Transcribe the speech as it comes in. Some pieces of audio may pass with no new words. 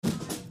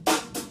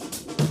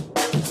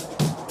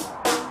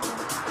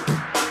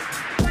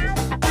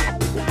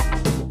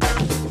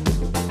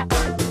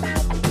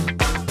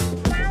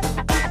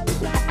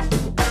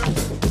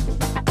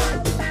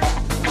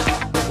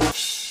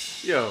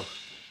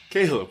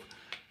Caleb,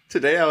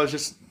 today I was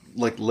just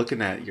like looking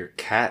at your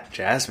cat,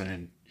 Jasmine,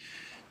 and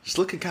just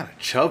looking kind of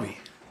chubby.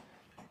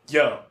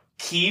 Yo,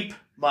 keep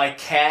my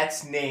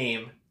cat's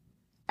name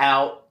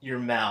out your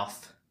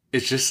mouth.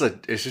 It's just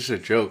a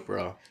joke,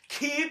 bro.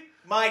 Keep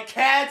my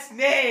cat's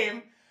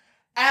name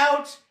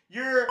out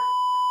your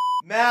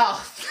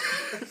mouth.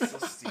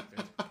 So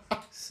stupid.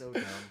 So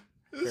dumb.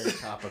 Very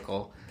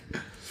topical.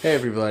 Hey,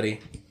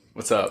 everybody.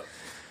 What's up?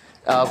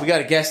 We got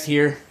a guest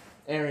here.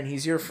 Aaron,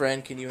 he's your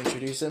friend. Can you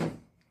introduce him?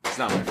 It's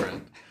not my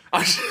friend.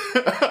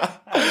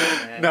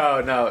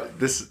 No.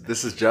 This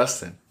is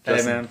Justin.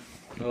 Hey, man.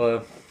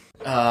 Hello.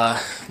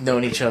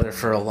 Known each other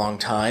for a long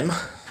time.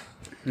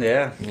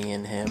 Yeah. Me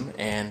and him.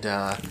 And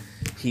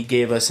he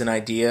gave us an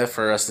idea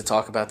for us to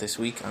talk about this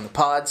week on the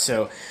pod.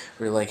 So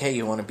we were like, hey,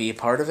 you want to be a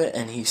part of it?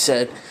 And he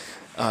said,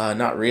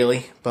 not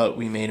really, but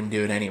we made him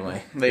do it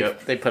anyway.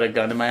 They put a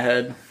gun to my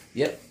head.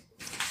 Yep.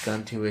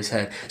 Gun to his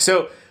head.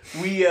 So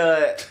we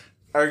are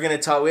going to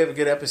talk. We have a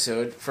good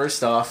episode.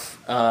 First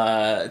off,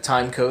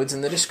 time codes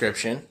in the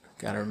description.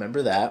 Got to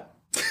remember that.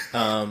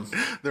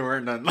 There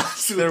weren't none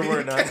last week. There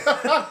were none.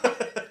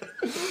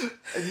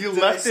 And you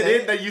left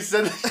it in that you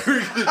said that you were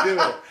going to do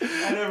it.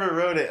 I never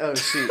wrote it. Oh,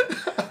 shoot.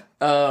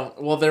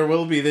 Well, there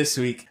will be this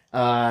week.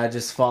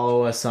 Just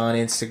follow us on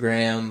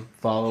Instagram.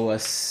 Follow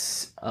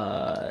us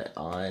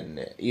on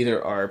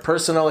either our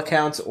personal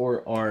accounts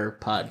or our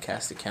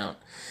podcast account.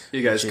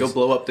 You guys, go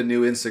blow up the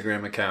new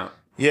Instagram account.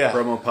 Yeah.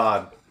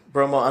 Bromo_pod.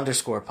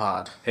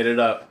 Bromo_pod. Hit it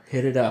up.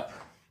 Hit it up.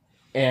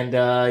 And,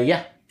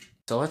 yeah.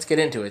 So let's get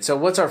into it. So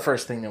what's our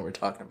first thing that we're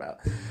talking about?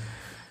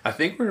 I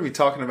think we're going to be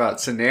talking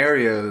about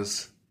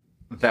scenarios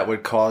that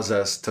would cause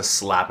us to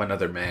slap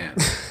another man.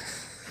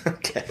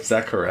 Okay. Is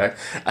that correct?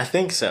 I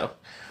think so.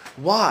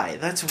 Why?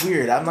 That's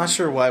weird. I'm not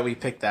sure why we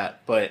picked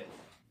that, but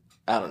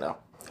I don't know.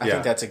 I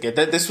think that's a good...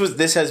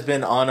 This has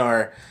been on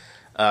our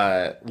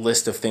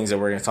list of things that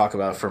we're going to talk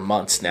about for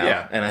months now.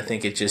 Yeah. And I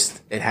think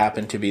it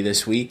happened to be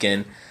this week,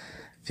 and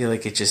I feel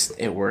like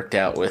it worked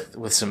out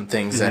with some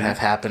things that have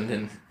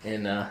happened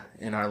in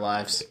our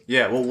lives.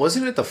 Yeah, well,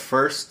 wasn't it the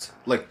first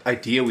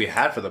idea we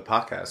had for the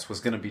podcast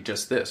was going to be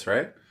just this,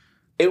 right?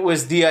 It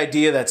was the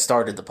idea that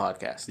started the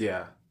podcast.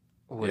 Yeah.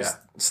 Was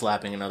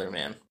slapping another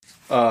man.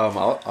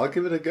 I'll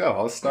give it a go.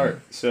 I'll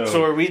start.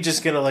 So are we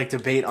just gonna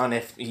debate on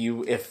if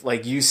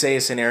you say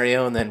a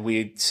scenario and then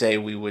we say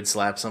we would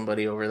slap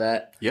somebody over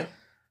that? Yeah.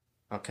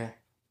 Okay.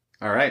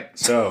 All right.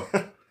 So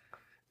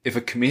if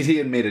a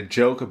comedian made a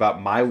joke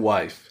about my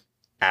wife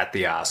at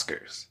the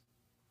Oscars,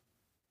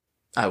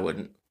 I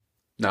wouldn't.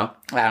 No?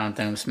 I don't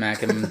think I'm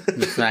smacking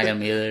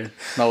him either.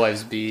 My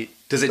wife's beat.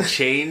 Does it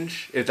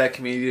change if that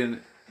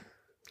comedian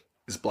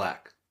is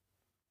black?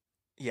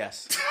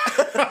 Yes.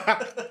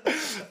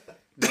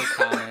 No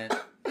comment.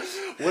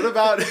 What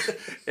about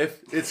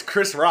if it's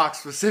Chris Rock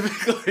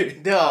specifically?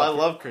 No, I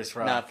love Chris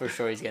Rock. Not for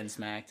sure he's getting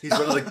smacked. He's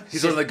one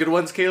of the good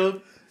ones,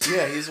 Caleb?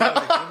 Yeah, he's one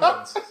of the good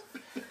ones.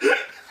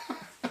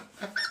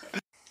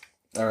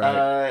 All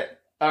right.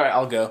 All right,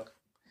 I'll go.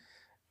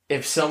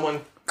 If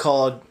someone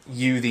called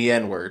you the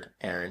N-word,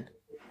 Aaron.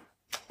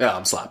 Yeah,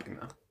 I'm slapping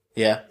them.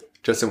 Yeah?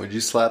 Justin, would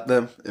you slap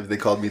them if they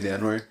called me the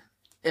N-word?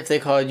 If they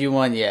called you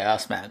one, yeah, I'll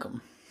smack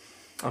them.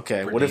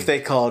 Okay, what if they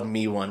called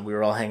me one? We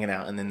were all hanging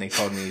out, and then they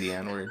called me the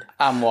N-word.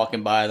 I'm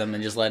walking by them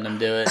and just letting them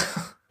do it.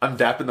 I'm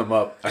dapping them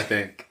up, I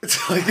think.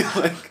 It's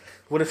like...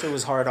 What if it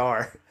was hard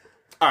R?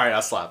 All right,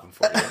 I'll slap them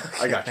for you.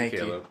 I got you, Thank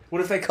Caleb.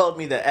 What if they called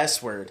me the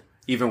S-word?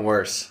 Even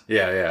worse.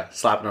 Yeah.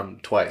 Slapping them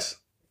twice.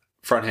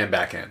 Front hand,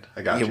 back hand.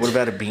 I got you. Yeah, what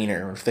about a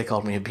beaner? What if they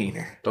called me a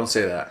beaner? Don't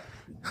say that.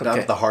 Okay. Not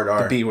with the hard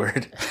R. The B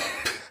word.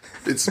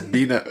 It's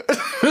Bina.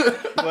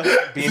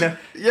 What? Bina?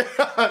 Yeah,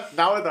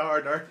 not with the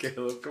hard R,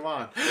 Caleb. Come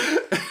on.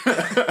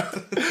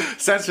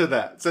 Censor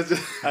that.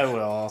 I will.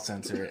 I'll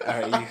censor it.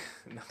 All right.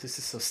 No, this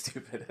is so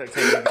stupid.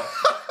 Okay.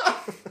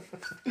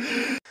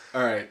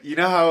 All right. You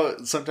know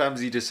how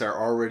sometimes you just are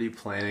already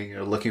planning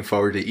or looking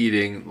forward to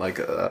eating like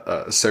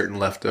a certain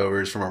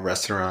leftovers from a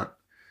restaurant?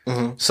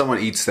 Mm-hmm. Someone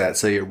eats that.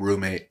 Say your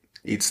roommate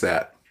eats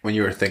that when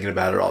you were thinking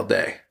about it all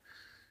day.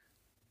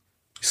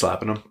 You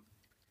slapping them?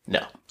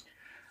 No.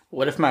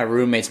 What if my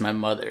roommate's my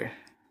mother?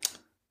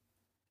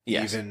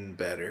 Yes. Even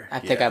better. I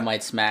think I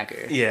might smack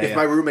her. Yeah. If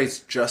my roommate's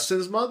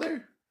Justin's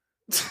mother?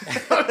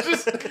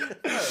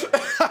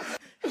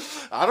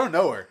 I don't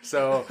know her,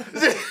 so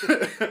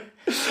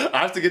I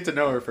have to get to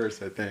know her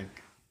first, I think.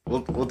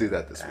 We'll do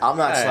that this week. I'm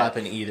not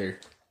slapping either.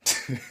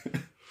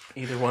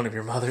 Either one of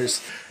your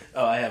mothers.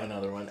 Oh, I have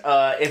another one.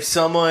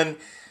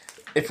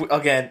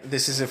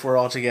 This is if we're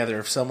all together.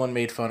 If someone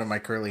made fun of my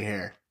curly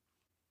hair.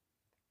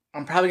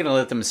 I'm probably going to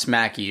let them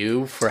smack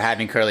you for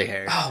having curly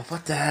hair. Oh,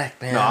 what the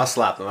heck, man? No, I'll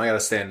slap them. I gotta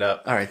stand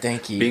up. All right,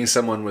 thank you. Being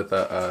someone with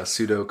a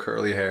pseudo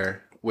curly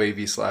hair,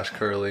 wavy /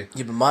 curly.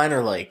 Yeah, but mine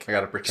are like I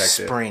gotta protect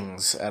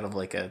springs out of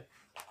like a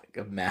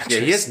mattress. Yeah,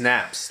 he has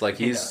naps. Like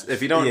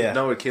if you don't Yeah.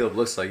 know what Caleb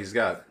looks like, he's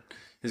got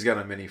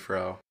a mini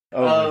fro.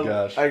 Oh my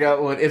gosh. I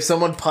got one. If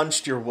someone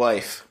punched your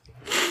wife,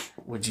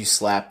 would you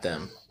slap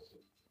them?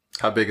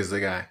 How big is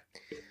the guy?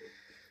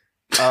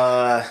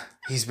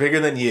 He's bigger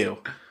than you.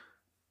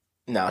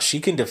 No, she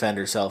can defend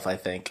herself, I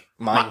think.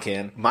 Mine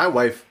can. My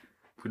wife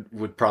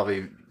would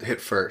probably hit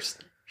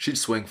first. She'd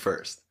swing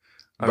first.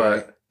 But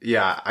Alright.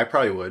 yeah, I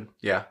probably would.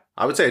 Yeah.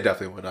 I would say I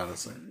definitely would,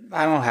 honestly.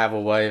 I don't have a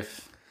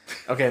wife.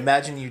 Okay,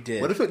 imagine you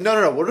did. What if it,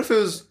 no. What if it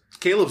was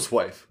Caleb's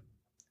wife?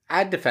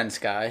 I'd defend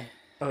Sky.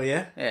 Oh,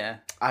 yeah? Yeah.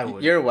 I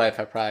would. Your wife,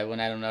 I probably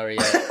wouldn't. I don't know her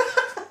yet.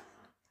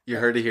 You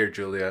heard it here,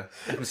 Julia.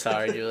 I'm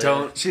sorry, Julia.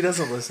 Don't. She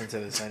doesn't listen to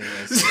this anyway,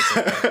 so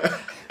it's okay.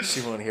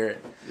 She won't hear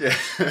it.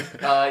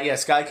 Yeah. Yeah,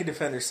 Sky could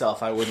defend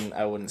herself. I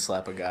wouldn't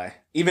slap a guy.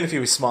 Even if he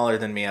was smaller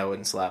than me, I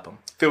wouldn't slap him.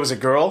 If it was a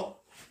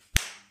girl,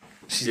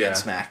 she's Yeah.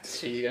 getting smacked.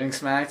 She getting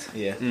smacked?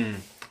 Yeah.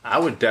 I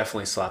would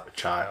definitely slap a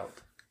child.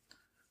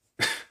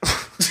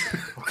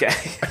 Okay.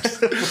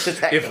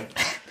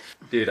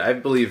 Dude, I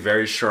believe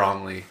very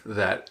strongly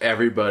that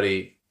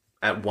everybody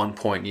at one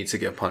point needs to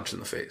get punched in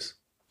the face.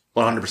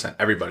 100%.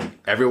 Everybody.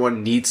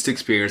 Everyone needs to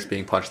experience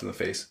being punched in the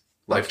face.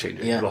 Life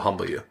changing. Yeah. It'll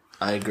humble you.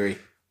 I agree.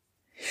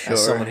 Sure.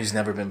 As someone who's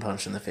never been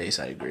punched in the face,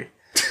 I agree.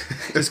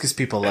 Just because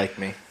people like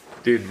me.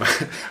 Dude,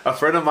 a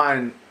friend of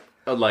mine,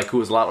 like, who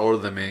was a lot older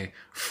than me,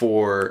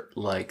 for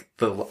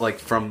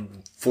from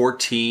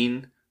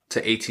 14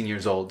 to 18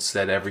 years old,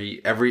 said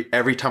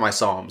every time I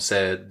saw him,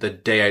 said the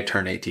day I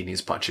turn 18,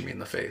 he's punching me in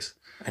the face.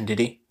 And did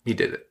he? He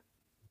did it.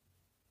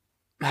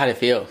 How'd it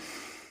feel?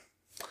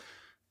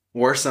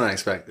 Worse than I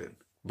expected.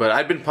 But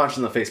I'd been punched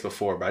in the face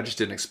before, but I just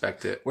didn't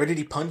expect it. Where did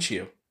he punch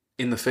you?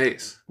 In the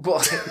face.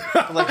 Well,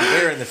 like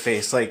where in the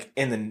face? Like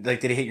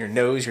did he hit your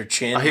nose, your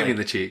chin? I hit me in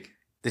the cheek.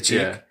 The cheek?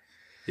 Yeah.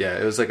 Yeah,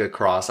 it was like a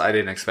cross. I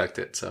didn't expect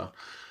it, so.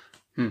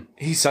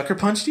 He sucker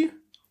punched you?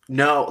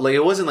 No, like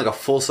it wasn't like a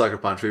full sucker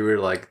punch. We were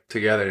like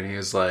together and he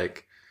was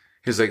like,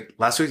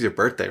 last week's your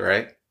birthday,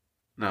 right?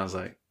 And I was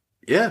like,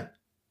 yeah.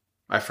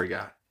 I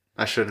forgot.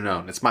 I should have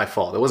known. It's my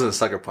fault. It wasn't a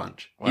sucker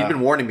punch. Wow. You've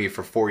been warning me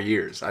for 4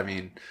 years. I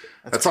mean,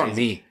 that's on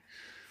crazy. me.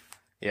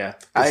 Yeah.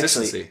 I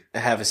Consistency.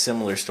 actually have a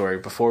similar story.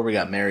 Before we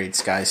got married,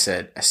 Sky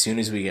said, as soon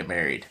as we get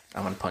married,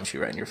 I'm going to punch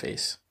you right in your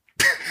face.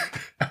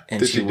 And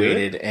Did she you do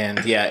waited.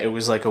 And yeah, it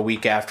was like a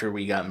week after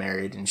we got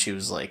married. And she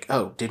was like,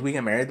 oh, did we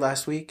get married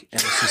last week?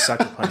 And she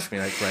sucker punched me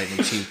like right in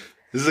the cheek.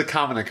 This is a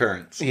common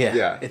occurrence.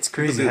 Yeah. It's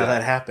People crazy do how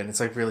that happened. It's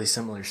like really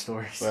similar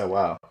stories. Oh,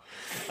 wow.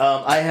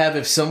 I have,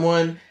 if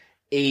someone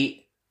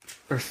ate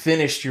or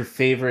finished your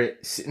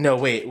favorite. No,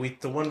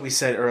 wait. The one we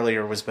said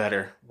earlier was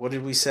better. What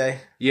did we say?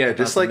 Yeah, About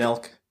just the like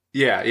milk.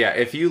 Yeah.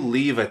 If you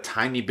leave a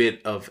tiny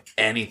bit of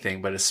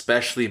anything, but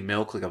especially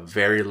milk, like a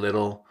very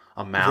little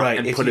amount, Right,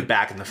 and if put you it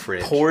back in the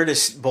fridge. Poured a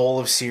bowl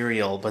of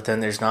cereal, but then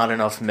there's not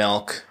enough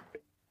milk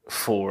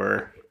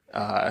for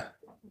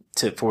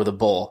the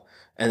bowl,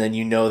 and then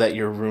you know that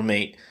your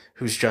roommate,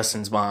 who's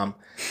Justin's mom,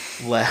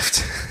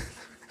 left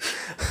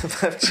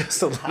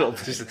just a little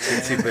bit. Just a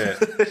teensy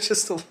bit.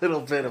 Just a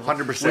little bit of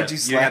 100%. Would you You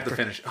slap have to her?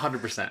 finish.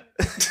 100%.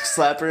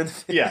 Slap her in the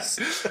face?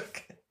 Yes.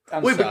 Okay.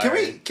 I'm Wait, but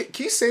sorry.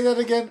 can you say that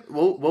again?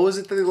 What was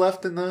it that they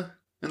left in the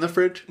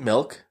fridge?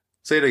 Milk?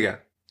 Say it again.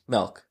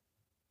 Milk.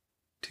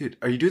 Dude,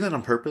 are you doing that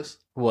on purpose?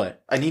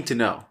 What? I need to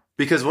know.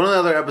 Because one of the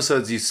other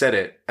episodes you said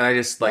it, and I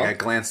just, like, Milk? I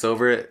glanced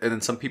over it, and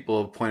then some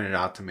people have pointed it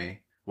out to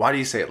me. Why do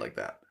you say it like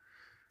that?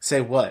 Say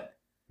what?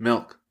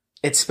 Milk.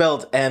 It's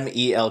spelled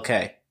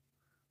M-E-L-K.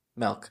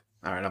 Milk.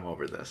 All right, I'm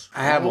over this.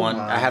 I have Oh one.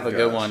 my I have a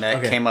good gosh. one that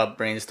Okay. came up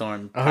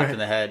brainstorm, popped Alright. in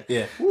the head.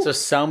 Yeah. So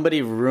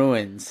somebody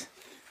ruins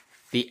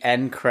the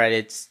end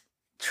credits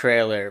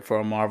trailer for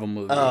a Marvel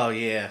movie. Oh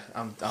yeah,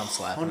 I'm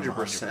slapping 100%.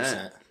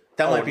 100%.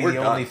 That Oh, might be we're the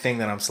done. only thing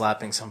that I'm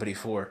slapping somebody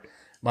for.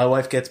 My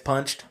wife gets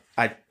punched,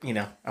 I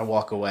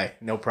walk away,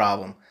 no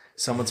problem.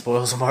 Someone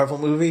spoils a Marvel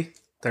movie,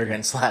 they're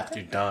getting slapped.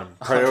 You're done.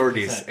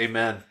 Priorities. 100%.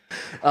 Amen.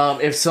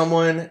 If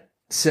someone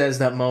says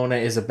that Mona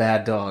is a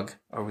bad dog,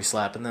 are we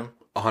slapping them?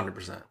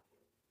 100%.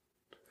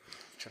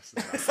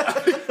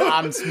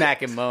 I'm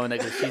smacking Mona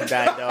because she's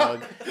bad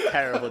dog.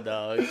 Terrible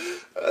dog.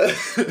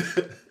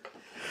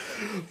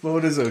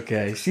 Mona's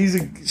okay.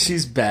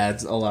 She's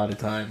bad a lot of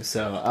times,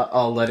 so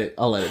I'll let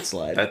it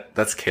slide.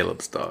 That's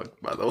Caleb's dog,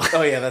 by the way.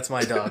 Oh yeah, that's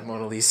my dog,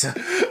 Mona Lisa.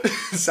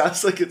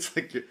 Sounds like it's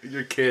like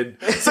your kid.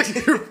 It's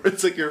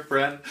like your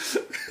friend.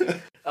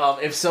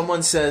 If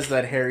someone says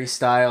that Harry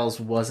Styles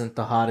wasn't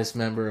the hottest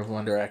member of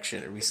One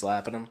Direction, are we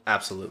slapping him?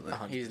 Absolutely.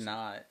 He's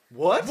not.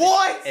 What?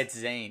 It's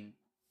Zayn.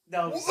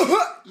 No. It's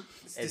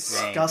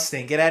Zayn.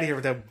 Disgusting. Get out of here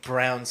with that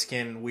brown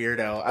skin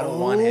weirdo. I don't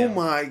want him.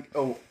 my.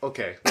 Oh,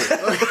 okay.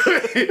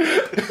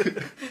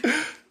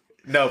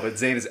 No, but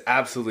Zayn is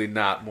absolutely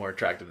not more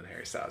attractive than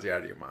Harry Styles. You're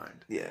out of your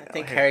mind. Yeah. I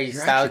think Harry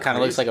Styles actually kind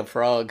of looks crazy. like a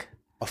frog.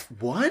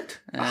 What?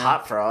 a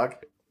hot frog.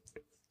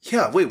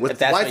 Yeah. Wait. What? If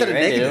that's Why is what that a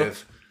you're into.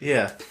 negative?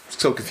 Yeah.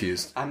 So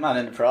confused. I'm not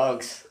into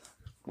frogs.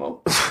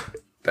 Well,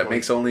 that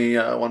makes only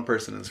one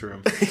person in this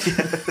room.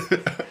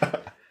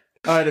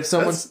 All right. If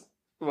someone. That's-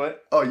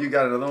 What? Oh, you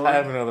got another one? I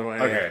have another one.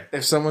 Okay. Yeah.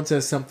 If someone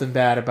says something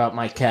bad about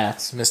my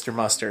cats, Mr.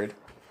 Mustard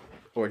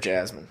or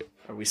Jasmine,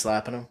 are we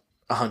slapping them?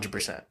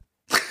 100%.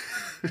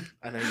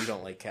 I know you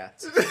don't like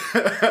cats,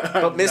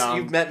 but No.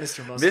 you've met Mr.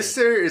 Mustard.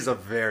 Mister is a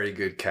very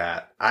good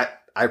cat.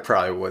 I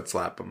probably would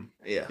slap him.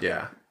 Yeah.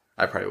 Yeah,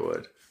 I probably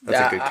would.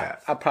 That's a good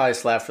cat. I'll probably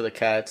slap for the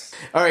cats.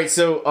 All right,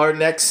 so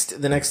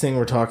the next thing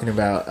we're talking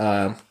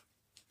about.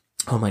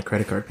 Oh, my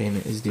credit card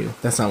payment is due.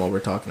 That's not what we're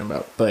talking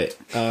about, but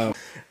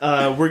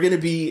we're gonna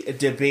be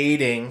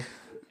debating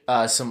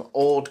some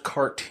old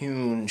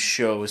cartoon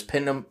shows,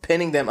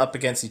 pinning them up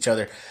against each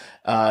other.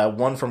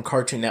 One from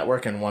Cartoon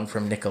Network and one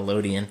from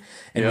Nickelodeon,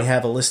 and we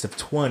have a list of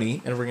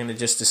 20, and we're gonna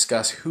just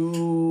discuss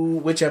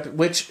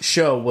which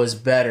show was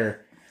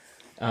better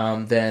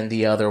than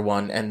the other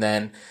one, and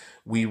then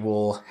we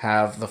will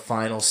have the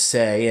final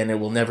say, and it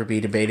will never be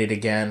debated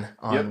again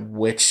on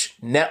which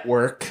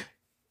network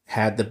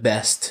had the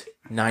best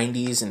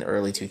 90s and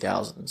early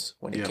 2000s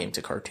when it came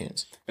to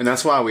cartoons. And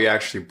that's why we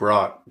actually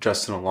brought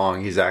Justin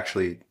along. He's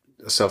actually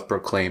a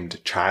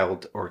self-proclaimed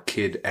child or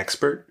kid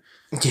expert.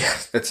 Yeah.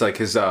 It's like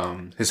his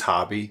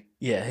hobby.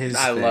 Yeah,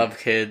 I love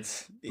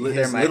kids.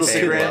 They're my little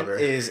favorite. kid lover.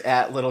 Is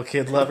at little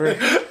kid lover.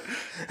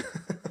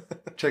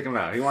 Check him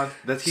out. He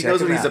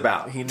knows what he's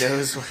about. He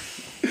knows what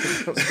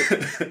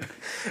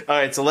All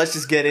right, so let's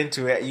just get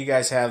into it. You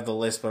guys have the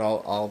list, but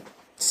I'll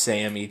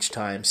say them each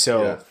time.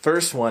 So,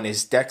 first one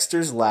is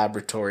Dexter's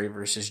Laboratory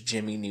versus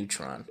Jimmy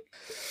Neutron.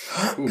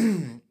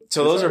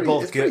 So those are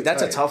both good.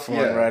 That's a tough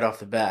one right off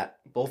the bat.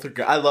 Both are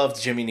good. I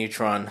loved Jimmy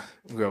Neutron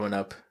growing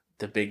up.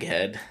 The big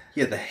head.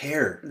 Yeah, the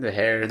hair. The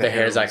hair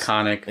is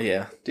iconic.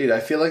 Yeah. Dude, I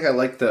feel like I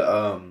like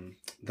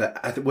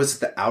was it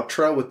the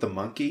outro with the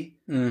monkey?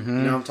 Mm-hmm.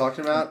 You know what I'm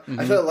talking about? Mm-hmm.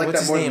 I feel like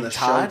that more than the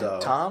Todd? show,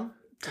 though. Tom?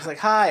 It's like,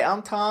 hi,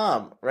 I'm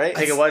Tom, right? I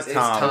think it was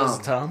Tom. It was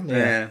Tom?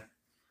 Yeah.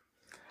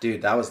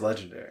 Dude, that was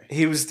legendary.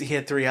 He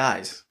had 3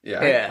 eyes.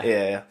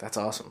 Yeah. That's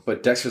awesome.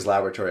 But Dexter's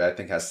Laboratory, I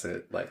think, has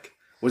to, like...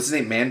 What's his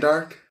name?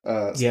 Mandark?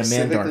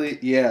 Mandark.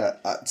 Yeah.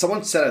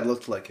 Someone said I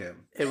looked like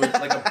him. It was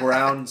like a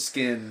brown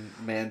skin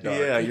Mandark.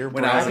 Yeah, you're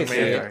when brown I was a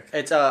Mandark.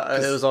 kid.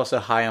 It was also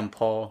Hi, I'm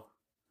Paul.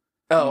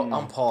 Oh,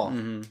 I'm Paul.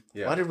 Mm-hmm.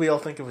 Yeah. Why did we all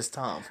think it was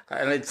Tom?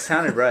 And it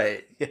sounded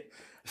right.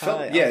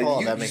 Paul,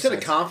 you said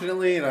it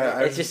confidently, and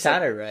it just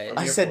sounded right.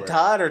 I said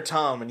Todd or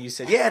Tom, and you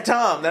said, yeah,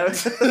 Tom. That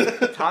was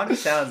Tom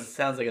just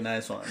sounds like a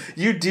nice one.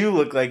 You do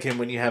look like him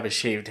when you have a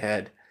shaved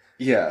head.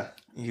 Yeah.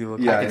 You look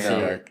like a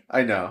Mandark.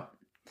 I know.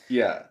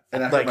 Yeah.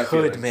 And I like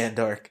Hood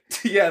Mandark.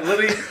 Yeah,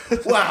 literally.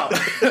 Wow.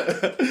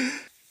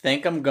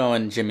 Think I'm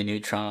going Jimmy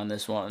Neutron on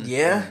this one.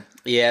 Yeah?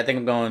 Yeah, I think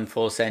I'm going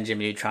full send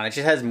Jimmy Neutron. It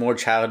just has more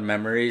childhood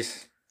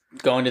memories.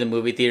 Going to the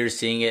movie theaters,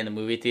 seeing it in the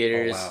movie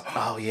theaters. Oh,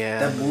 wow. Oh yeah.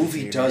 That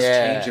movie does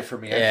change it for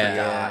me. I forgot.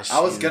 Yeah,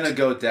 I was going to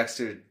go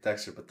Dexter,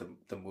 but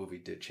the movie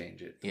did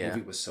change it. The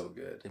movie was so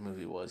good. The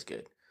movie was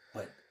good.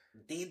 What?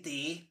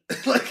 DD.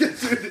 Like, dude,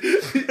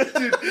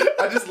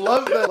 I just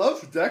love that. I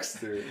love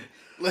Dexter.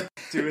 Like,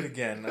 do it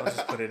again. I'll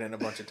just put it in a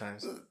bunch of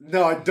times.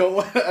 No, I don't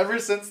want. Ever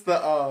since the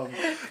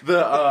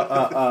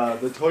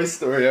Toy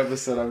Story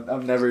episode,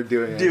 I'm never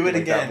doing it. Do it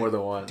again. That more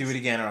than once. Do it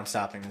again, or I'm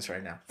stopping this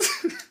right now.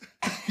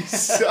 You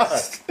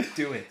suck.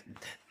 Do it.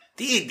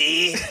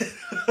 DD.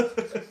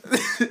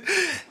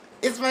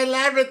 It's my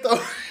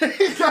laboratory.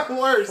 It got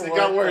worse. It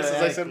got worse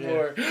as I said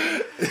more.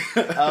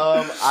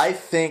 I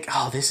think.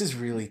 Oh, this is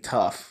really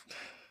tough.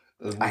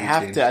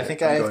 I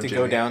think I have to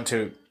go down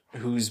to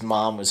whose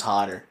mom was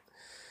hotter.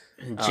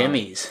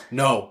 Jimmy's.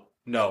 No.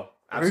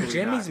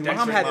 Jimmy's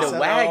mom had the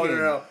wagon.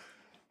 No.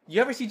 You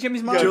ever see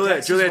Jimmy's mom?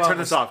 Juliet, turn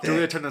this off.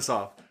 Juliet, turn this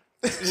off.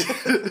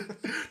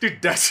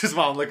 Dude, Dexter's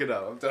mom, look it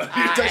up.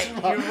 I'm telling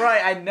you. You're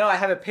right. I know. I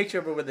have a picture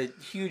of her with a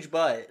huge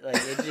butt. Like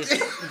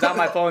it's on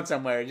my phone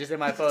somewhere. Just in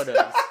my photos.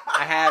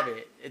 I have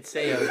it. It's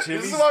saved.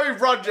 This is why we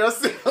brought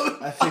Justin.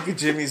 I think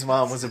Jimmy's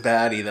mom was a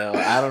baddie, though.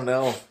 I don't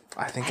know.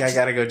 I think I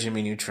gotta go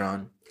Jimmy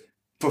Neutron.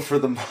 But for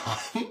the mom,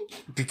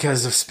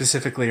 because of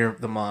specifically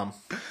the mom.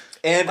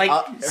 And like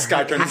I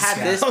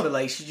had this, but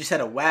like she just had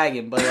a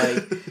wagon. But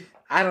like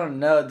I don't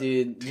know,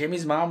 dude.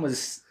 Jimmy's mom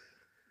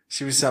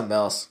she was something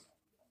else.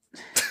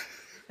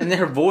 And then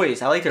her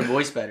voice, I liked her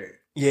voice better.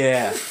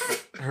 Yeah,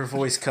 her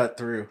voice cut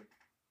through.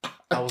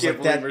 I was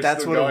like,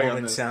 that's what a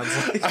woman sounds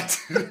like. Like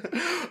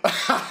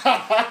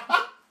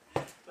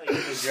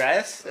the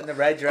dress and the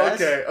red dress.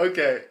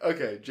 Okay,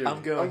 Jimmy.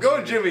 I'm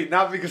going Jimmy,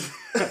 not because.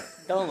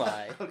 Don't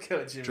lie. Okay,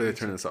 with Jimmy. Should I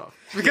turn this off?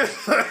 Because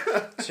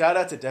shout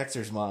out to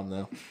Dexter's mom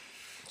though.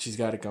 She's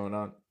got it going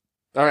on.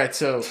 All right,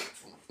 so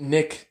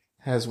Nick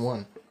has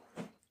one.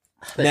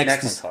 The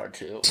next one's hard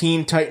too.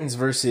 Teen Titans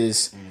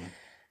versus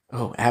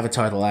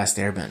Avatar: The Last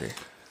Airbender.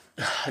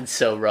 It's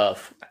so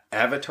rough.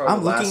 Avatar: The Last Airbender.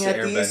 I'm looking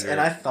at these,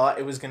 and I thought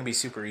it was going to be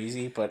super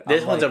easy, but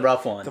this one's a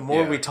rough one. The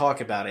more we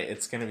talk about it,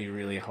 it's going to be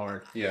really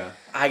hard. Yeah,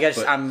 I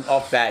guess I'm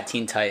off bat.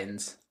 Teen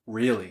Titans.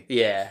 Really?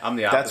 Yeah. I'm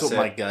the opposite. That's what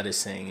my gut is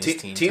saying. Is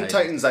Teen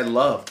Titans I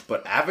loved,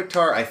 but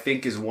Avatar I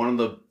think is one of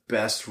the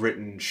best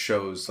written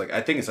shows. Like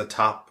I think it's a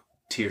top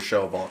tier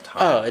show of all time.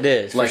 Oh, it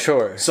is for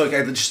sure. So like,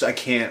 I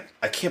can't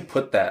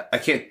put that. I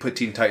can't put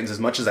Teen Titans as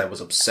much as I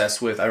was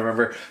obsessed with. I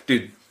remember,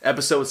 dude,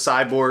 episode with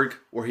Cyborg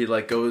where he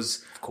like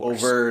goes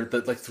over the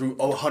like through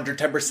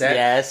 110%.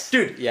 Yes,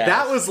 dude,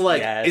 that was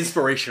like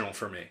inspirational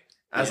for me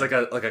as like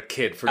a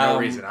kid for no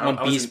reason. When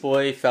Beast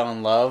Boy fell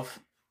in love.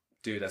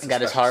 Dude, that's got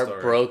his heart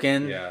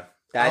broken. Yeah,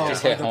 that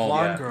just hit home.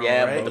 Blonde girl,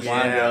 yeah, right? but the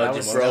blonde girl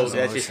just broke.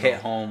 That just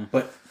hit home.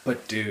 But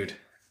But dude,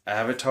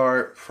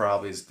 Avatar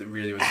probably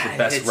really was the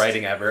best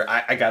writing ever.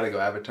 I gotta go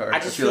Avatar. I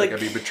just feel feel like I'd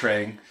be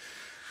betraying.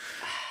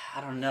 I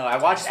don't know. I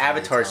watched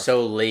Avatar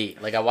so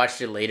late. Like I watched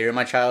it later in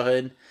my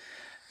childhood.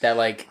 That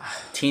like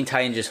Teen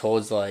Titan just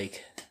holds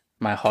like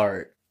my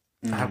heart.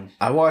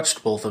 I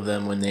watched both of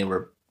them when they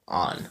were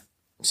on.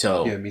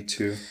 So Yeah, me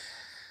too.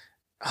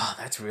 oh,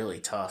 that's really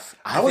tough.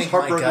 I was think my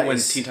heartbroken when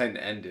guys- Teen Titan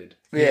ended.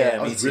 Yeah,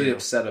 I me was really too.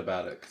 upset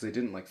about it because they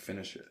didn't like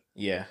finish it.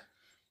 Yeah.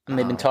 And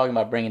they've been talking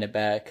about bringing it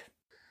back.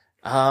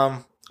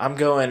 I'm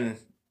going.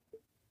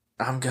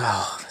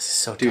 This is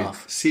so Dude,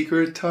 tough.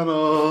 Secret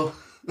Tunnel.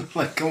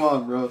 Like, come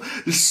on, bro.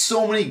 There's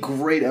so many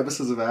great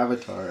episodes of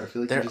Avatar. I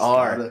feel like There you just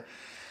are. gotta...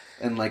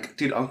 And like,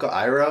 dude, Uncle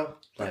Iroh,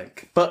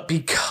 like But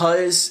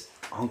because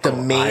Uncle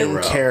the main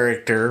Iroh.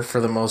 character,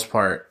 for the most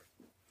part,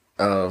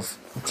 of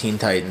Teen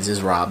Titans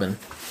is Robin,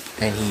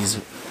 and he's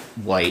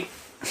white,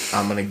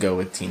 I'm gonna go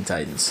with Teen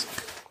Titans.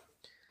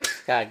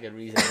 Got a good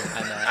reason.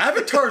 I know.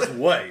 Avatar's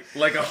white,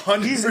 like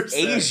 100%. He's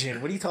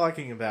Asian. What are you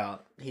talking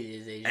about? He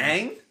is Asian.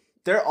 Aang,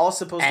 They're all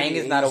supposed to be Aang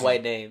is not a Asian.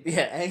 white name.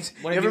 Yeah, Aang's.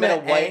 When have you met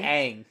a white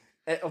Aang?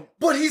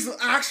 but he's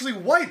actually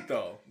white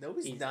though. No,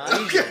 he's He's not.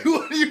 Okay,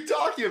 what are you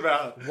talking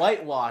about?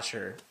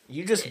 Whitewasher.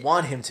 You just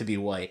want him to be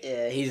white.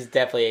 Yeah, he's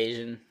definitely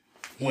Asian.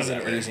 He's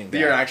Whatever. an Asian guy.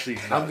 You're actually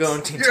nuts. I'm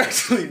going Teen You're Titans.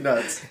 actually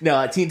nuts.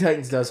 No, Teen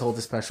Titans does hold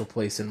a special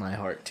place in my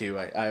heart too.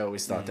 I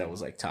always thought that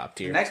was like top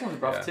tier. The next one's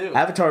rough too.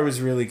 Avatar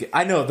was really good.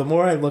 I know. The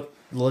more I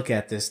look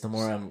at this, the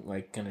more I'm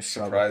like gonna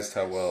struggle. Surprised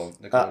how well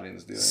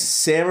Nickelodeon's doing.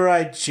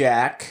 Samurai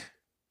Jack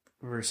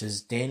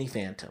versus Danny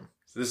Phantom.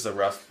 This is a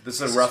rough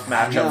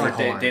matchup really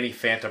for hard. Danny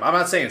Phantom. I'm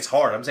not saying it's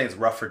hard. I'm saying it's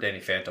rough for Danny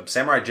Phantom.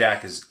 Samurai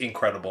Jack is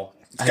incredible.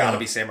 It's I got to know.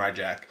 be Samurai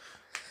Jack.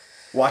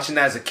 Watching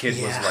that as a kid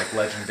was Yeah. like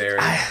legendary.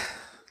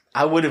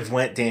 I would have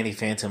went Danny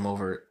Phantom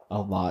over a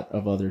lot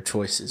of other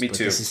choices. Me but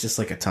too. This is just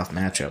like a tough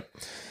matchup.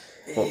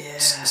 Well,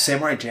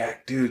 Samurai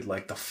Jack, dude,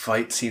 like the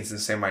fight scenes in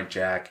Samurai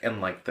Jack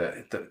and like the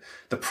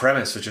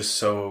premise was just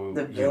so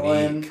The unique.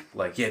 villain.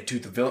 Like, yeah,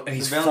 dude, the villain, and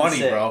he's The villain's funny,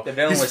 sick. bro. The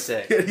villain He's- was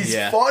sick. Yeah, he's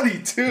Yeah.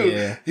 funny too.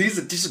 Yeah.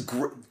 He's just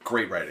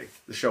great writing.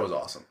 The show is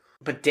awesome.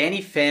 But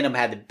Danny Phantom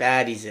had the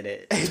baddies in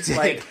it. It did.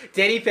 Like,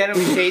 Danny Phantom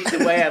shaped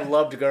the way I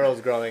loved girls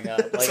growing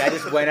up. Like, I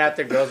just went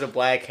after girls with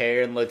black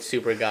hair and looked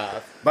super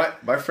goth.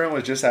 My friend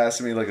was just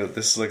asking me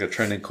this is like a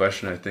trending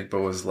question I think,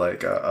 but was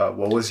like,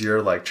 what was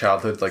your like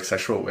childhood like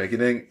sexual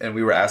awakening? And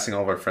we were asking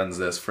all of our friends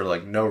this for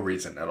like no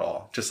reason at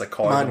all, just like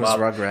calling Mine them was up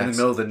Rugrats. in the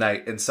middle of the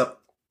night and some.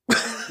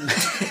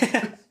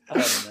 I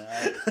don't know.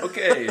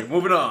 Okay,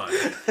 moving on.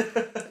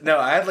 No,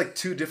 I had like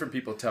two different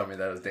people tell me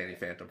that it was Danny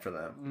Phantom for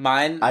them.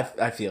 Mine I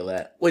feel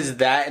that. was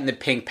that and the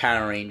Pink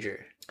Power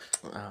Ranger.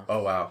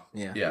 Oh wow,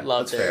 Yeah. yeah,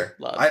 Loved that's it. fair.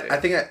 Loved I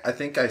it.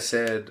 think I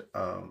said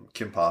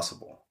Kim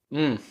Possible.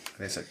 Mm,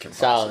 They said Kim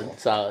solid,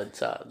 Possible.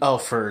 solid. Oh,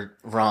 for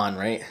Ron,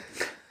 right?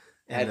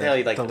 I tell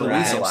you, like the the little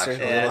rat. hamster, actually.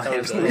 the Yeah, little I thought it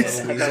hamster. was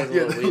a little- I thought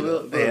it was a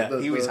little weasel.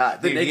 Yeah, he was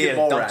hot. The Dude, he naked had a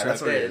mole dump rat. truck.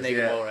 That's what Yeah, it the is. naked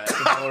Yeah. mole rat. The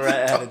little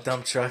rat had a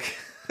dump truck.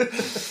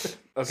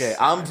 Okay,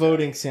 I'm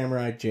voting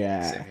Samurai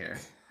Jack. Same here.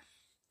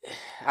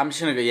 I'm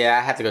just gonna go. Yeah,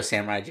 I have to go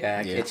Samurai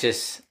Jack. Yeah. It's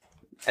just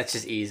that's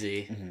just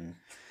easy.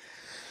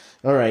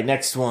 All right,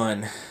 next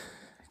one.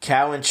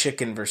 Cow and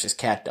chicken versus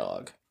cat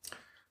dog.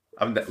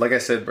 Like I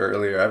said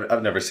earlier,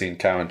 I've never seen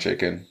Cow and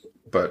Chicken,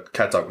 but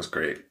Cat Dog was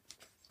great.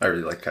 I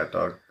really like Cat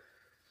Dog.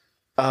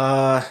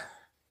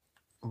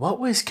 What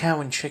was cow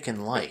and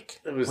chicken like?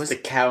 It was the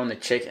cow and the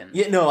chicken.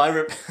 Yeah, no,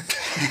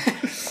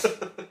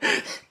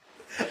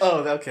 Oh,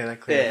 okay,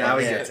 that clear. Yeah, Now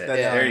he yeah, gets it.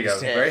 yeah, there you go.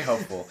 yeah. Very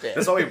helpful. Yeah.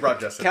 That's why we brought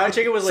Justin. Cow on. and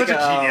chicken was Such like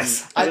a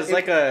genius.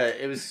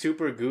 It was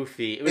super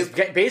goofy. It was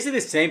basically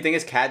the same thing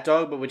as cat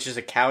dog, but with just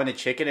a cow and a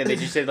chicken, and they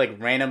just did like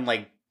random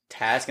like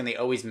task, and they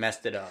always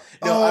messed it up.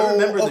 No, I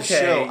remember the okay,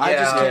 show.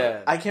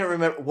 yeah. I can't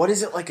remember. What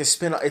is it like a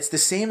spin off? It's the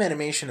same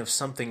animation of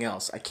something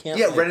else. I can't.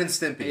 Yeah, like- Ren and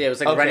Stimpy. Yeah, it was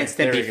like Okay, Ren and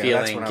there we Stimpy go.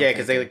 That's feeling. what I'm Yeah,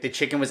 because thinking. like the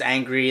chicken was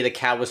angry, the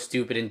cow was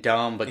stupid and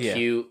dumb but Yeah.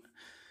 cute.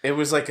 It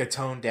was like a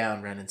toned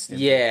down Ren and Stimpy.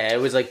 Yeah, it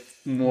was like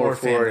more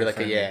for family like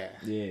friendly.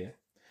 yeah.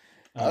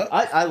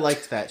 I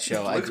liked that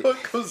show. Look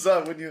what comes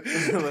up when you look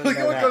at what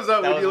that. comes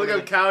up That when you was look one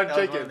at of Cow and that was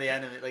one Chicken. of the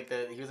enemy, like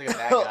he was like a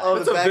bad guy. Oh,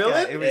 That's the a bad villain?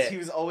 guy. It was. Yeah. He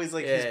was always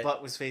like Yeah. his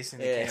butt was facing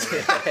the yeah.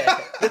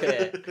 camera.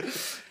 Yeah.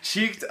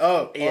 Cheeked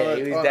up Yeah, on,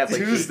 he was on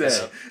definitely Tuesday.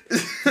 cheeked up.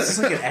 This is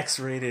like an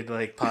X-rated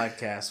like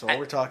podcast. All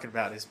we're talking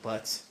about is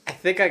butts. I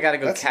think I gotta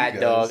go That's cat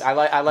you dog. guys. I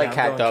like Yeah, I'm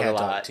cat going dog a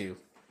lot. too.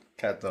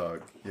 Cat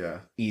Dog. Yeah.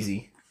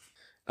 Easy.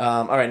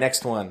 All right,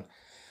 next one.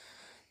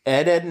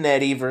 Ed, Ed and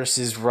Eddie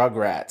versus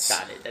Rugrats.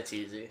 Got it. That's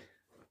easy.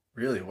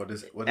 Really? What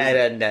is it? Ed,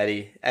 Ed and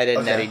Eddie. Ed, Ed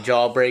and Okay. Eddie.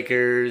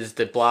 Jawbreakers,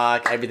 the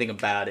block, everything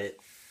about it.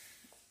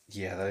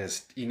 Yeah, that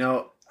is. You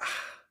know,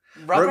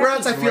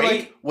 Rugrats. I feel great.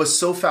 like was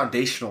so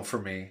foundational for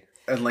me,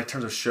 in like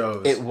terms of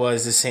shows. It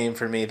was the same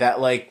for me. That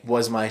like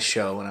was my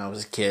show when I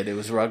was a kid. It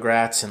was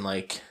Rugrats and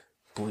like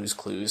Blue's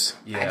Clues.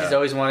 yeah. I just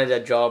always wanted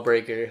a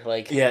jawbreaker.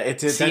 Like Yeah, it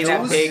did. seeing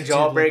that that big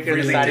jawbreaker on the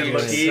really side did of your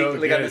look cheek, so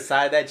like on good. the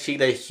side of that cheek,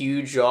 that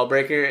huge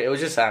jawbreaker. It was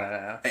just I don't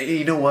know. And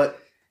you know what?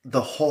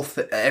 the whole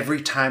thing,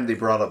 every time they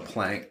brought up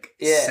Plank,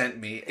 it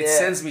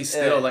sends me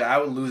still. Like, I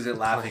would lose it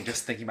laughing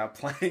just thinking about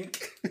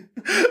Plank.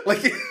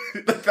 like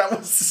that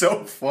was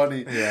so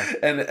funny. Yeah.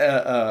 And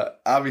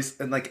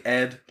obviously, and like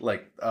Ed,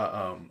 like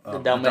the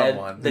dumb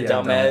one. The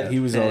dumb Ed. He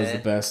was always the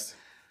best.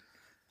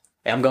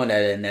 Yeah, I'm going to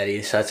Ed and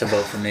Eddie, so that's a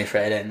vote for me for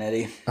Ed and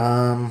Eddie.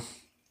 I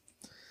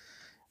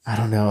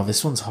don't know.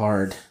 This one's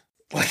hard.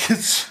 Like,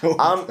 it's so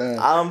bad.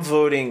 I'm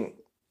voting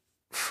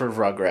for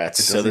Rugrats,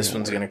 so this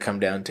one's going to come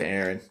down to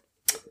Aaron.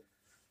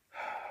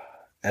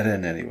 Ed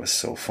and Eddie was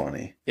so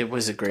funny. It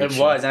was a great It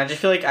show. was, and I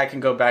just feel like I can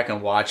go back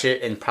and watch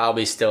it and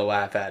probably still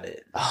laugh at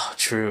it. Oh,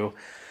 true.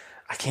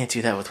 I can't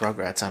do that with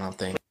Rugrats, I don't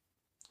think.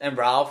 And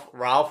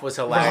Ralph was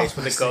hilarious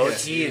with the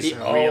goats. He is He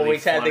really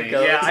always had the funny.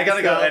 goats. Yeah, I gotta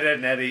and go stuff. Ed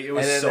and Eddie. It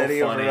was Ed and so Eddie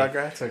funny. over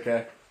Rugrats?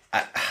 Okay.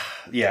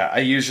 I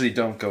usually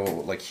don't go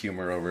like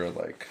humor over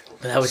like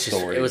But that was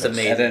story, it was but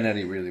amazing. Ed and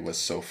Eddie really was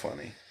so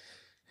funny.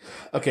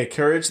 Okay,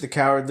 Courage the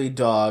Cowardly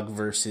Dog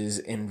versus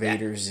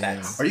Invader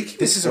Zim. Are you keeping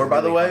This is score, a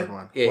by the really way? hard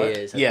one. Yeah, What? he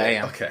is. Yeah, I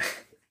am. Okay.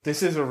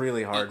 This is a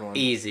really hard one.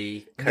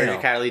 Easy. Courage No.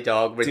 the Cowardly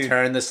Dog,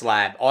 return the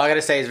slab. All I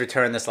gotta say is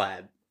return the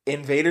slab.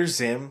 Invader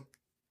Zim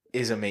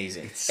is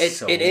amazing.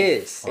 It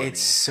is. funny. It's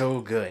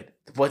so good.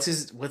 What's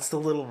the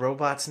little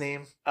robot's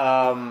name?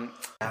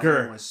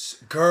 Gur.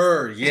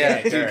 Gur,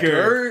 yeah, Gur.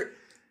 Gur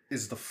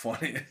is the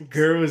funniest.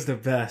 Gur was the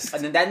best.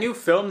 And then that new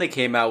film they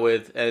came out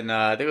with, and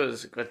I think it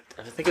was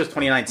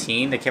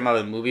 2019. They came out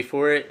with a movie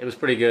for it. It was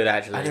pretty good,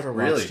 actually. I never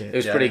Really? watched It it.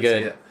 was Yeah, pretty I didn't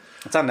see good. it.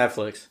 It's on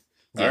Netflix.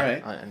 All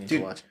right. I need Dude,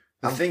 to watch.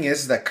 The thing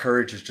is that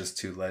Courage is just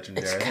too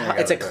legendary. It's I think I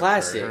it's a gotta go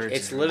classic. Courage.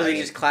 It's literally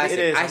just classic.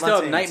 It is. I I'm still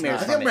not have saying it's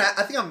nightmares not. from it.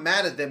 I think I'm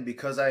mad at them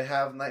because I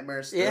have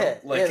nightmares still. Yeah,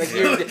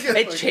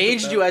 it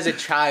changed you as a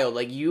child.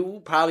 Like,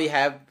 you probably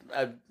have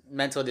a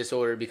mental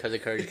disorder because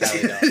of Courage the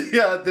Cowardly Dog.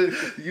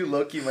 Yeah, you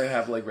look, you might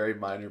have like very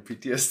minor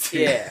PTSD.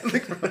 Yeah.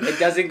 It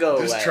doesn't go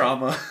There's away.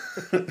 trauma.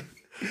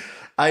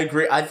 I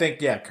agree. I think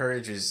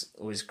Courage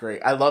was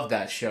great. I love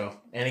that show.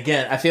 And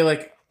again, I feel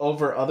like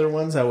over other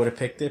ones I would have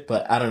picked it,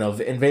 but I don't know.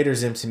 Invader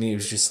Zim to me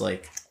was just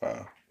like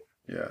Wow.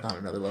 Yeah. on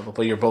another level.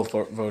 But you're both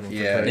voting for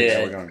Yeah, Courage.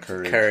 Yeah. we're going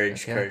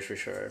Courage. Courage for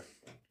sure.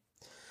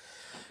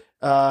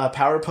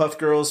 Powerpuff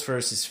Girls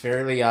versus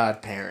Fairly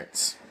Odd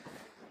Parents.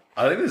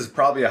 I think this is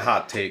probably a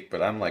hot take,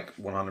 but I'm like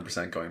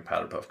 100% going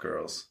Powderpuff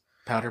Girls.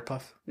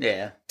 Powderpuff?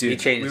 Yeah, Dude, he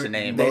changed the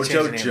name. They Mojo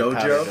changed the name to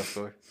Jojo?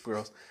 Powderpuff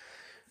Girls.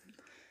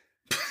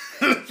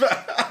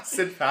 I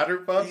said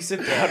Powderpuff? You said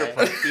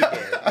Powderpuff. He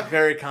did.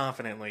 Very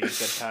confidently, you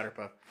said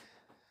Powderpuff.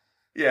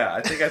 Yeah,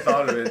 I think I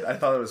thought of it. I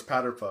thought it was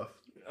Powderpuff.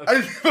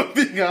 I'm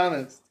being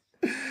honest.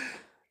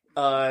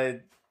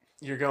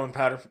 You're going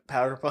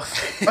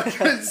Powderpuff. I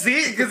couldn't see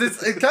it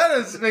because it kind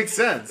of makes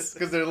sense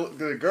because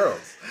they're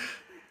girls.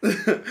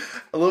 A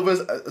little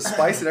bit of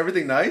spice and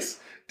everything nice.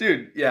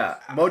 Dude, yeah.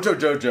 Mojo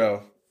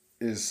Jojo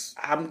is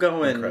I'm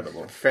going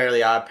incredible.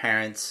 Fairly Odd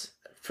Parents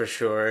for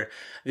sure.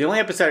 The only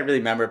episode I really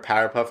remember of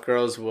Powerpuff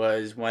Girls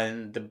was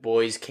when the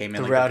boys came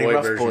in, The like Rowdy the boy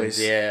Rough versions. Boys.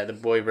 Yeah, the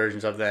boy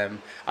versions of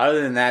them.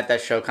 Other than that,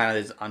 that show kind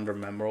of is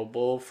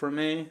unmemorable for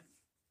me.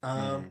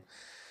 I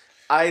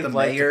The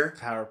like mayor?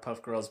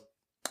 Powerpuff Girls.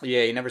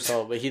 Yeah, you never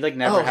saw it, but he like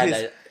never had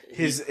that.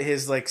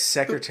 His like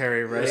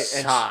secretary, right? was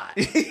And hot.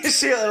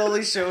 she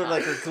only showed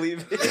like her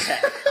cleavage.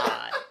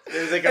 Hot.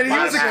 It was like a And he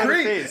was bottom a half.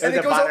 creep, It and was it a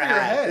goes over bottom your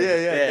half. head. Yeah.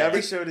 Yeah.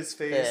 Never showed his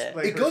face. Yeah.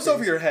 Like, It her goes face.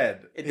 over your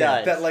head. It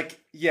does. That like,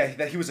 yeah,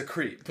 that he was a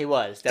creep. He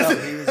was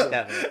definitely. he was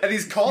definitely. And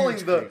he's calling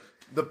Huge the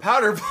creep.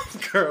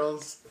 Powderpuff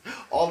Girls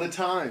all the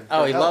time.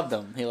 Oh, for he help. loved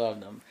them. He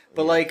loved them.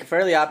 But like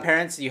Fairly Odd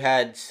Parents, you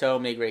had so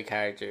many great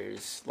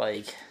characters.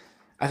 Like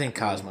I think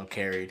Cosmo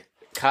carried.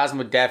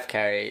 Cosmo Def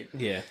carried.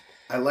 Yeah.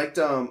 I liked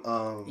You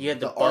had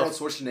the Arnold buff-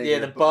 Schwarzenegger. Yeah,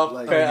 the buff.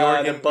 like,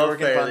 Yorgen- the buff Yorgen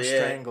Fairly, von yeah.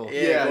 Strangle.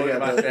 Yeah, Yeah, Yorgen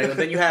von the- Strangle.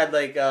 Then you had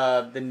like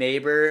the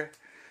neighbor.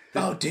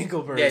 Oh,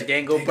 Dingleberg. Yeah,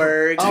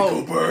 Dangleberg.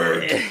 Oh,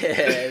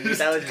 Yeah,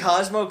 that was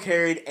Cosmo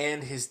carried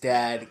and his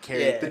dad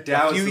carried. Yeah. The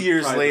dad A was few the-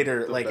 years probably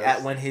later, the like best.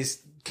 at when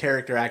his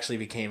character actually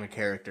became a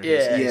character.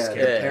 Yeah, his Yeah,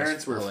 character their was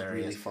parents were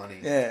hilarious. really funny.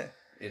 yeah.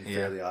 In Yeah.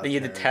 Fairly Odd Then you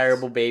had the Parents.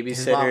 terrible babysitter.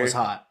 His mom was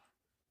hot.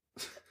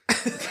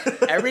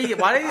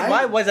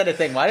 Why was that a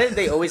thing? Why didn't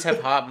they always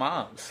have hot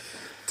moms?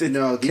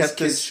 No, these Kept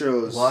kids us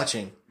shows.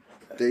 watching.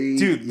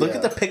 Dude, look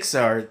at the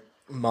Pixar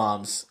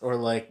moms or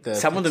like the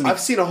Some of them. I've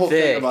seen a whole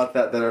thick. thing about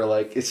that are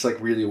like it's like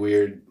really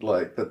weird,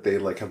 like that they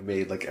like have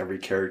made like every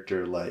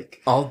character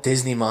like all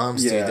Disney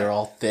moms, Yeah. dude. They're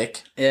all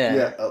thick.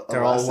 Yeah.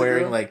 They're all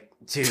wearing Elastigirl? like,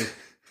 dude.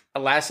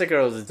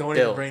 Elastigirl is Don't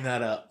built. even bring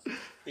that up.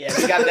 Yeah,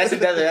 you guys have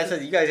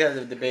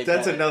the debate.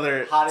 That's that.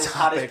 another hottest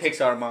topic.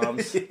 Pixar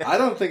moms. I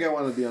don't think I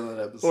want to be on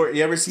that episode. Or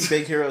you ever see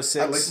Big Hero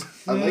 6?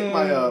 I like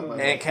my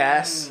Aunt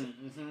Cass.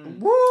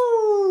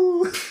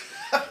 Woo!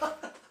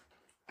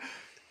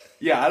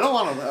 Yeah, I don't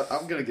want to.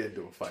 I'm gonna get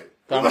into a fight.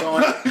 So I'm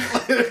going.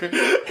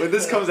 When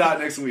this comes out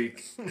next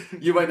week,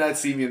 you might not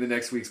see me in the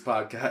next week's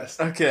podcast.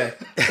 Okay.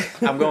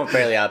 I'm going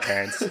Fairly Odd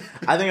Parents.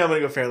 I think I'm gonna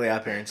go Fairly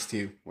Odd Parents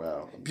too.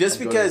 Wow. Just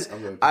because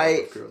I'm going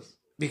I- Powerpuff Girls.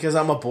 Because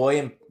I'm a boy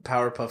and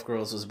Powerpuff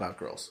Girls was about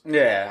girls.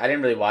 Yeah, I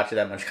didn't really watch it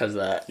that much because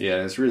of that.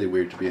 Yeah, it's really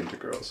weird to be into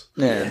girls.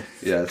 Yeah.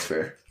 Yeah, that's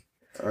fair.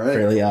 All right.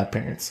 Fairly Odd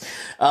Parents.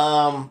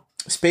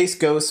 Space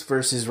Ghost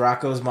versus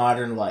Rocco's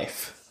Modern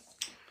Life.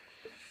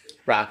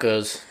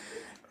 Rocco's.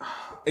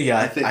 Yeah,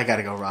 I think- I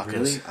gotta go Rocco's.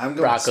 Really? I'm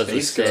going Rocco's Space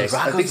was sick. Ghost.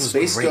 I think Rocco's was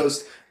Space great.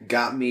 Ghost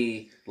got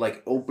me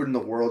like opened the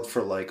world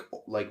for like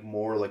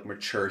more like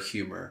mature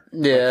humor.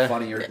 Yeah. Like,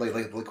 funnier.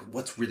 Like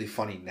what's really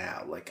funny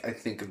now? Like I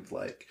think of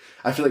like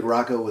I feel like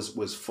Rocco was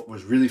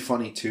really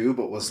funny too,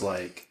 but was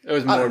like It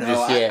was I more don't know.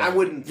 just, yeah. I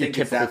wouldn't think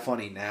your it's that typical-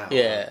 funny now.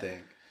 Yeah. I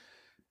think.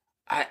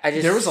 I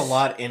just There was a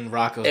lot in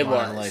Rocco's It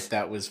Modern was. Life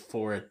that was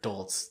for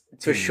adults.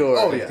 for too, sure.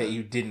 Oh, like, yeah. that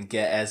you didn't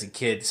get as a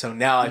kid. So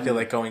now I feel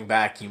like going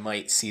back, you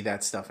might see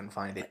that stuff and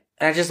find it.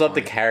 And I just love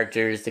the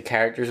characters. The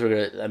characters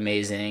were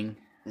amazing.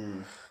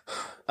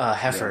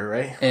 Heifer,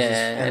 right?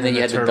 Yeah, and then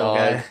you had the turtle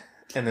dog.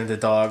 and then the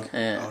dog.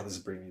 Yeah, Oh, this is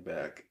bringing me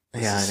back.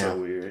 This Yeah, is I know.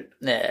 so weird.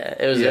 yeah,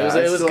 it was Yeah,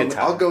 it was a good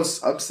time.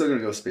 I'm still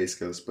gonna go Space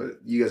Ghost, but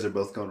you guys are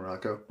both going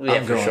Rocco. Yeah,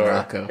 I'm for going sure.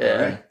 Rocco. Yeah.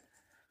 All right.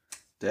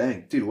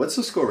 Dang, dude, what's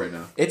the score right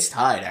now? It's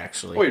tied,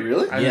 actually. Wait,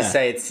 really? I was Yeah. gonna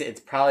say it's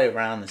probably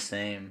around the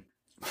same.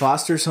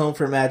 Foster's Home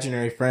for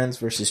Imaginary Friends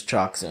versus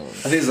Chalk Zone. I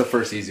think it's the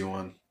first easy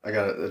one. I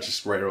got it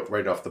just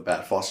right off the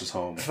bat. Foster's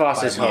Home.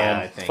 Foster's By a home.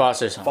 mile. I think.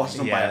 Foster's home.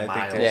 Foster's Home by a I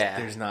mile. think Yeah.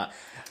 there's not.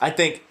 I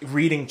think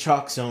reading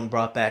Chalk Zone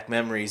brought back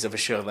memories of a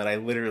show that I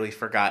literally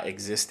forgot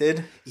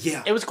existed.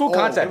 Yeah, It was cool Oh,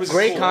 concept. it was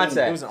Great cool.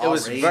 concept. It was It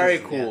was awesome. very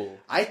Yeah. cool.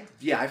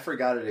 I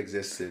forgot it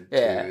existed.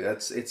 Yeah.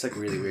 Too. It's like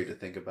really weird to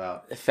think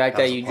about. The fact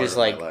That that was a you part just of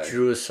my like life.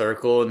 drew a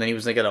circle and then he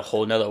was like in a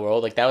whole nother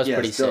world, like that was Yeah,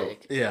 pretty it's dope.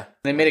 sick. Yeah,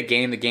 They made a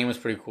game. The game was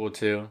pretty cool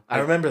too. I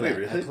remember Wait, that.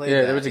 really? I played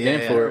Yeah, that. there was a Yeah, game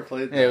yeah. for never it.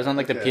 played Yeah, it was on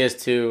like that. the Okay.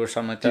 PS2 or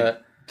something like Dude,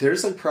 that.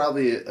 There's like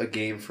probably a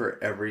game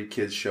for every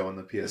kid's show on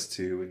the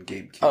PS2 and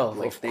GameCube. Oh,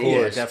 like, of they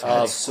course, had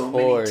definitely. so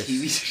course. many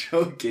TV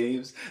show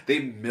games. They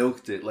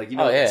milked it. Like you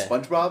know, Oh, yeah.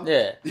 SpongeBob.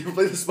 Yeah. You ever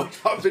play the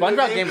SpongeBob? video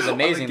SpongeBob game was on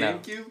the amazing, though.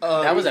 GameCube?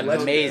 That was the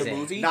amazing.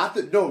 movie? Not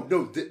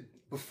the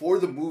before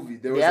the movie.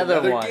 There was The other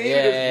another one, game. yeah,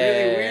 It was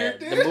really weird.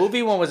 Dude. the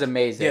movie one was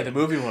amazing. Yeah, the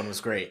movie one was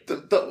great.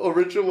 The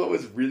original one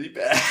was really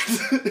bad.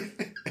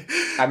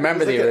 I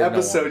remember it was the like an original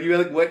episode. one. You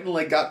like went and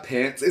like got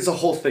pants. It's a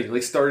whole thing.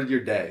 Like started your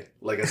day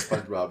like a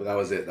SpongeBob, and that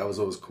was it. That was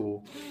what was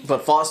cool.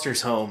 But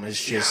Foster's Home is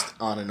just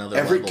on another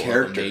Every level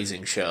character. of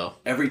amazing show.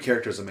 Every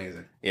character is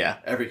amazing. Yeah,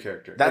 Every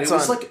character. That's and it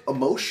was on- like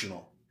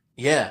emotional.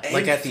 yeah. And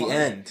Like at the fun.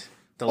 end,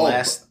 the Oh,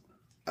 last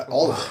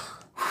All of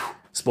it.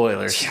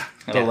 spoilers. Yeah.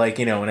 But Yeah. like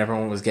when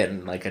everyone was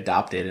getting like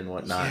adopted and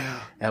whatnot, Yeah.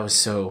 that was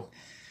so.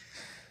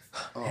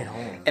 Oh,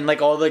 man. And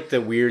like all like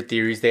the weird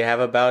theories they have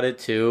about it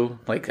too.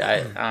 Like I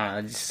don't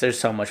know, there's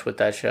so much with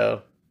that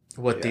show.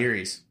 What Yeah.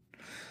 theories?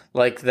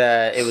 Like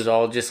that it was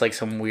all just like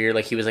some weird,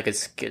 like he was like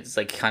it's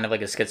like kind of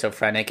like a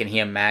schizophrenic and he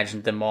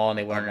imagined them all and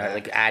they weren't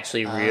like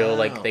actually real.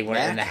 Like they weren't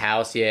in the Mac?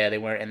 house. Yeah, they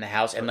weren't in the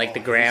house. And like the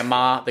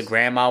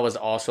grandma was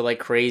also like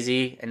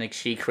crazy and like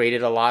she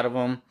created a lot of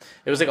them.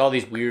 It was like all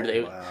these weird.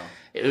 Wow.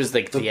 It was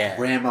like The yeah.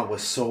 grandma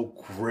was so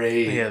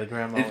great. Yeah, the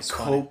grandma and was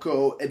funny.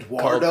 Coco,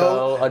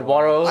 Eduardo. Coco,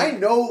 Eduardo. I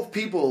know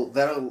people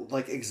that are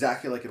like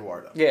exactly like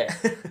Eduardo. Yeah.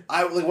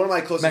 I like one of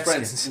my closest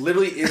Mexicans. friends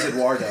literally is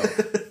Eduardo.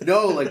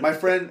 No, like my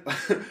friend,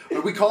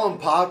 we call him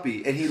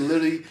Poppy, and he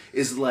literally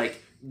is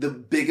like the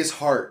biggest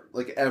heart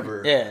like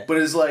ever. Yeah. but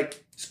it's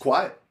like he's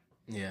quiet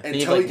Yeah.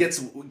 until like- he gets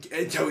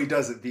until he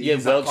doesn't. You He's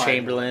have not Will quiet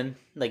Chamberlain.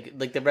 Like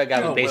the red guy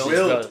was Oh, basically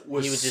Will just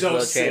was he was just so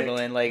Will sick.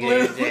 Chamberlain. Like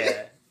Literally.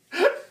 yeah.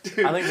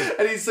 Dude, I think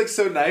and he's like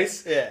so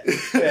nice. Yeah.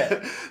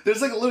 Yeah.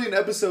 There's like literally an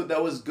episode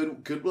that was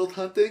Goodwill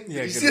Hunting.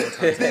 Yeah, Did you Good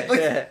see Will that? Hunting. Like,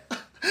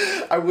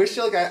 Yeah. I wish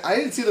like I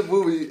didn't see the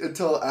movie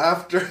until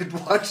after I'd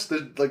watched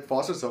the like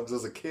Foster Songs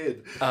as a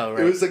kid. Oh,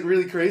 right. It was like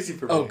really crazy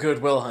for me. Oh,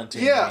 Good Will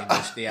Hunting. Yeah. I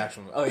mean, the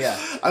actual. Oh yeah.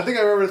 I think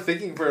I remember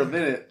thinking for a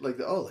minute like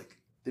like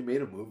they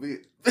made a movie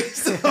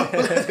based on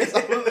this.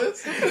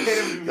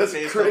 That's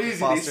Based on crazy. They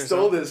Foster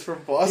stole Songs. this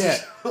from Foster Yeah.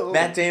 Songs.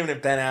 Matt Damon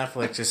and Ben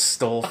Affleck just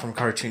stole from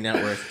Cartoon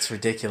Network. It's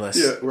ridiculous.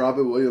 Yeah,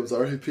 Robin Williams,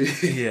 R.I.P.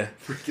 Yeah.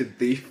 Freaking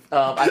thief.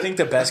 I think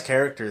the best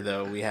character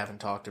though we haven't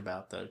talked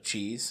about though,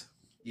 Cheese.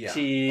 Yeah.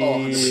 Cheese. Oh,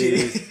 100%.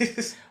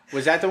 Cheese.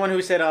 Was that the one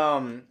who said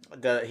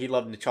he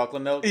loved the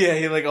chocolate milk? Yeah,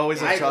 he like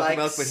always I had chocolate like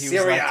milk, but he was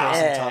cereal.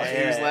 lactose intolerant.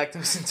 Yeah, He was yeah.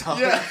 lactose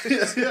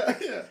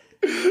intolerant. Yeah.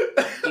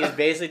 He was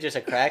basically just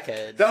a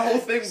crackhead. That whole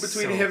thing between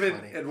So him and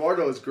funny.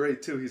 Eduardo is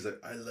great too. He's like,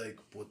 I like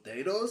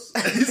potatoes.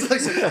 He's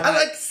like, I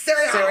like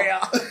cereal.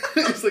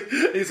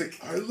 he's like,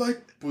 I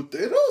like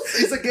potatoes.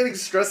 He's like getting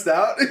stressed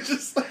out. It's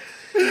just like,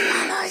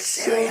 I like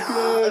So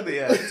good.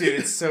 Yeah, dude,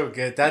 it's so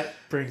good. That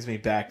brings me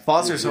back.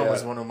 Foster's Home Yeah.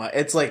 was one of my.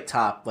 It's like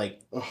top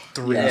like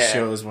 3 Yeah.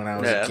 shows when I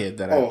was Yeah. a kid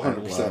that Oh, I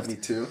 100%. loved. Me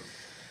too.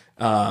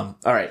 All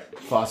right,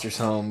 Foster's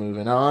Home.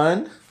 Moving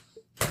on.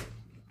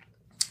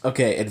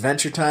 Okay,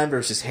 Adventure Time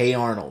versus Hey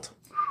Arnold.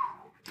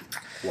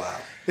 Wow.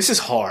 This is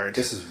hard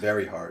This is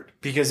very hard.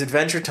 because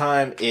Adventure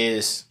Time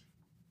is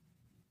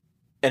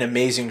an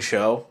amazing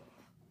show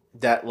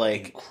that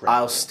like Incredible.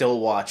 I'll still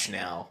watch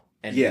now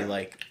and Yeah. be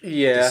like,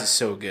 Yeah. this is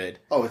so good.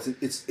 Oh,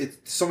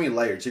 it's so many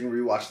layers. You can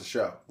rewatch the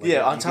show. Like,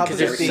 Yeah, on you top can of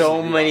Because it there's being-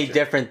 so rewatch many it.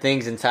 different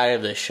things inside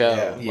of the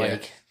show. Yeah.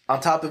 Like On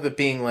top of it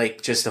being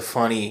like just a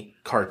funny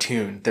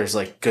cartoon, there's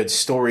like good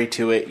story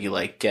to it. You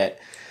like get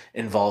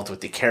involved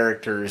with the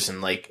characters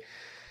and like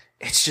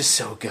It's just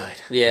so good.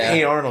 Yeah.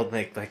 Hey Arnold,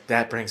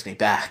 that brings me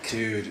back.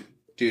 Dude,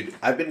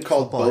 I've been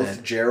called Football both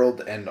head.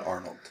 Gerald and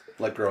Arnold.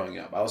 Like growing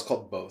up, I was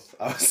called both.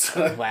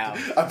 Wow.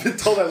 I've been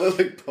told I look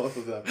like both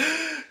of them.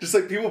 Just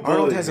like people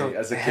Arnold bully has me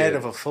as a head kid.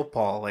 of a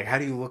football. Like, how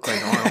do you look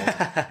like Arnold?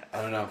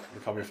 I don't know. They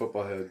call me a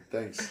football head.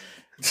 Thanks.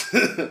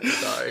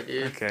 Sorry,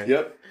 dude. Okay.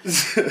 Yep.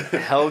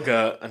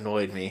 Helga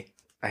annoyed me.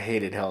 I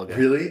hated Helga.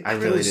 Really? I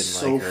thought really it was didn't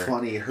so like her.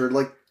 funny. Her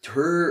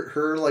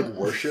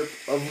worship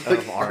of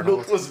like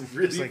Arnold was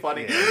really It's like,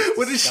 funny. yeah, it's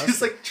When she's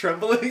disgusting. like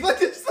trembling like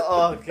this.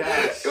 Oh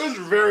gosh. It was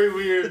very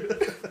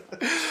weird.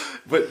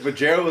 but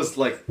Gerald was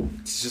like,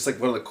 it's just like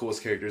one of the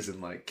coolest characters in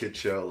like kid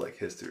show like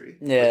history.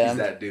 Like, Yeah. he's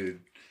that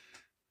dude.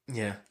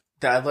 Yeah.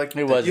 I like.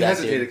 Who was You that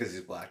hesitated dude? because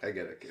he's black. I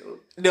get it, Caleb.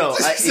 No,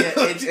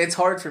 it's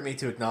hard for me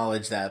to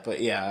acknowledge that,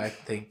 but yeah, I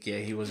think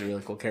he was a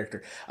really cool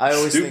character. I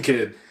always Stoop think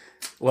kid.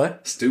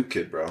 what Stoop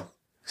kid, bro.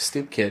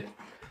 Stoop Kid.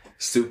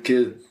 Stoop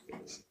kid.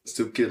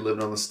 Stoop kid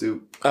living on the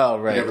stoop. Oh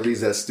He right. never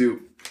leaves that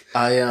stoop.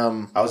 I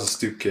was a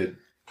stoop kid.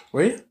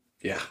 Were you?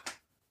 Yeah.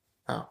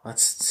 Oh,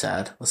 that's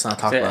sad. Let's not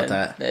talk Yeah, about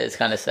that. It's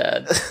kind of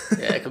sad.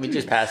 Yeah, can we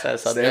just pass that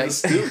Stay on the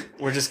subject?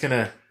 stoop. We're just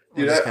gonna.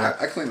 Dude,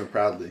 I claim it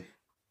proudly.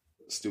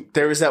 Stoop.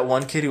 There was that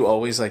one kid who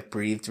always like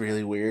breathed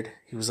really weird.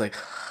 He was like,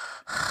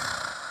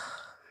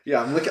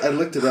 Yeah, I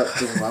looked it up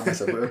to remind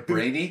myself.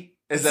 Brainy?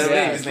 "Is that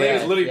Yeah, what his name name?"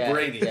 is literally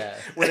Brainy. Yeah.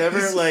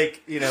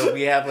 Whenever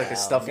we have like a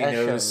stuffy That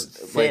show- nose.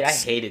 Sid, Like, I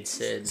hated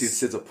Sid. Dude,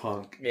 Sid's a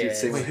punk. Yeah. Dude,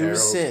 same Wait, with who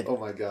was Harold. Sid? Oh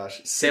my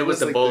gosh. Sid was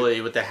the like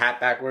bully with the hat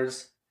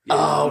backwards.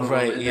 oh Yeah.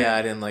 right, And yeah, then-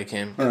 I didn't like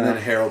him. And then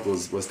Harold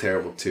was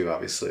terrible too,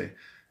 obviously.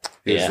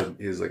 He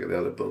was like the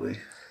other bully.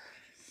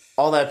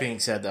 All that being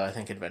said, though, I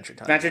think Adventure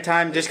Time. Adventure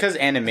Time, just because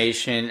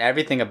animation,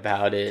 everything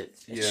about it,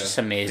 it's Yeah. just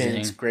amazing.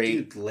 Finn's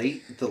great.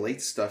 Dude, the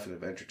late stuff in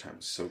Adventure Time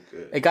is so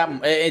good. It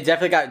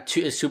definitely got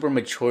super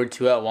mature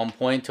too at one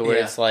point to where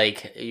Yeah. it's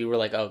like you were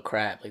like, oh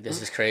crap, like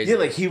this is crazy. Yeah,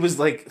 like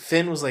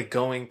Finn was like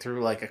going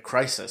through like a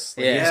crisis.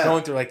 Like, he was Yeah.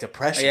 going through like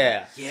depression.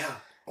 Yeah, Yeah.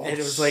 Oh, And it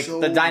was like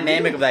the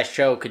dynamic of that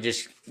show could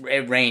just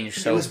range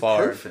so it was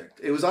far.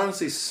 perfect. It was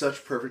honestly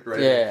such perfect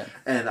writing. Yeah.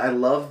 And I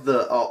love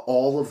the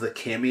all of the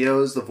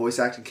cameos, the voice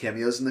acting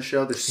cameos in the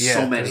show. There's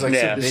so many. There's like Yeah.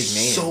 some big There's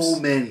names. so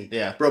many.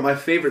 Yeah. Bro, my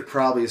favorite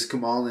probably is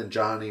Kamal and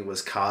Johnny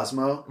was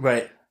Cosmo.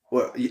 Right.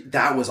 Well,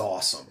 that was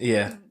awesome.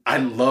 Yeah. I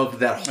loved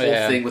that whole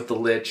Yeah. thing with the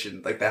Lich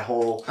and like that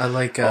whole. I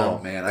like. Oh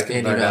man, I could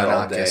Andy learn that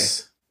all day.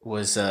 Milonakis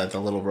was the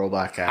little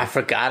robot guy. I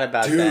forgot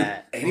about Dude,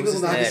 that. Andy What was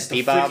his Milonakis name? is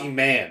the Bebop? freaking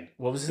man.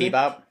 What was his name?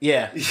 Bebop.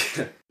 Yeah.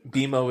 Yeah.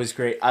 BMO was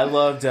great. I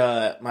loved.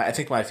 I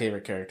think my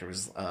favorite character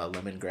was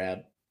Lemon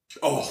Grab.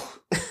 Oh,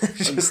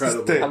 Just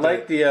incredible. the- I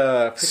like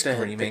the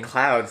Screaming.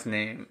 cloud's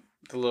name,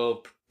 the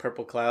little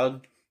purple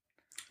cloud.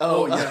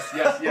 Oh, yes.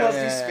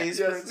 LSD Space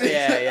Yes. Princess.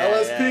 Yeah,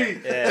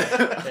 LSP.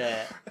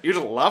 Yeah. You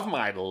love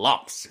my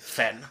lumps,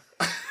 Finn.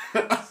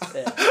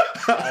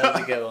 That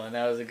was a good one.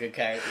 That was a good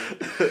character.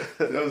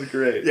 That was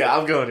great. Yeah,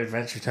 I'm going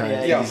Adventure Time.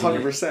 Yeah, Yeah, Easily.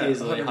 100%.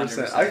 Easily,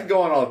 100%. I could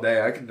go on all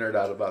day. I can nerd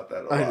out about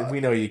that a lot. We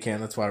know you can.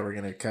 That's why we're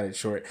gonna cut it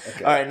short.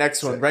 Okay. All right,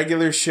 next one: Sick.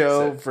 regular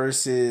show Sick.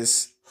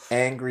 versus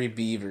Angry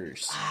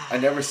Beavers. I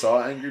never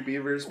saw Angry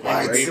Beavers, but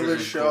Angry regular Beavers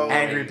was show. cool.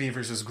 Angry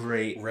Beavers was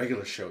great.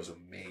 Regular show is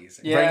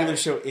amazing. Yeah. Regular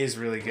show is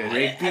really good.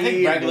 I think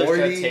Rigby, regular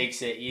Morty. show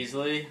takes it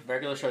easily.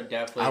 Regular show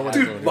definitely. I would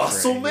has Dude, have it. voted for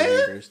Muscle Angry Man?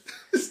 Beavers.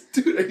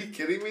 Dude, are you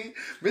kidding me?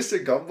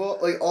 Mr.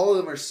 Gumball? Like, all of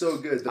them are so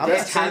good. The I'm They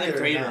best had Tyler saying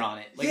they're Creator not. on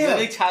it. Like Yeah.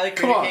 literally, Tyler Come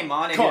Creator on. came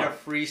on and Come did on. a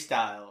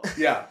freestyle.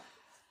 Yeah.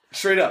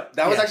 Straight up.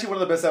 That was Yeah. actually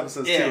one of the best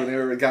episodes, Yeah. too,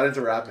 when they got into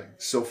rapping.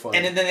 So funny.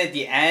 And then at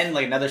the end,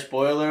 like another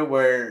spoiler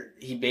where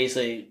he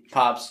basically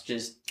Pops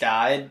just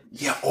died.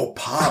 yeah,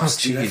 Pops, Oh,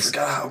 dude. I jeez.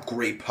 forgot how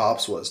great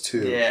Pops was,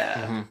 too.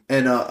 Yeah.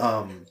 And,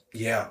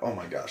 yeah, oh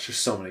my gosh, there's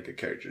so many good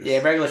characters.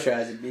 Yeah, regular show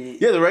has a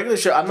beat. Yeah, the regular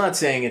show. I'm not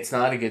saying it's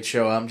not a good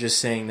show. I'm just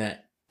saying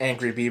that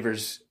Angry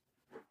Beavers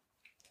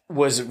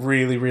was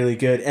really, really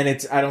good, and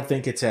I don't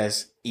think it's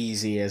as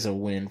easy as a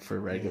win for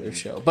regular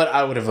show. But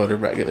I would have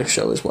voted regular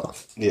show as well.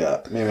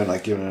 Yeah, maybe I'm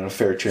not giving it a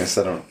fair chance.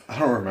 I don't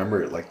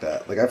remember it like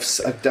that. Like I've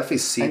definitely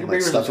seen Angry like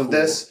Beavers stuff is of cool.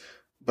 this,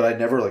 but I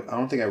never I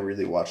don't think I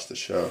really watched the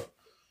show.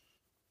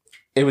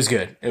 It was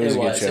good. It was a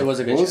good show. It was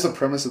a good What was show. the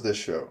premise of this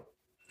show?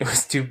 It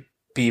was two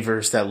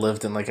beavers that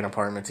lived in like an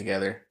apartment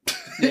together.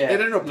 Yeah,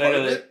 In an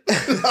apartment.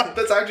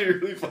 That's actually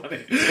really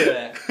funny.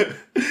 Yeah.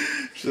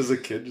 Just as a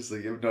kid, just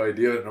like you have no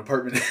idea what an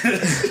apartment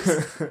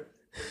is.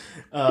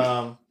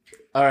 All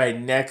right,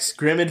 next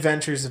Grim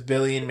Adventures of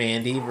Billy and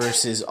Mandy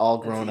versus All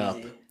Grown Up.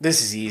 easy.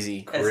 This is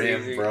easy. That's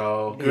Grim, easy.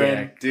 bro.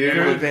 Grim. Dude.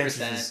 Grim 100%.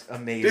 Adventures is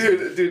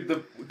amazing.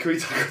 Dude, can we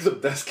talk about the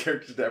best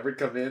characters to ever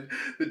come in?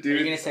 The dude. Are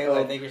you gonna say what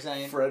I think you're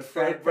saying?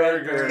 Fred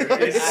Burger.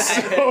 It's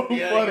so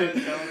Yeah, funny. it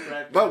was so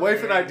Fred My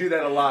wife Burger. and I do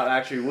that a lot,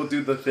 actually. We'll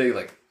do the thing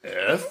like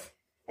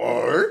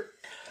FRED.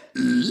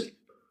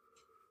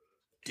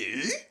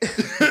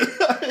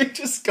 It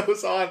just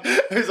goes on.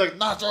 He's like,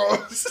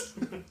 nachos.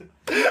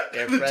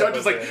 Yeah, The Fred judge is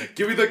was like,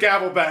 give me the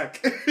gavel back.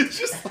 It's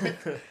just like,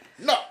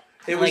 no.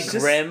 It Like was just,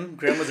 Grim.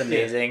 Grim was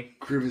amazing.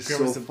 Grim is Grim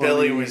so was funny.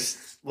 Billy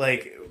was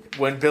like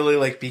when Billy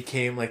like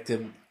became like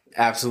the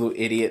absolute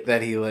idiot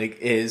that he like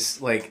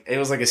is. Like it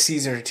was like a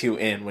season or two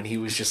in when he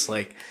was just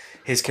like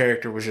his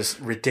character was just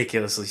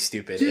ridiculously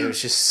stupid. Yeah. It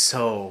was just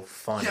so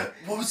funny. Yeah,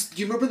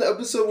 do you remember the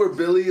episode where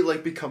Billy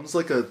like becomes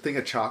like a thing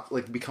of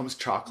chocolate, like becomes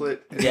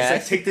chocolate? And Yeah. he's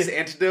like, take this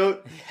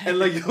antidote and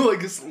like you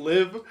like just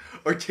live,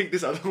 or take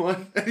this other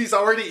one. And he's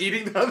already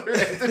eating the other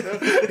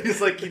antidote.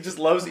 He's like he just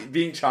loves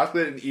being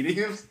chocolate and eating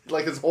him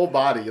like his whole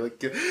body. Like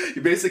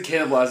he basically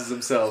cannibalizes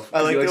himself.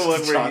 I like He the likes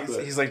one where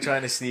chocolate. he's like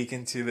trying to sneak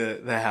into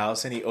the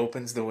house and he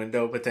opens the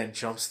window but then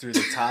jumps through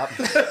the top.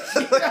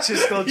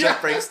 Just still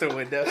jump breaks the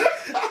window.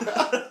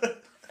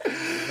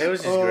 It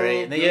was just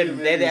great. And then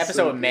they had the episode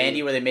so with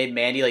Mandy where they made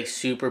Mandy like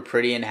super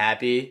pretty and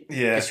happy.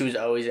 Yeah. Because she was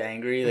always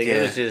angry. Like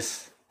it was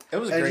just. It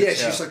was a And great yeah,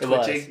 show. she's like It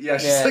was. twitching. Yeah,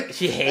 she's Yeah, like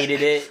she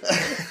hated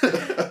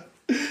it.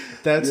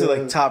 That's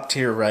like top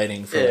tier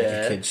writing for like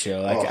a kid's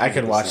show. I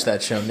could watch 100%.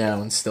 that show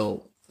now and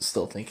still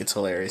think it's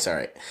hilarious. All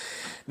right,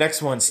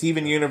 next one: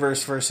 Steven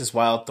Universe versus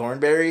Wild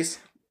Thornberries.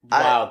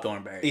 Wild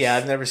Thornberries. Yeah,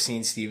 I've never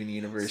seen Steven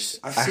Universe.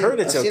 I I've heard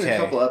it's seen okay. a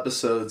couple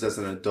episodes as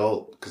an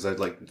adult because I'd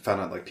like found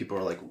out like people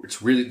are like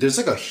it's really there's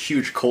like a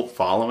huge cult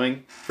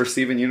following for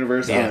Steven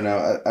Universe. I Yeah. don't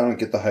know. I don't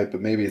get the hype, but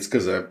maybe it's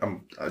because I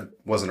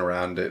wasn't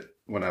around it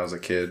when I was a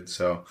kid.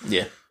 So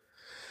Yeah.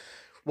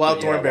 Wild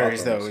Yeah, Wild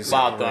Thornberries though Thornberries. is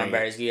Wild a great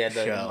Thornberries. You had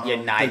show.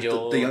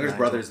 Nigel. the youngest Nigel.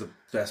 brother is the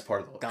best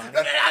part of the whole.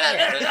 Don.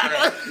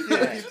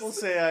 Yeah, people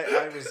say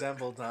I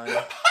resemble Don.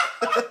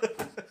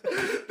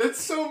 That's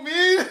so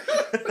mean.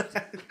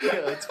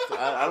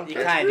 I don't You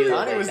care. kind of do.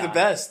 Donnie was the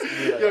best.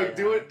 Yo,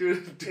 do it.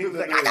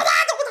 like,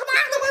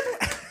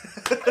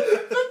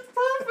 That's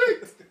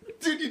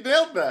perfect, dude. You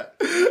nailed that.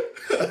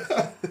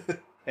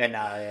 And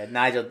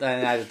Nigel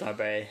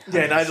Thornberry.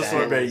 Yeah, Nigel 100%.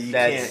 Thornberry. You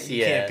That's-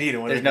 can't beat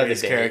him. One There's of the no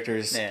greatest debate.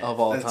 characters Yeah. of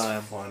all That's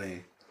time.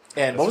 funny.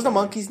 And what was the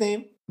monkey's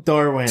name?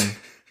 Darwin.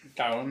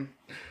 Darwin.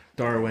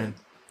 Darwin.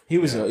 He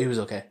was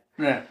okay.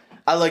 Yeah.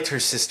 I liked her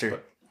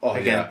sister. Oh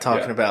Again, yeah,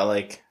 talking yeah. about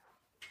like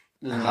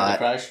This is another hot.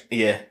 crush.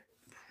 Yeah.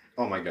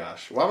 Oh my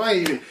gosh! Why am I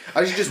even?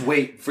 I should just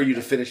wait for you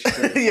to finish. Your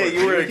sentence Yeah, before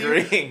you were I agree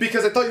with agreeing.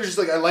 because I thought you were just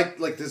like I like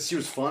this. She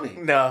was funny.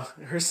 No,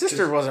 her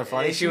sister wasn't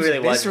funny. Yeah, she really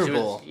was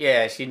miserable.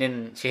 She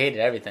didn't. She hated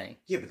everything.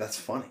 Yeah, but that's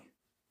funny.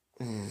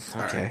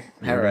 Okay.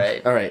 All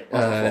right. All right.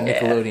 Wonderful.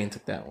 Nickelodeon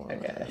took that one.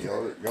 Okay.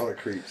 Y'all are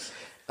creeps.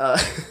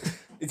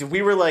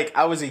 We were like,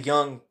 I was a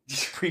young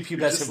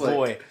prepubescent like-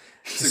 boy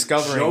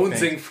discovering jonesing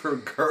things. for a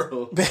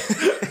girl.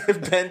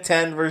 Ben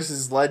 10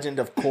 versus Legend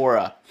of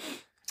Korra.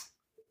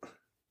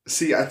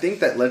 See, I think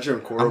that Legend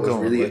of Korra I'm was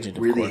going with really Legend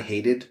of really Korra.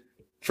 hated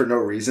for no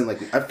reason. Like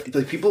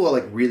people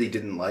like really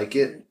didn't like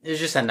it. It was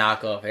just a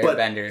knockoff But-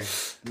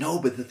 Airbender. No,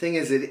 but the thing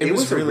is, it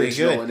was was really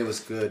original good. and it was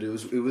good.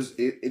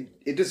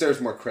 It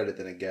deserves more credit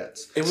than it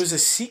gets. It was a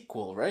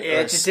sequel, right? Yeah, Or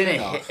a it just didn't.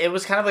 spin-off? It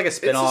was kind of like a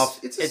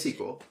spin-off. It's a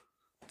sequel.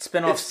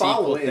 Spin-off It's sequel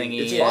following. thingy.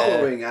 It's yeah.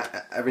 following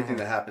everything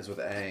that happens with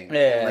Aang.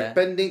 Yeah. Like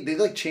bending, they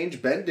like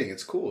change bending.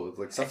 It's cool. It's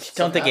like I stuff, just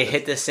don't think it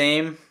hit the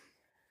same.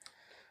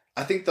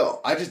 I think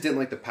I just didn't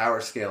like the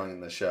power scaling in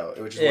the show.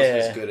 It just wasn't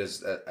Yeah. as good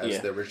as Yeah.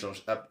 the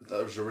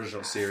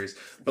original series.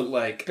 But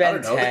like I Ben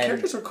don't know, the 10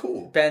 characters are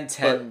cool. Ben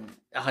 10,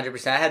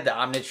 100%. I had the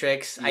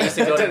Omnitrix. I used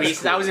to go to That is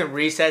recess. cool. I was in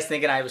recess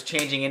thinking I was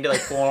changing into like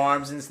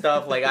forearms and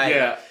stuff. Like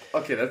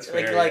Okay, that's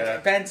fair. like yeah.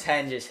 Ben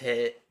 10 just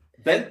hit.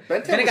 Ben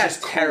 10 Then it was got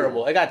just cool.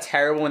 terrible. It got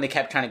terrible when they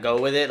kept trying to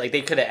go with it. Like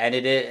they could have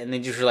ended it, and they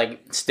just were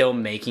like still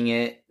making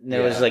it. And it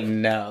was Yeah. like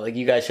no, like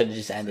you guys should have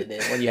just ended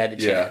it when you had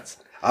the Yeah. chance.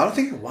 I don't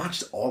think I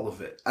watched all of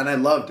it, and I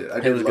loved it.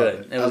 I did was love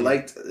good. it. It I was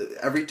liked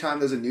every time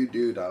there's a new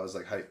dude. I was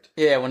like hyped.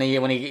 Yeah, when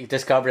he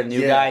discovered a new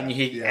Yeah, guy and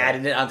he yeah.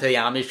 added it onto the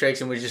Omnitrix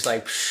and was just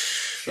like,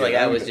 like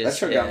Yeah, I was just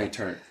that show yeah. got me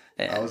turned.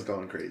 Yeah. I was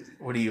going crazy.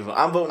 What do you vote?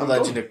 I'm voting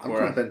Legend of I'm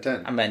going Korra. Ben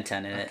 10. I'm Ben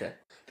 10 in it. Okay.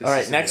 This All right,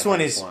 is gonna be next the one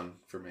hardest is one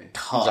for me. It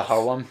was a tough.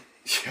 hard one.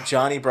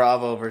 Johnny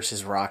Bravo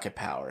versus Rocket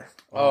Power.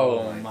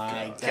 Oh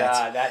my god, That's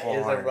that is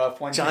a hard. rough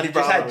one. Johnny You just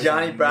Bravo had was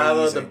Johnny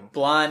Bravo, the amazing.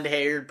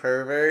 blonde-haired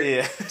pervert.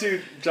 Yeah.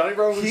 Dude, Johnny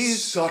Bravo was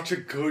He's- such a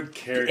good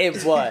character.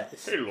 It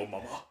was. Hey, little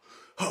mama.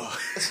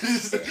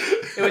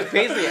 It was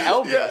basically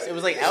Elvis. Yeah. It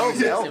was like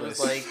Elvis. Yeah, It was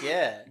like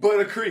yeah. But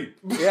a creep.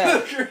 Yeah.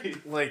 a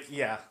creep. Like,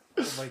 yeah.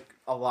 Like,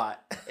 a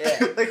lot.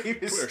 Yeah. Like, he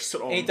was,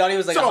 And he thought he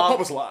was like sit a on hunk.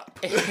 Papa's lap.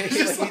 he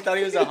thought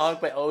he was a hunk,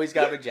 but always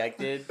got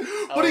rejected.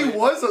 But he Always.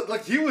 was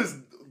like he was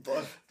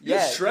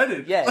Yeah.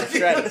 shredded. Yeah, Like, he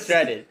shredded, was-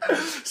 shredded.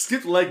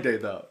 Skipped leg day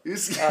though. Oh, yeah,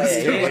 Skipped but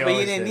leg- you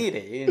always didn't did. need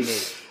it. You didn't need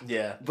it.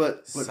 yeah.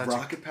 But Such a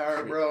Rocket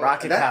Power, bro.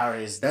 Rocket Power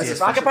is that's a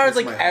different. Rocket special Power is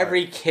place like in my heart.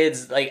 every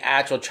kid's like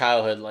actual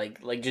childhood,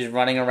 like just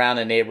running around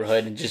a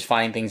neighborhood and just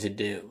finding things to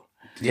do.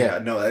 Yeah,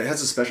 no, it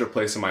has a special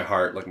place in my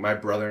heart. Like my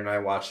brother and I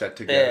watched that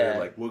together. Yeah,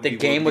 Like Woogie, the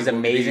game Woogie, was Woogie.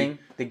 amazing.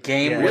 The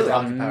game Yeah, was the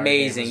Rocket Power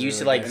amazing. game You was used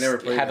to really like good. I never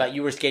played have that. like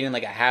you were skating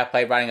like a half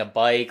pipe, riding a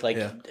bike. Like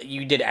Yeah.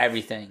 you did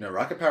everything. No,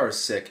 Rocket Power is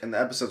sick, and the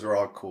episodes were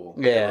all cool.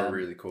 Yeah, they were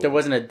really cool. There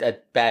wasn't a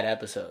bad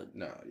episode,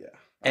 No, yeah,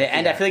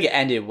 and I feel like it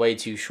ended way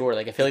too short.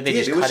 Like I feel like they Yeah,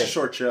 just it was cut a it.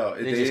 short show.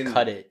 They just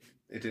cut it.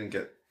 It didn't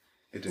get.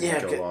 It didn't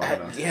Yeah, go long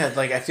enough. yeah,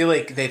 like I feel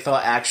like they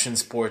thought action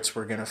sports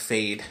were gonna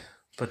fade,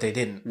 but they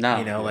didn't. No.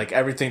 You know, like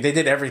everything they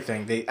did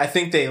everything. I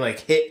think they like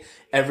hit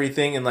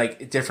everything in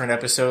like different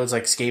episodes,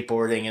 like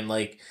skateboarding and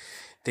like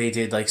they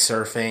did like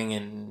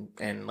surfing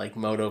and like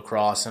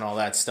motocross and all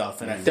that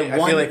stuff. And I The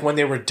feel like when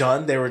they were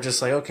done, they were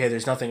just like, okay,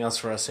 there's nothing else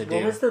for us to do.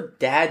 What was the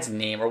dad's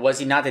name? Or was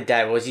he not the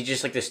dad? Was he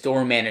just like the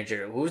store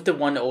manager? Who was the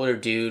one older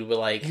dude with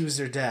like... He was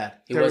their dad.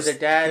 He was their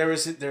dad? There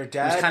was their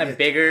dad. He was kind of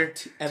bigger.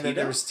 And then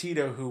there was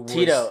Tito, who was...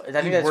 Tito. I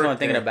think that's what I'm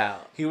thinking there.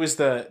 about. He was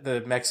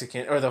the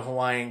Mexican, or the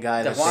Hawaiian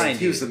guy.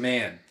 He was the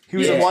man. He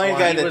was the Hawaiian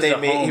guy that they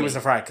made. Homie. He was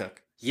the fry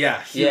cook.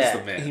 Yeah, he was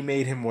the man. He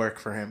made him work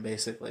for him,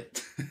 basically.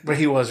 But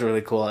he was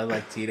really cool. I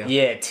like Tito.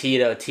 Yeah,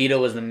 Tito. Tito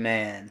was the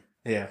man.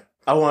 Yeah.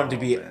 I wanted to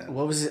be... Man.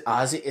 What was it?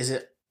 Ozzy? Is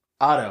it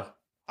Otto?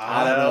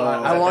 Otto.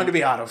 I wanted to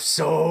be Otto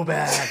so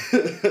bad.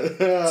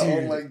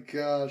 Oh my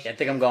gosh. Yeah, I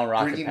think I'm going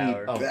Rocket Bringing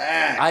Power. me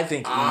back. I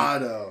think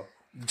Otto.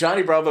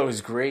 Johnny Bravo is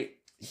great.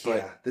 But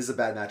yeah, this is a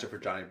bad matchup for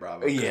Johnny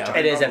Bravo. Yeah. Johnny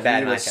It is a Bravo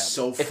bad really matchup.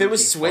 So if it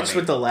was switched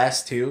with the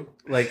last two,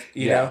 like,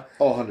 you know.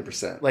 Oh,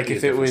 100%. Like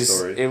if it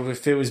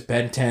was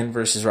Ben 10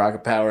 versus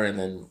Rocket Power and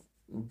then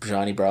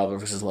Johnny Bravo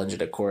versus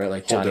Legend of Korra,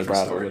 like Johnny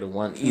Bravo would have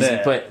won easy.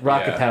 Yeah. But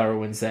Rocket Power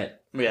wins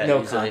that. Yeah,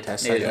 no easily.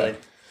 contest. Easily.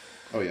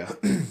 Oh, yeah.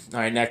 All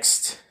right,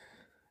 next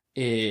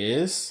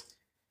is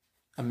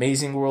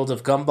Amazing World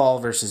of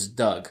Gumball versus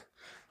Doug.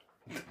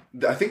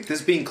 I think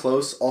this being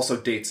close also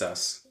dates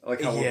us.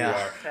 Like how old we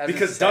are.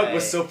 Because Doug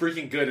was so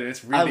freaking good and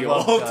it's really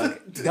old.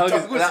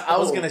 Doug was I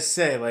was going to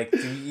say, like,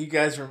 do you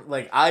guys...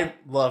 Like, I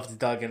loved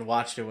Doug and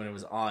watched it when it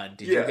was on.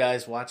 Did you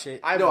guys watch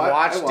it? I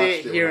watched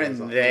it here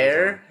and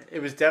there.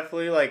 It was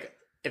definitely, like,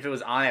 if it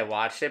was on, I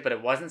watched it, but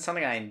it wasn't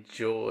something I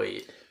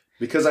enjoyed.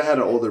 Because I had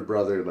an older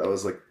brother that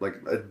was like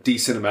a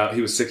decent amount.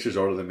 He was 6 years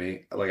older than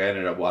me. Like I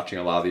ended up watching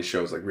a lot of these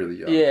shows like really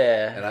young.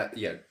 Yeah.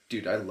 And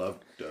dude, I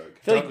loved Doug. I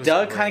feel like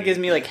Doug kind of gives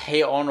me like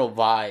Hey Arnold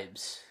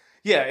vibes.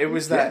 Yeah, it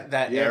was that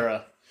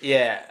era.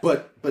 Yeah.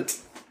 But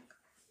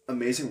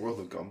Amazing World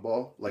of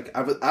Gumball, like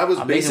I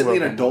was basically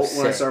an adult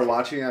when I started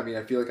watching it. I mean,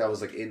 I feel like I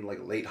was like in like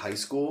late high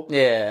school.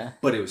 Yeah.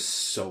 But it was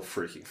so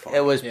freaking fun.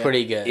 It was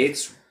pretty good.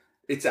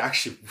 It's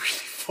actually really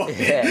fun.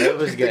 Yeah, it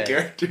was good. The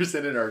characters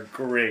in it are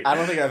great. I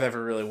don't think I've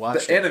ever really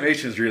watched the it.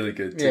 animation's really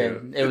good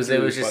too. Yeah, it was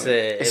just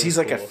Is he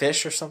like a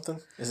fish or something?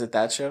 Is it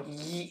that show?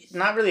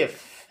 Not really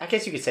I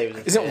guess you could say it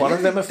was a Isn't fish. one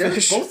of them a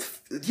fish?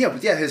 Both.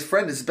 Yeah, his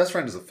best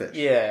friend is a fish.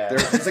 Yeah.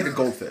 He's like a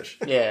goldfish.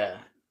 Yeah.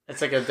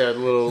 It's like the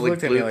little like,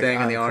 blue thing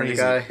and the orange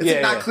guy.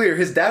 It's not clear.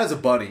 His dad is a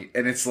bunny,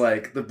 and it's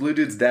like the blue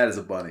dude's dad is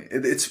a bunny.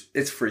 It's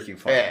freaking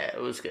funny. Yeah,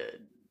 it was good.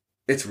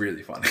 It's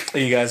really funny. Are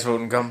you guys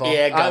voting Gumball?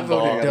 Yeah, I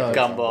voted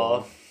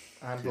Gumball.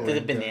 The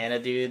banana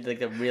dude, like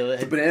the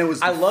banana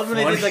was. I love when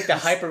they did like the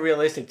hyper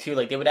realistic too.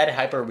 Like they would add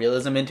hyper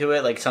realism into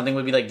it. Like something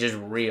would be like just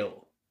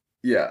real.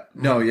 Yeah.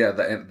 No. Yeah.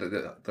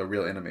 The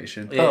real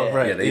animation. Yeah. Oh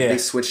right. Yeah. They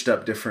switched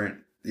up different.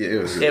 Yeah.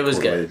 It was. Really it was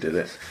cool good. The way they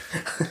did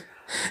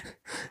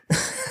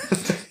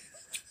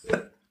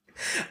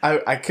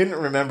it. I couldn't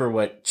remember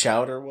what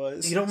chowder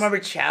was. You don't remember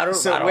chowder?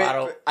 So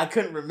I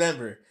couldn't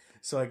remember.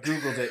 So I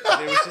Googled it,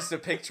 and it was just a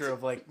picture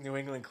of, like, New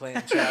England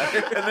clam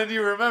chowder. And then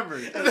you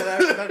remembered. And then I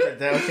remembered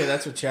that, okay,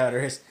 that's what chowder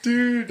is.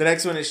 Dude. The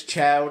next one is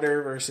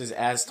Chowder versus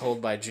As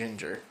Told by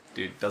Ginger.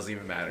 Dude, doesn't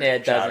even matter. Yeah,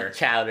 it doesn't.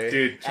 Chowder.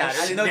 Dude, chowder.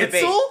 There's no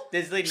Schnitzel? debate.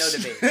 There's like no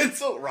debate.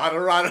 Schnitzel.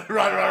 Rada.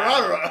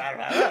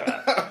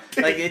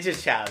 Like, it's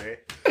just chowder.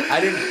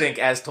 I didn't think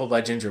As Told by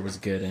Ginger was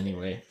good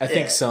anyway. I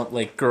think some,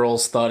 like,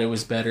 girls thought it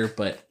was better,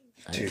 but...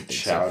 Dude,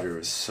 Chowder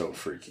was so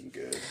freaking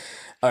good.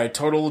 All right,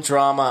 total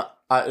drama...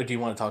 do you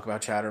want to talk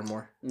about Chowder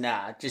more?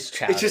 Nah, just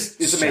chowder.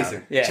 It's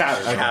amazing. Yeah,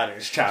 Chowder. Chowder.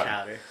 It's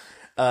Chowder.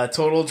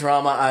 Total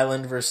Drama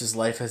Island versus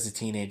Life as a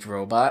Teenage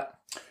Robot.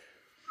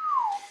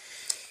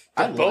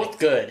 They're both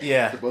good.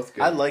 Yeah, They're both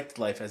good. I liked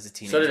Life as a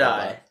Teenage So did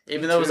Robot. I.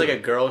 Even though it was like a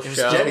girl It was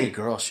show. Jenny,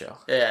 girl show.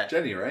 Yeah.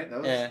 Jenny, right?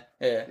 That was,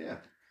 Yeah.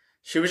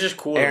 She was just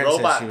cool. Aaron The said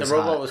robot. she The was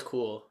robot hot. was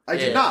cool. I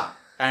did not.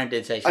 Aaron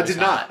did say she I was did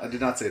hot. not. I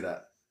did not say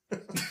that.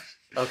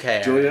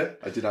 Okay. Julia,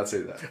 I did not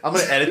say that. I'm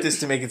going to edit this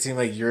to make it seem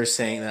like you're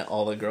saying that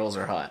all the girls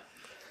are hot.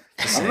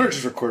 I'm going to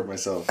just record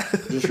myself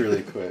just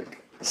really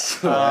quick.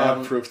 So I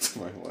have proof to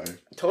my wife.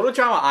 Total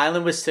Drama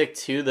Island was sick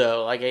too,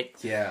 though. Like it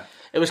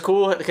was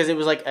cool because it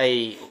was like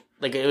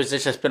it was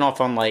just a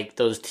spinoff on like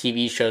those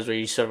TV shows where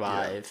you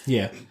survive.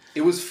 Yeah.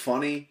 It was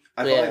funny.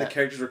 I felt like the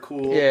characters were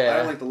cool. Yeah. I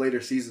didn't like the later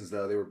seasons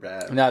though; they were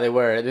bad. No, they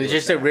were. It was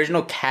just the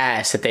original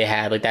cast that they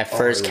had. Like that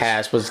first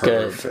cast was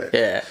perfect. good.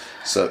 Yeah.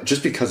 So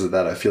just because of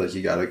that, I feel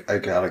like I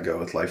gotta go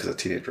with Life as a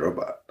Teenage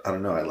Robot. I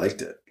don't know. I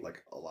liked it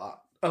like a lot.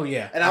 Oh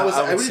yeah, and I would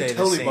was say the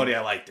totally same. buddy.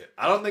 I liked it.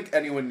 I don't think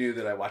anyone knew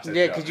that I watched that.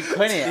 Yeah, show. because you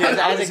couldn't.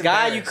 As a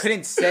guy, you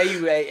couldn't say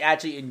you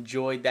actually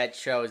enjoyed that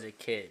show as a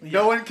kid.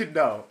 No one could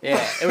know.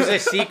 Yeah, it was a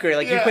secret.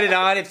 Like you put it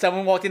on. If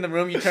someone walked in the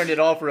room, you turned it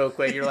off real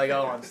quick. You're like,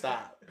 oh,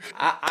 stop.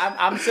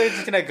 I'm still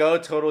just gonna go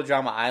Total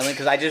Drama Island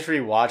because I just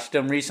rewatched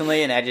them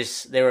recently and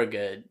they were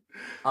good.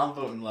 I'm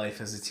voting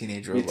Life as a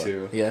Teenage Robot. Me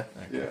too. Yeah.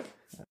 Yeah.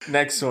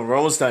 Next one, we're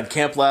almost done.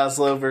 Camp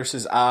Lazlo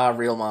versus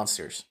Real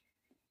Monsters.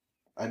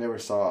 I never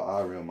saw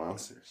Real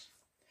Monsters.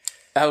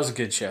 That was a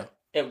good show.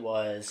 It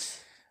was.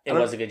 It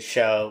was a good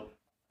show,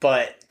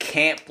 but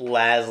Camp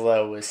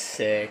Lazlo was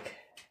sick.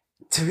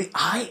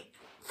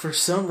 For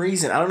some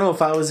reason, I don't know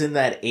if I was in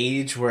that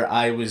age where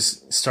I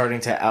was starting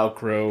to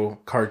outgrow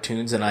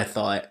cartoons and I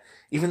thought,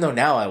 even though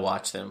now I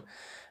watch them,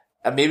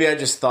 maybe I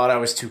just thought I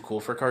was too cool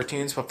for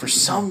cartoons, but for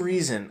some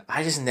reason,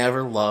 I just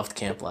never loved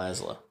Camp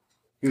Laszlo.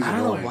 He was I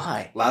don't annoying. know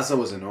why. Laszlo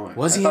was annoying.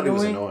 Was he I thought annoying?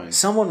 he was annoying.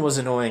 Someone was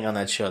annoying on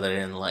that show that I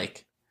didn't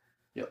like.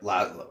 Yeah,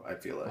 Laszlo, I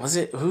feel like. Was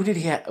it? Who did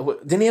he have?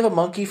 Didn't he have a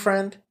monkey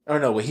friend? Oh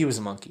no, he was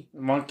a monkey.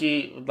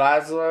 Monkey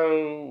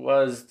Laszlo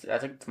was, I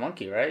think, the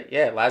monkey, right?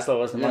 Yeah, Laszlo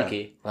was the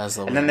monkey.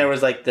 Laszlo. And then there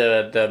was like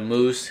the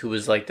moose who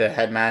was like the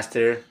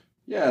headmaster.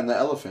 Yeah, and the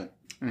elephant.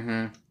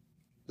 Mm-hmm.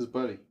 His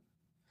buddy.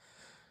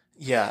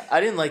 Yeah, I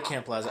didn't like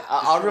Camp Laszlo.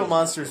 Odd Real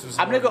Monsters was.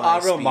 I'm gonna more go my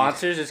Odd Real speed.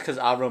 Monsters just because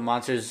Odd Real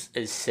Monsters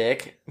is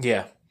sick.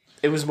 Yeah,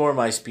 it was more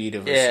my speed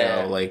of a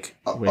Yeah. show. Like,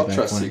 I'll back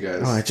trust when. you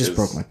guys. Oh, I just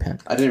 'cause broke my pen.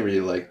 I didn't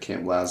really like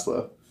Camp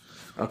Laszlo.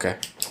 Okay,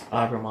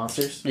 Odd Real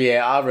Monsters.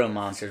 Yeah, Odd Real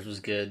Monsters was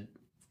good.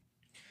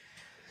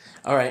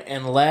 All right,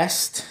 and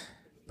last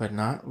but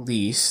not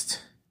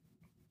least,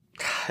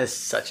 That's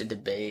such a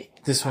debate.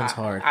 this one's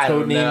hard. I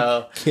don't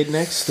know. Kid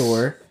Next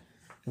Door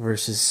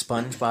versus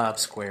SpongeBob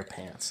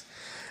SquarePants.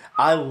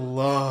 I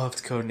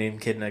loved Codename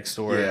Kid Next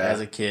Door Yeah. as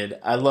a kid.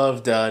 I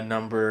loved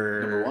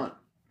Number one.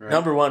 Right?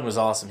 Number one was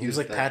awesome. He was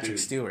like that Patrick dude.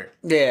 Stewart,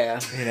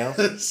 Yeah. you know?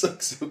 That's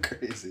so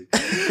crazy.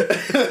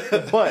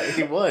 But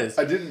he was.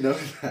 I didn't know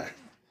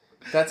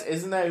that.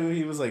 Isn't that who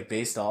he was like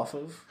based off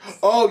of?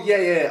 Oh,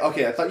 yeah.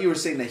 Okay, I thought you were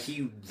saying that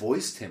he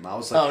voiced him. I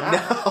was like, Oh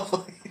how?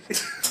 no.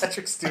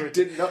 Patrick I Stewart.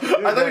 didn't know. I thought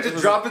you were It just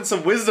was dropping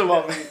some wisdom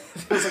on me.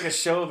 It was like a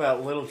show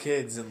about little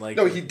kids and like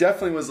No, he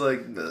definitely was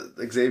like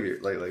Xavier,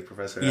 like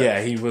Professor X.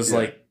 yeah, he was Yeah.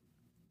 like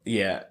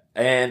yeah.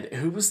 And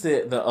who was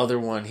the other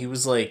one? He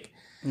was like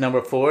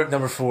Number 4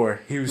 number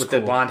 4. He was with cool.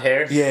 the blonde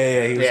hair.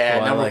 Yeah, he was Yeah,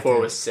 cool. I number liked 4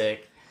 him. was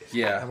sick.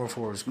 Yeah. Number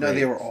 4 was great. No,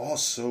 they were all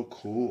so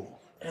cool.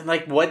 And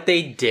like what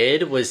they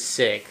did was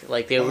sick.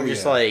 Like they were Oh,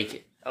 just yeah.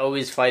 like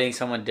always fighting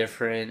someone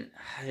different.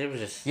 It was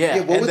just yeah.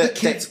 Yeah, what and were the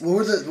kids?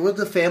 What were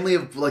the family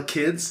of like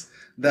kids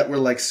that were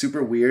like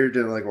super weird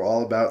and like were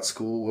all about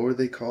school? What were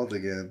they called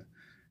again?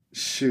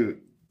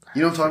 Shoot,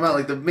 you know what I'm talking about?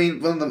 Like the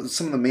main,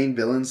 some of the main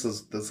villains.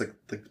 Those like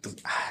the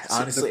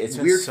honestly, the it's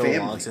been weird so family.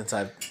 long since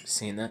I've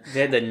seen that. they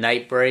had the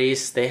night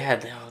brace. They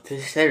had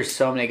there's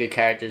so many good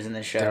characters in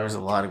this show. There was a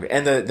lot of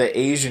and the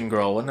Asian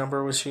girl. What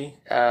number was she?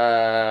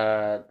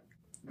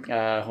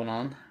 Hold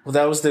on. Well,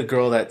 that was the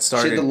girl that She had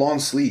started the long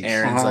sleeves.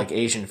 Aaron's like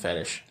Asian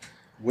fetish.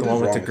 What The is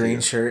one with wrong the green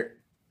you? shirt.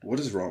 What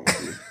is wrong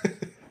with you?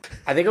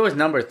 I think it was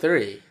number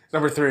 3.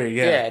 Number 3,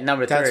 yeah. Yeah,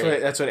 number That's 3.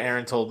 that's what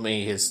Aaron told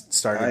me. His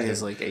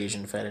like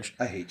Asian fetish.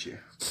 I hate you.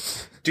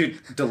 Dude,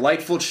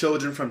 delightful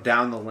children from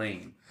down the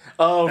lane.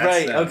 Oh That's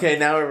right, them. okay,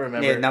 now I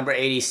remember. Yeah, number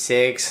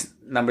 86,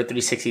 number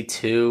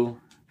 362.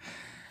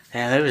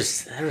 Man, there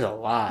was a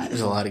lot.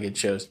 There's a lot of good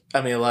shows.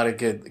 I mean, a lot of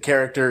good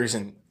characters,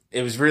 and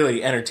it was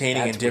really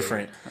entertaining and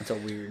different. That's a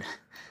weird.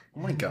 Oh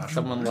my gosh.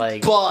 Someone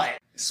like But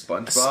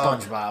SpongeBob.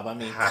 SpongeBob, I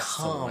mean, has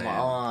to come win.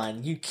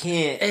 on, you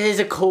can't. it is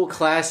a cult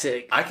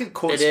classic. I can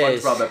quote It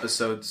is. SpongeBob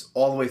episodes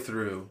all the way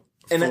through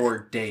And for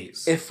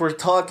days. If we're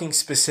talking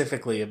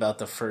specifically about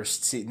the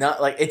first season,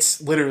 not like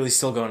it's literally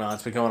still going on.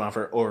 It's been going on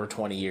for over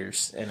 20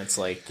 years, and it's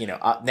like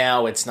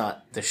now it's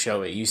not the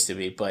show it used to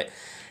be, but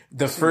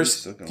the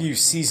first still going few on.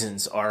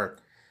 seasons are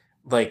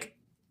like.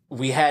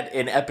 We had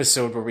an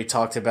episode where we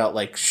talked about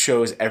like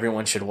shows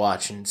everyone should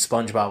watch, and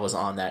SpongeBob was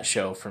on that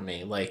show for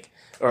me,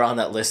 or on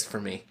that list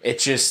for me.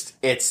 It's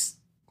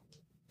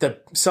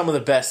some of the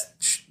best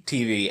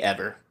TV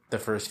ever. The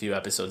first few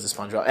episodes of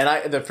SpongeBob,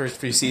 and the first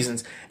few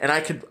seasons, and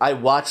I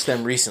watched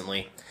them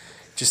recently.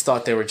 Just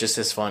thought they were just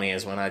as funny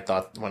as when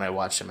I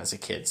watched them as a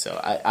kid. So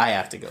I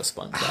have to go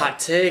SpongeBob. Hot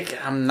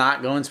take. I'm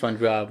not going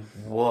SpongeBob.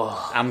 Whoa.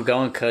 I'm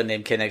going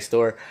Codename Kid Next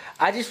Door.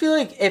 I just feel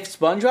like if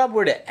SpongeBob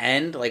were to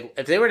end, like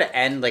if they were to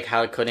end like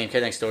how Codename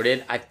Kid Next Door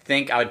did, I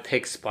think I would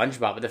pick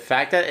SpongeBob. But the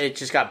fact that it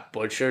just got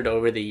butchered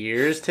over the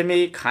years to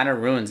me kind of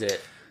ruins it.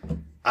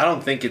 I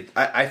don't think it.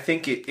 I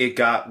think it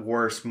got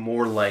worse.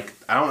 More like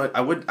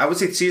I would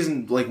say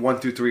season like 1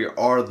 through 3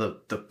 are the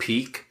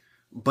peak,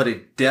 but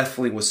it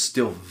definitely was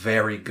still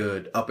very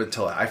good up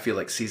until I feel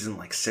like season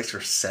like 6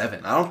 or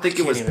 7. I don't think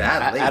it was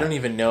that late. I don't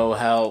even know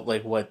how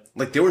what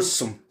there were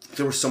so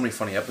many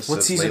funny episodes.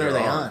 what season later are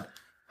they on?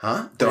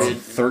 Huh? They're on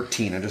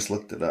 13. I just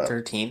looked it up.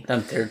 13. I'm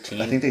 13.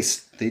 I think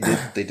they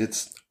did.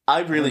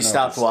 I really know if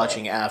stopped it's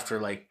watching after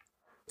like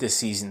the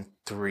season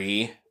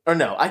 3. Or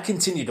no, I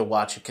continued to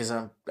watch it because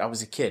I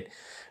was a kid.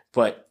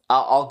 But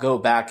I'll go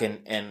back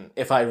and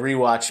if I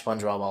rewatch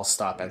SpongeBob, I'll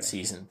stop at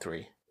season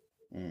 3.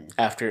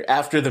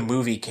 After the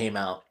movie came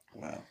out,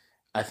 Wow.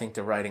 I think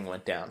the writing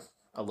went down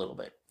a little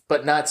bit.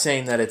 But not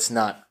saying that it's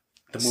not.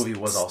 The movie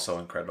was also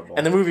incredible.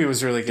 And the movie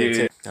was really good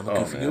Dude. too. I'm a Oh,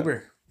 goofy man.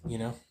 goober, you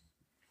know?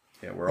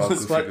 yeah, we're all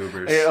goofy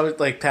goobers. I was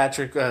like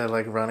Patrick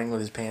like running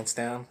with his pants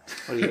down.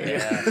 Oh,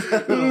 yeah.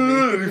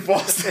 he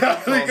falls down.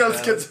 He goes,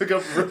 down. gets hooked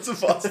up and runs and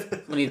falls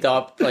down. When he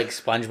thought like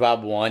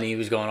SpongeBob won, he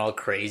was going all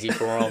crazy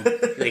for him.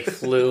 Like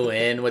flew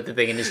in with the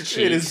thing in his cheeks.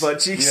 In his butt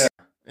cheeks.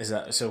 Is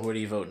that so? What are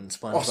you voting?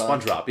 SpongeBob. Oh,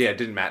 SpongeBob. Yeah, it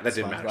didn't matter. That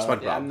didn't matter.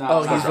 SpongeBob. Yeah, SpongeBob. I'm not- Oh,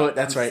 I'm he's not- voting.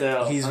 That's I'm right.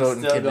 still- He's I'm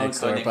voting still Kid going Next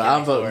Door, Codename but Kid I'm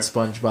Next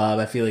voting Door. SpongeBob.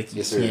 I feel like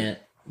you sir.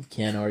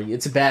 can't argue.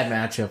 It's a bad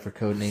matchup for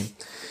Codename.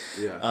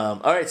 Yeah. All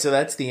right, so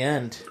that's the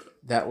end.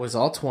 That was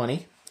all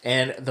 20,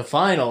 and the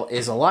final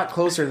is a lot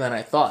closer than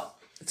I thought.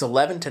 It's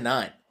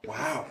 11-9.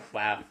 Wow.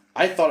 Wow.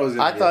 I thought it was.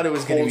 I thought it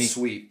was gonna cold be-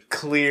 sweep.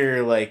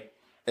 Clear, like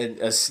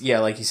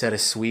like you said, a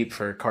sweep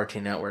for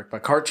Cartoon Network.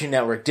 But Cartoon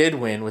Network did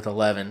win with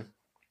 11,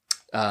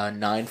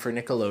 9 for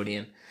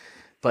Nickelodeon.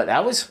 But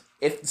that was,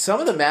 if some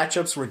of the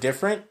matchups were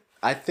different,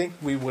 I think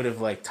we would have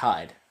like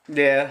tied.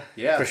 Yeah.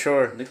 Yeah, For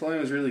sure. Nickelodeon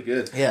was really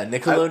good. Yeah,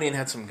 Nickelodeon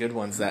had some good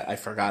ones that I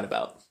forgot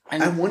about.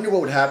 I wonder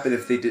what would happen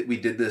if we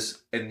did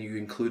this and you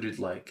included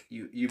like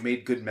you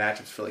made good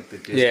matchups for like the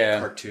Disney Yeah.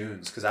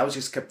 cartoons, because I was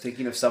just kept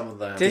thinking of some of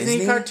them.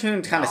 Disney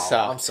cartoons kind of No,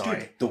 suck. I'm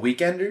sorry. The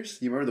Weekenders.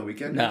 You remember the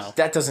Weekenders? No.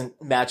 That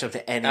doesn't match up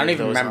to any I don't of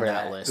even those remember on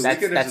that. list. The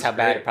That's Weekenders how is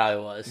bad great. it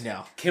probably was.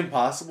 No. Kim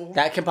Possible.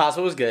 That Kim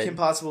Possible was good. Kim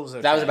Possible was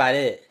okay. That was about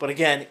it. But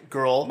again,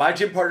 girl, My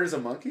Gym Partner's a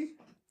Monkey.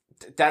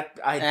 that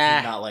I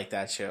Eh. did not like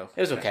that show.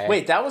 It was okay.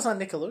 Wait, that was on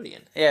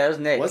Nickelodeon. Yeah, it was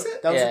Nick. Was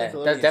it? That was a yeah,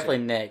 Nickelodeon that was definitely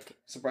show. Nick.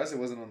 Surprised it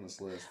wasn't on this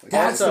list. Like,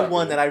 That's Also- the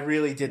one that I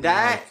really didn't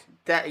That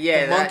like.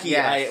 yeah, The monkey,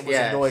 yes, I was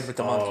yes. annoyed with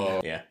the monkey.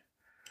 Oh. Yeah.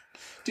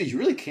 Dude, you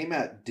really came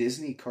at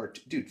Disney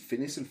cartoon. Dude,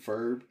 Phineas and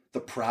Ferb, The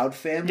Proud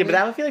Family. Yeah, but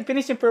I would feel like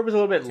Phineas and Ferb was a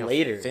little bit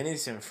later.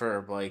 Phineas and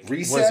Ferb, like,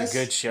 Recess? was a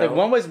good show. Like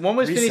one was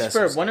Phineas Recess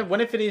Ferb. was good. When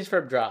did Phineas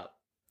Ferb drop?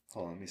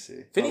 Hold on, let me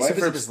see. Phineas My and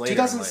wife Ferb is later,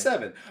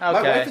 2007. My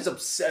Okay. wife is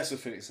obsessed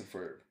with Phineas and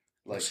Ferb.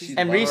 Like, she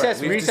And loves it.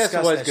 Recess, We've Recess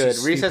discussed was that good.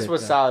 she's Recess stupid,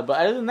 was though. solid. But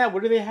other than that,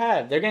 what do they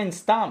have? They're getting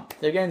stomped.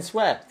 They're getting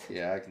swept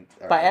Yeah, I can.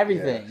 by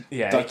everything.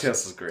 Yeah.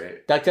 DuckTales was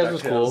great. DuckTales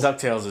was cool.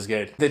 DuckTales is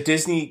good. The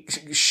Disney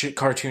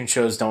cartoon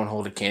shows don't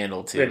hold a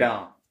candle to They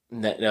don't.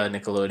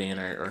 Nickelodeon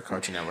or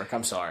Cartoon Network.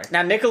 I'm sorry.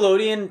 Now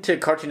Nickelodeon to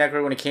Cartoon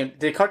Network when it came.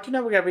 Did Cartoon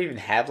Network ever even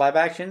have live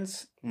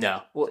actions?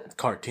 No. Well,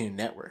 Cartoon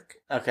Network.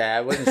 Okay,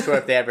 I wasn't sure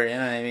if they ever. You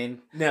know what I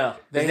mean? No.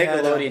 The They had,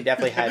 Nickelodeon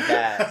definitely had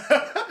that.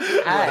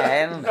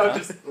 I don't know. No,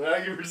 just how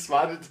you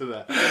responded to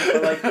that.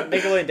 But like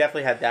Nickelodeon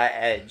definitely had that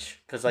edge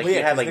because like Well, yeah,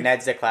 you had 'cause like Nic-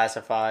 Ned's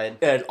Declassified.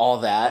 and all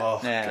that. Oh,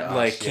 Yeah. gosh,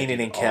 Like yeah, Kenan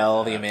dude, and all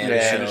Kel, that. The Amanda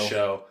Yeah.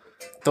 Show.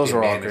 Those The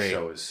were all Amanda great.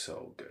 Show is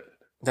so good.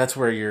 That's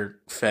where your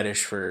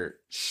fetish for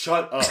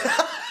Shut up.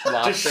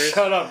 Lobsters. Just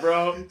shut up,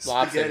 bro. Lobsters.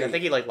 Spaghetti. I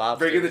think he liked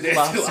lobsters. Bring in the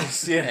dancing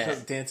lobsters. Yeah, Yeah.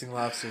 dancing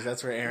lobsters.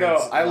 That's where Aaron's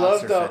No, I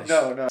love lobster the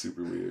fetish. no.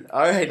 Super weird. All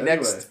right,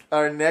 Anyway.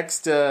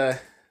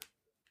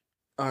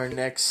 our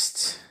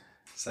next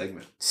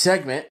Segment.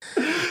 segment,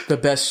 the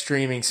best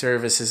streaming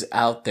services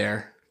out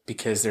there,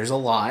 because there's a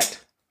lot,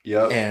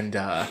 Yep.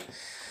 and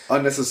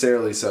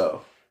Unnecessarily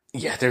so.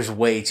 yeah, there's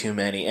way too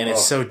many, and it's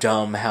Oh. so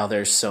dumb how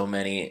there's so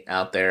many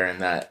out there,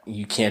 and that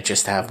you can't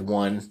just have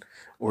one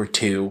or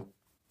two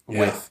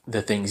with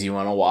the things you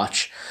want to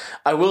watch.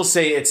 I will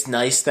say it's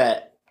nice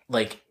that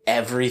like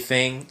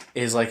everything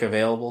is like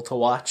available to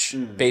watch,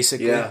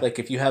 basically. Yeah. Like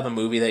if you have a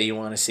movie that you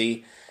want to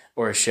see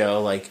or a show,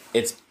 like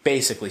it's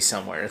basically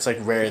somewhere. It's like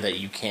rare that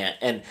you can't.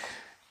 And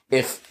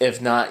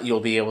if not, you'll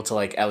be able to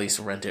like at least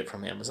rent it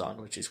from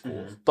Amazon, which is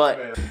cool.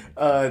 But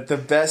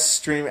the best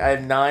stream, I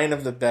have 9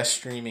 of the best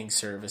streaming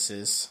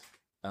services.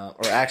 Or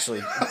actually,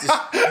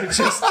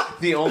 just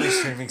the only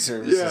streaming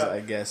services, Yeah.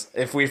 I guess.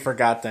 If we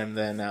forgot them,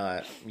 then,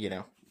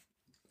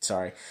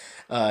 sorry.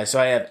 So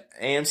I have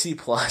AMC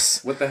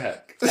Plus, What the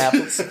heck?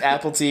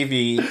 Apple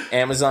TV,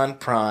 Amazon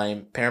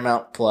Prime,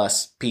 Paramount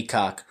Plus,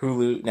 Peacock,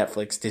 Hulu,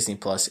 Netflix, Disney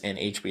Plus, and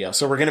HBO.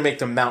 So we're going to make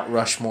the Mount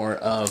Rushmore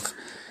of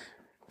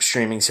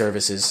streaming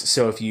services.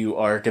 So if you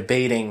are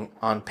debating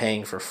on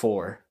paying for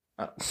 4,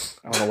 I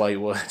don't know why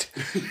you would.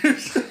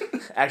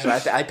 Actually,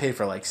 I pay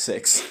for like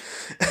 6.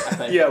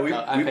 Yeah, we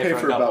pay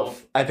for about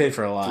I pay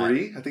for a lot.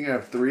 3. I think I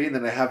have 3, and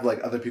then I have like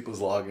other people's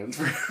logins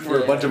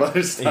for a bunch of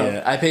other stuff.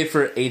 Yeah, I pay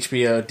for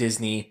HBO,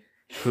 Disney,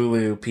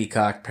 Hulu,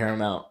 Peacock,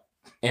 Paramount,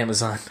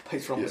 Amazon,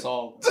 Pays for almost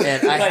all.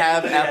 and I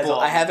have He has Apple. all.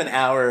 I have an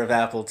hour of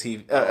Apple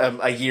TV,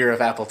 a year of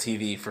Apple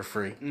TV for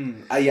free.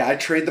 I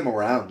trade them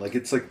around. Like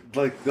it's like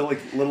they're like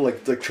little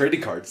like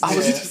trading cards. I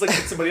was just like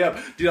hit somebody up,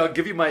 dude. I'll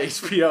give you my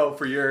HBO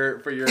for your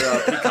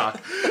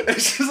Peacock.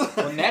 It's just like,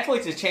 Well,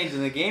 Netflix is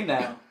changing the game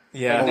now.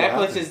 Yeah, Oh,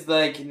 wow. Netflix is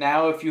like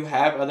now if you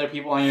have other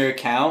people on your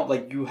account,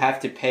 like you have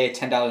to pay a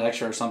 $10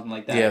 extra or something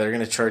like that. yeah, they're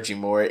gonna charge you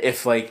more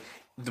if like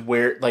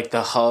where like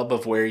the hub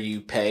of where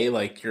you pay,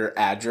 like your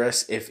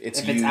address, if it's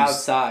if used, it's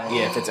outside.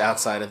 Yeah, if it's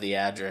outside of the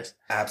address.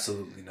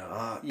 absolutely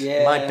not.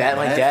 Yeah. My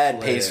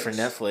dad pays Netflix. for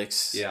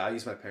Netflix. Yeah, I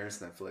use my parents'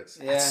 Netflix.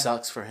 Yeah. That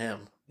sucks for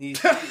him. He's-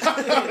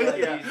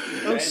 Yeah.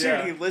 I'm sure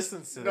he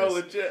listens to this. No,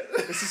 legit.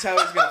 This is how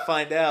he's gonna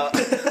find out.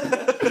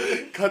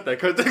 Cut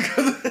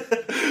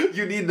that.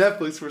 You need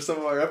Netflix for some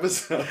of our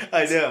episodes.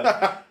 I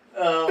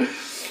know.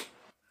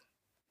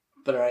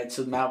 But alright,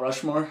 so Mount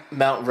Rushmore.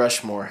 Mount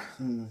Rushmore,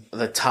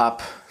 the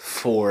top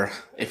 4.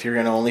 If you're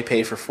gonna only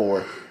pay for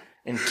 4,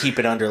 and keep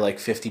it under like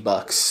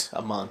 $50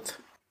 a month.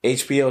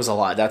 HBO is a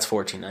lot. That's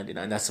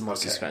 $14.99. That's the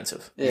most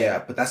expensive.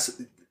 Yeah, but that's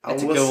I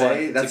It's a will good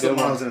say one. that's It's a the good one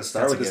I one. was going to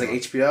start That's with. a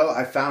Because good like HBO,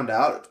 I found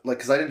out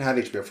because I didn't have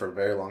HBO for a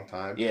very long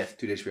time. Yeah.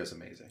 Dude, HBO is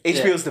amazing.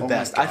 HBO's the Oh my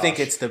best. I think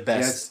gosh. it's the Yeah,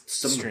 best it's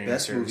some of the streaming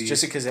best service. movies.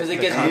 Just because Because it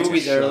the gets content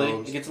movies early.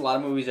 shows. It gets a lot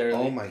of movies early.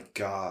 Oh my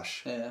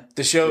gosh. Yeah.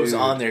 the shows Dude.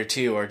 on there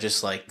too are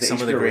just like The some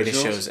of the HBO greatest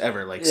originals? shows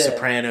ever, like Yeah.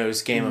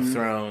 Sopranos, Game of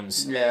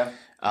Thrones. Yeah.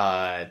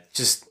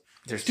 Just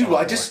there's Dude, a lot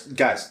I more. just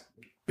guys,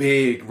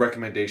 big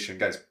recommendation,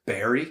 guys.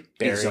 Barry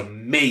is Barry.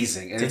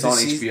 amazing, and Did it's the on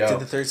season- HBO. Did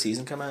the third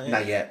season come out yet?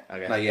 Not yet.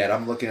 Okay. Not yet.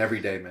 I'm looking every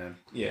day, man.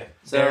 Yeah.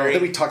 So- I Barry-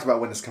 think we talked about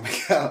when it's coming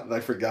out, and I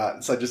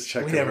forgot, so I just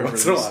checked. we it never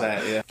once in a released while.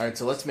 that. Yeah. All right,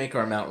 so let's make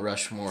our Mount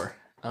Rushmore.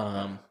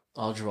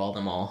 I'll draw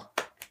them all.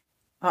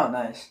 Oh,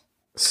 nice.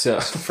 So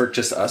For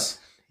just us.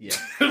 yeah,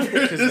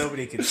 because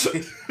nobody can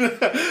see.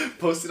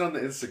 Post it on the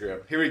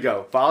Instagram. Here we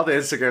go. Follow the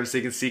Instagram so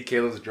you can see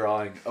Caleb's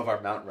drawing of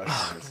our Mount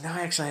Rushmore. Now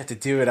I actually have to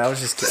do it. I was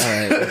just all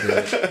right. I'll do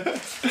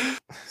it.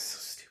 So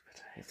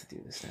stupid. I have to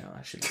do this now.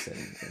 I should have said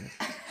anything.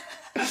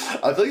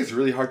 I feel like it's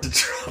really hard to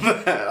draw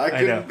that. I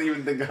couldn't know.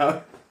 even think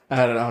how.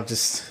 I don't know. I'll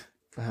just.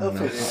 I don't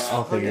know. figure it out.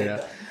 I'll figure We'll it get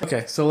out. it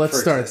Okay, so let's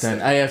First, start let's then.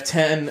 see. I have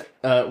 10.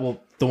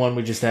 Well, the one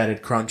we just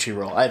added,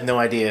 Crunchyroll. I have no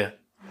idea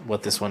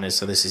what this one is,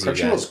 so this is you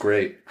Crunchyroll's guys.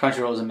 great.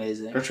 Crunchyroll is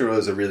amazing. Crunchyroll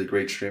is a really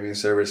great streaming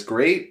service.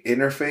 Great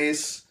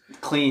interface.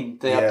 Clean.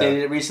 They Yeah.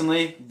 updated it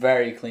recently.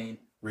 Very clean.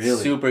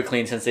 Really? Super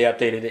clean since they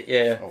updated it.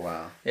 Yeah. Oh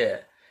wow. Yeah.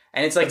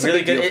 And it's like That's a really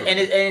big deal good, for and,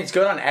 me. and it's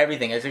good on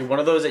everything. It's like one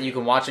of those that you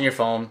can watch on your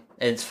phone,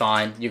 and it's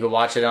fine. You can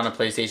watch it on a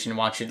PlayStation,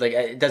 watch it like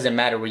it doesn't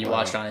matter where you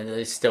watch it on it.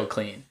 It's still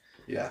clean,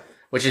 Yeah.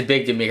 which is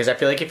big to me because I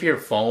feel like if your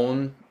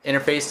phone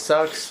interface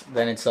sucks,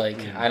 then it's like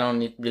I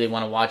don't really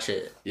want to watch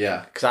it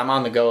Yeah. because I'm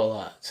on the go a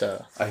lot.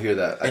 So I hear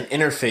that. An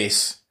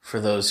interface,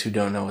 for those who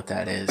don't know what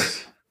that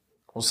is.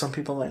 Well, some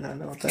people might not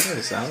know what that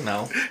is. I don't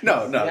know.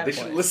 No, that they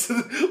should point.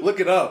 listen.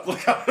 Look it up.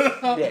 Look up.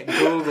 yeah,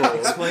 Google.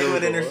 Explain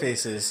what Google.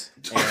 interface is.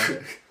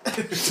 Aaron.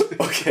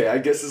 Okay, I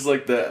guess it's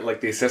like the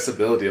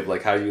accessibility of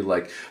like how you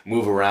like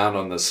move around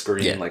on the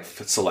screen, Yeah. like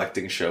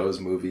selecting shows,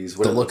 movies,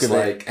 what The it look looks of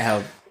like. it,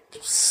 how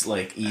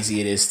like easy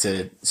it is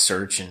to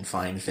search and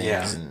find things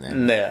Yeah.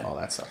 and Yeah. all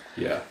that stuff.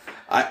 Yeah,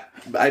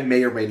 I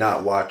may or may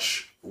not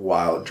watch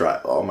while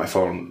drive on my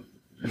phone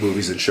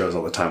movies and shows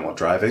all the time while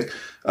driving.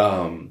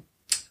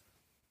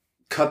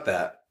 Cut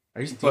that.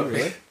 Are you But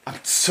really? I'm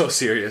so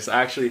serious.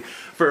 Actually,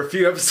 for a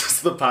few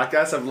episodes of the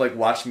podcast, I've like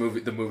watched the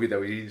movie that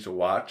we need to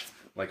watch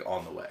like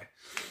on the way.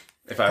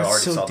 If I That's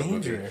already so saw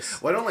dangerous.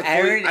 the movie, well, I don't like.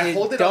 Aaron, I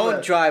hold it. don't on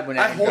the, drive when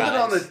I Aaron hold it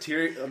on drives.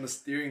 the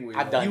steering wheel.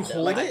 I've done You it.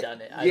 hold Like, it? I've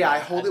done it. Yeah, I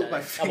I've hold it done with my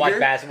I finger. watch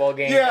basketball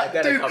games. Yeah, I've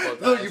done it dude. a couple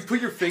of No, times. you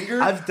put your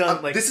finger. I've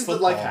done like this is the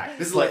football. life hack.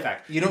 This is the Like, life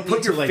hack. You don't put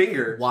need your to like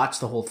finger. watch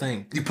the whole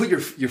thing. You put your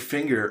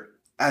finger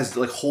as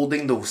like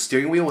holding the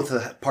steering wheel with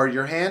a part of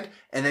your hand,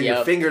 and then your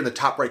Yep. finger in the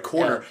top right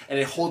corner, Yep. and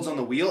it holds on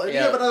the wheel. And Yeah.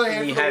 you have another And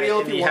hand you for the have wheel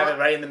it, if and you you have want.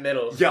 it right in the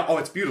middle. Yeah. Oh,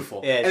 it's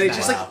beautiful. Yeah, it's and it's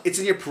nice. just like it's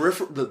in your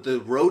peripheral. The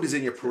road is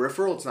in your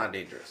peripheral. It's not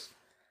dangerous.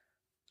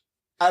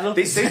 I don't.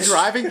 They think say that's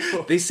driving.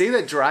 true. They say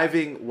that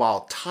driving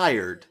while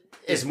tired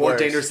is It's more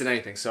worse. dangerous than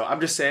anything. So I'm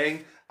just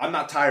saying, I'm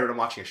not tired. I'm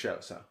watching a show.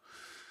 So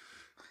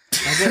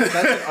I guess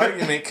that's an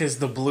argument because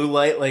the blue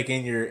light, like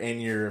in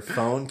your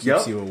phone, keeps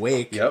Yep. you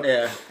awake. yep.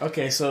 Yeah.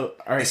 Okay, so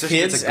are Especially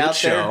if it's kids a good out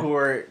there show. who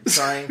are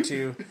trying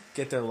to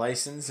get their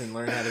license and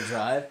learn how to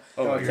drive?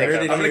 Oh my you god! heard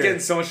it I'm gonna here. get in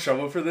so much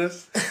trouble for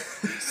this.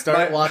 Start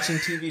My- watching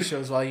TV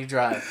shows while you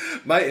drive.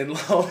 My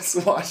in-laws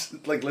listen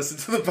to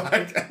the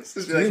podcast.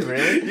 Just be like, Dude,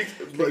 really? You,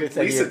 You're like,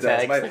 sending Lisa your does.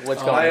 text, My, like,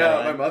 what's going my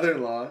on?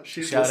 mother-in-law.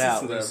 She Shout listens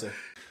out, to them. Lisa.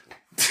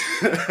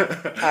 All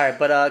right,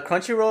 but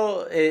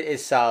Crunchyroll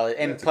is solid,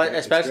 and it's good. It's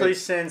especially good.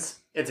 since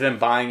it's been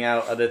buying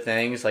out other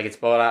things. Like it's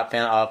bought out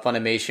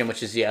Funimation,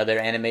 which is the other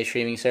anime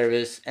streaming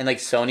service, and like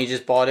Sony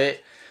just bought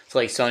it. So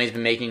like Sony's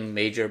been making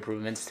major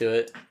improvements to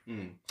it.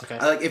 Okay.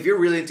 I like if you're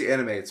really into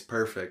anime, it's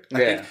perfect. I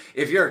Yeah. think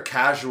if you're a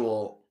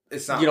casual,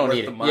 it's not You don't worth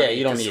need the it. money. Yeah,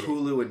 you don't 'cause need it.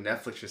 Hulu and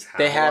Netflix just have.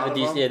 They have lot a of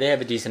decent, them. yeah, they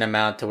have a decent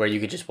amount to where you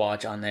could just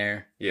watch on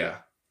there. Yeah,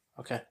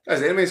 Okay.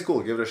 guys, anime is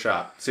cool. Give it a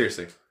shot.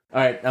 Seriously,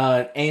 All right.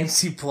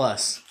 AMC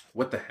Plus.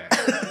 what the heck?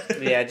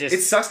 Yeah, just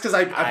It sucks because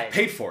I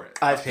paid for it.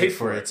 I paid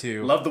for it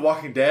too. Love The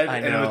Walking Dead, I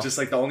and it know. was just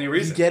like the only You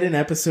reason. get an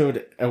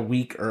episode a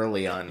week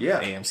early on Yeah.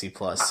 AMC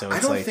Plus, so I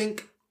it's don't like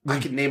think I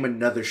could name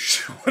another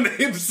show on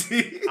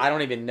AMC. I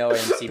don't even know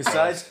AMC.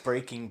 besides Plus.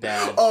 Breaking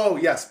Bad. Oh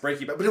yes,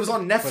 Breaking Bad, but it was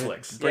on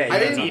Netflix. But it- Yeah, I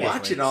you didn't need it.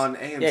 watch it on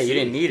AMC. Yeah, you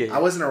didn't need it. I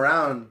wasn't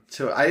around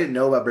to. I didn't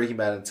know about Breaking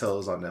Bad until it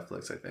was on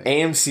Netflix. I think.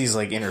 AMC's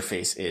like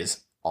interface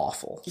is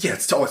awful. Yeah,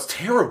 it's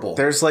terrible.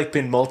 There's like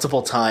been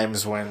multiple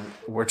times when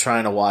we're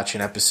trying to watch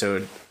an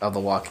episode of The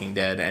Walking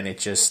Dead and it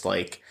just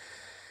like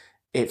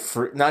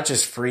not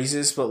just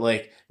freezes, but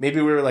like maybe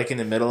we were like in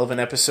the middle of an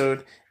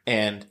episode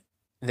and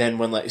then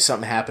when like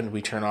something happened,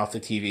 we turn off the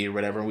TV or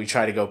whatever and we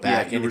try to go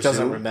back you and it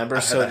doesn't resume. remember.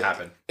 I've had So that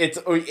happen.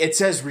 it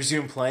says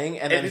resume playing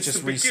and then And it it's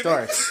just the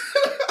beginning. restarts.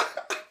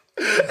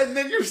 And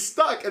then you're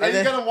stuck, and then And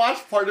you then- gotta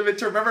watch part of it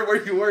to remember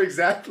where you were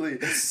exactly.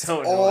 It's so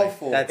annoying.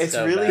 awful. That's It's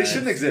so really bad. They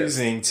shouldn't exist.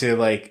 confusing to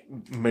like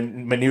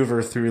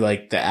maneuver through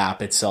like the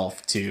app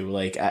itself too.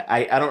 Like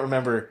I don't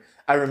remember.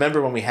 I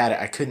remember when we had it,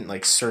 I couldn't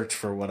like search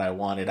for what I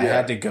wanted. I Yeah.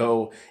 had to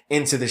go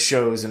into the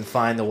shows and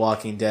find The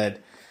Walking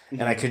Dead,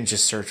 and I couldn't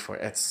just search for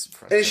it. It's And it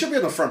frustrating. should be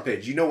on the front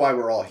page. You know why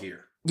we're all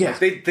here. Yeah.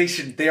 Like they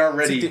should. They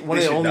already. It's like one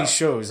they of the should only know.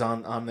 shows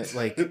on the,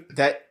 like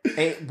that.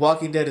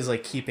 Walking Dead is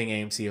like keeping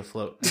AMC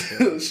afloat.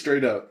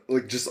 Straight up,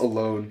 like just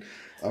alone.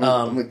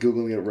 I'm like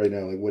googling it right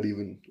now. Like what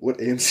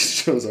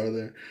AMC shows are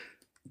there?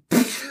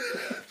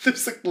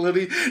 There's like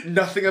literally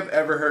nothing I've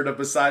ever heard of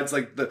besides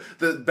like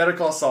the Better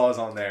Call Saul is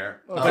on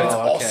there, but it's okay.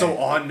 also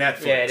on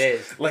Netflix. Yeah, it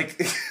is.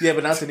 Like Yeah,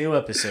 but not the new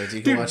episodes.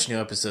 You can watch new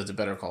episodes of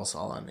Better Call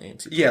Saul on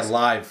AMC. yeah,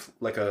 live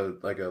like a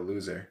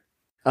loser.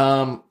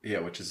 Yeah,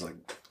 which is like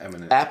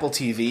eminent. Apple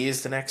TV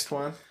is the next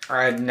one.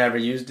 I've never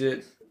used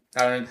it.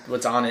 I don't know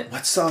what's on it.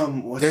 What's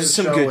There's the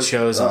some show good with,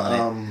 shows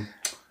on it.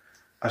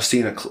 I've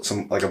seen a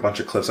bunch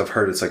of clips. I've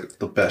heard it's like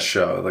the best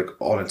show. Like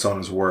on its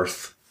own is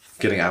worth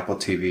getting Apple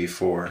TV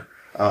for.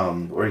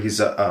 Where he's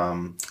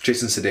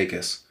Jason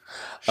Sudeikis.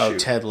 Oh, Shoot.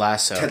 Ted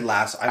Lasso. Ted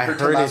Lasso. I Ted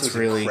heard Lasso it's is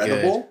really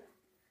incredible.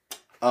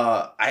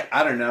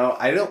 I don't know.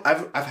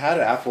 I've had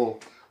an Apple.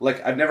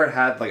 Like I've never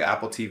had like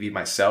Apple TV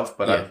myself,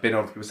 but Yeah. I've been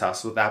over people's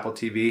houses with Apple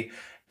TV,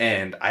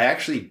 and I'm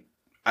probably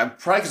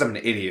because I'm an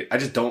idiot. I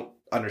just don't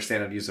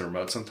understand how to use the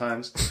remote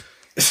sometimes.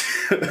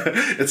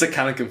 It's like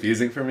kind of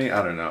confusing for me.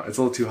 I don't know. It's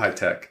a little too high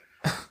tech.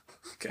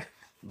 Okay.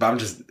 But I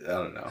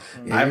don't know.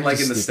 Yeah, I'm you're like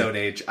just in the stupid. Stone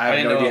Age. I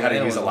have no idea how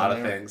to use a lot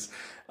of things.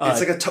 It's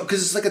like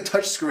because it's like a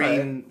touch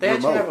screen They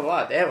actually have a remote.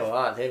 lot. They have a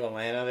lot. They have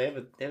Atlanta. They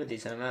have a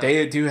decent amount.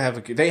 They do have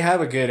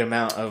a good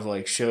amount of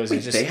like shows. Wait,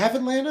 It just, they have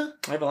Atlanta?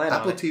 They have Atlanta.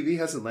 Apple on it. TV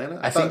has Atlanta?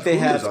 I thought think they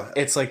Hulu's have. on it.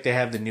 It's like they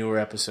have the newer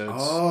episodes.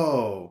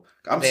 Oh,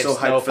 I'm They have so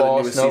hyped for the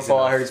newest season. Snowfall,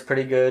 I of- heard it's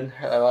pretty good.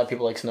 A lot of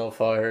people like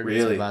Snowfall. I heard.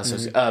 Really?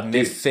 Lasso's.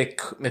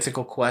 Mm-hmm.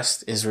 Mythical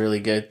Quest is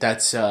really good.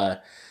 That's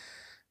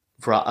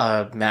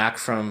Mac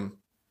from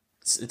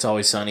It's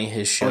Always Sunny.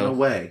 His show. Oh, no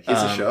way. He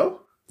has a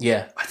show?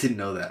 Yeah. I didn't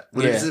know that.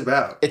 What Yeah. is it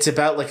about? It's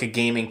about like a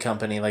gaming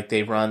company. Like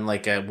they run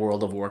like a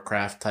World of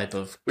Warcraft type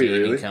of Wait,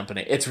 gaming really?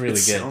 company. It's really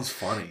It good. sounds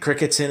funny.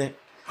 Cricket's in it,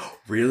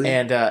 Really?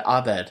 and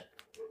Abed.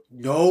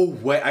 No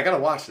way. I gotta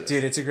watch this.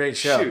 Dude, it's a great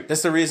show. Shoot.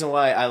 That's the reason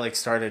why I like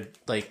started.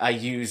 Like I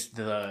used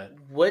the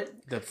What?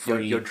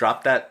 free.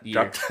 drop that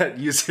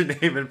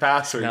username and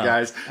password, No,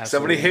 guys. absolutely.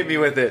 Somebody hit me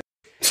with it.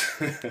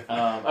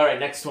 All right,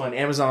 next one,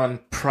 Amazon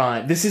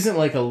Prime. This isn't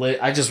like a lit.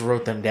 I just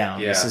wrote them down.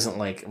 Yeah. This isn't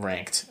like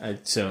ranked.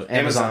 So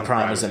Amazon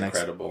Prime is the next.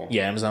 incredible.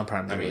 Yeah, Amazon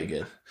Prime is really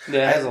good.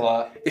 Yeah, it has a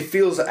lot. It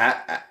feels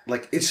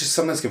like it's just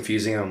something that's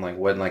confusing. I'm like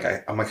when like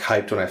I'm like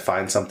hyped when I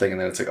find something and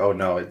then it's like, oh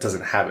no, it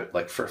doesn't have it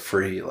like for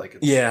free. Like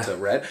it's a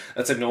red.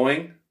 That's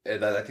annoying. I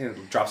think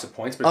it drops the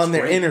points, but it's On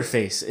their great.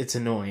 interface, it's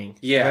annoying.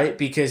 Yeah. Right?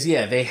 Because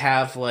they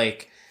have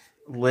like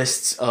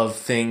lists of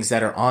things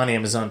that are on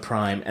Amazon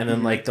Prime, and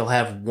then like they'll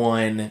have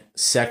one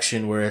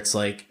section where it's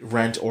like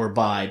rent or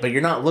buy, but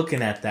you're not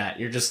looking at that.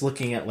 You're just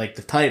looking at like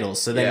the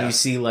titles. So then Yeah. you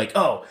see like,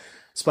 oh,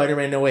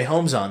 Spider-Man No Way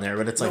Home's on there,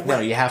 but it's like, no,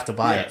 you have to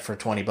buy it for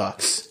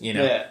 $20. You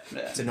know,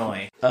 it's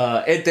annoying.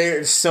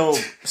 There's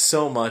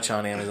so much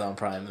on Amazon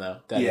Prime though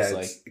that is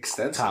like it's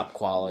extensive. top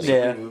quality.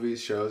 Yeah.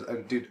 Movies, shows,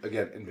 and dude,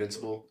 again,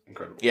 Invincible,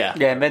 incredible. Yeah.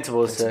 Yeah,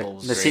 Invincible is sick.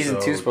 Invincible is The great.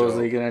 season 2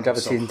 supposedly dope. gonna drop a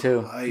I'm so season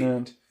 2.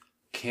 hyped. Yeah.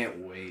 Can't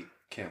wait.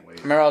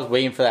 I remember I was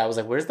waiting for that. I was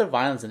like, "Where's the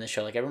violence in this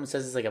show?" Like everyone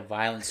says, it's like a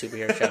violent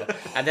superhero show,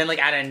 and then like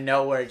out of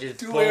nowhere, it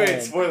just boom. spoiler,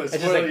 It's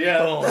just like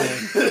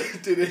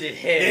boom. Dude, It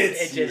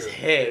hits. It just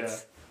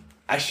hits.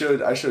 I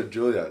showed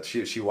Julia.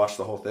 She watched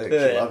the whole thing.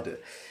 Yeah. She loved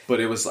it. But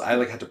it was I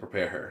like had to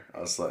prepare her.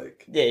 I was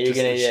like, Yeah, you're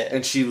gonna- yeah.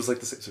 And she was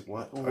like, "This is like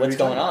what? What are What's you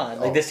going talking on?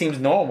 about? Like Oh, this seems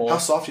normal. How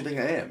soft do you think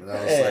I am?" And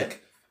I was Yeah.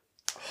 like,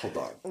 "Hold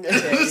on." It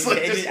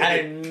just out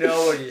of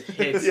nowhere just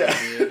hits.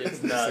 Yeah. You, dude.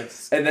 It's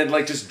nuts. And then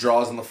like just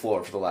draws on the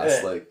floor for the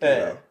last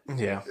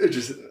Yeah. it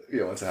just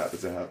once it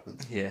happens, it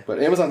happens. Yeah.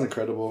 But Amazon's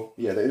incredible.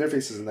 Yeah, the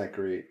interface isn't that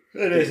great.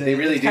 It is. They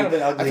really It's do. kind of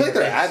an ugly I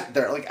feel like interface.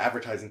 they're like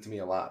advertising to me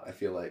a lot. I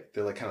feel like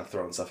they're like kind of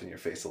throwing stuff in your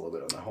face a little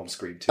bit on the home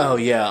screen too. Oh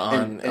yeah,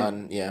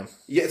 And- yeah.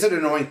 Yeah, it's an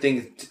annoying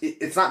thing.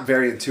 It's not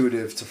very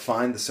intuitive to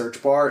find the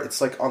search bar. It's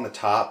like on the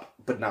top,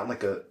 but not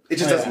like a. It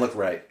just doesn't look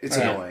right. It's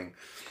annoying.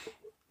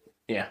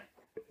 Yeah.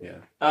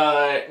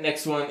 Yeah.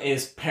 Next one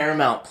is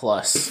Paramount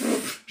Plus.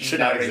 Should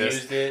Never not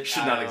exist. used it.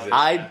 Should I not don't exist. know.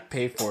 I'd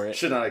pay for it.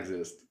 Should not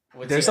exist.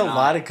 What's There's a even on?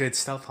 lot of good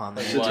stuff on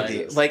there. Should to be-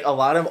 exist. Like a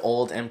lot of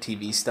old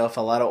MTV stuff,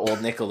 a lot of old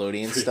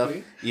Nickelodeon stuff.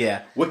 Really?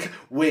 Yeah.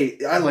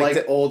 Wait, I Like like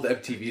the- old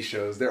MTV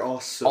shows. They're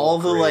all so All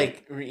the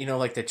great.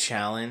 like the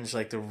challenge,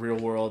 like the Real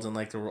World, and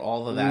like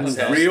all of that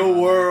stuff. Real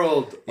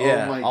World.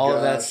 Yeah, Oh my all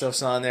of that gosh.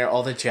 stuff's on there.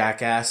 All the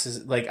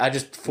Jackasses, like I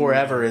just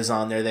Forever is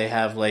on there. They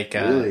have like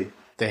Really?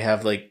 they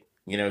have like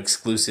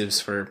exclusives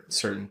for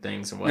certain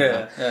things and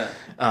whatnot. Yeah.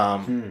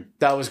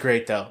 That was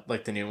great though,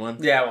 like the new one.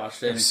 Yeah, I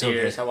watched it in so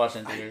theaters. good. I watched it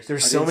in theaters.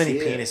 There's I so didn't many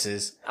see it.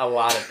 penises, A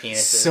lot of penises.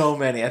 so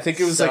many. I think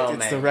it was So like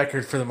it's the many.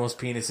 record for the most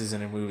penises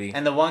in a movie.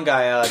 And the one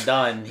guy,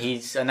 Dunn,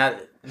 he's not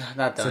Is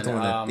that Dunn. the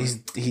one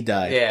that he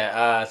died.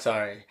 Yeah,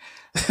 sorry.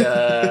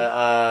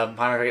 I'm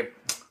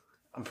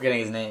forgetting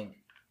his name.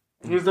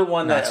 Who's the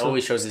one that Maxwell?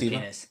 always shows his Steven?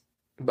 penis?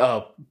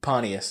 Oh,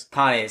 Pontius.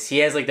 Pontius. He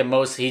has like the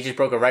most. He just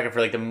broke a record for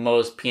like the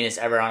most penis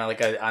ever on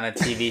on a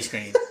TV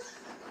screen.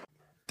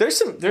 There's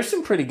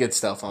some pretty good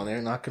stuff on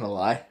there. Not gonna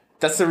lie.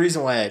 That's the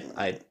reason why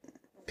I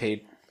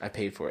paid I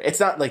paid for it. It's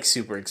not like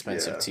super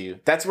expensive to you.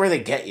 That's where they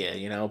get you,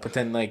 you know. But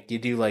then like you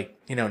do like,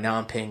 you know, now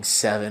I'm paying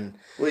 $7.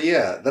 Well,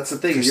 yeah, that's the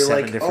thing. There's You're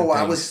 7 like,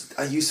 different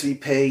I used to be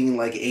paying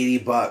like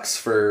 $80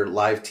 for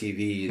live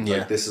TV. Yeah.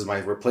 Like this is my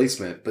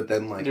replacement. But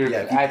then like, Dude,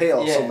 if you pay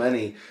so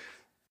many.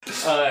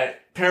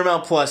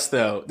 Paramount Plus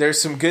though, there's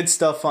some good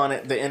stuff on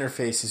it. The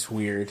interface is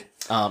weird,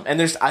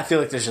 and I feel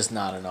like there's just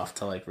not enough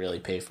to like really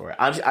pay for it.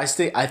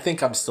 I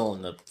think I'm still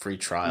in the free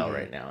trial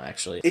right now.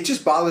 Actually, It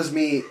just bothers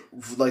me,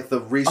 like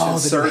the recent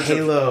surge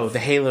the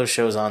Halo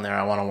show's on there.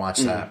 I want to watch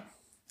that.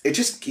 It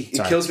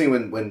kills me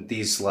when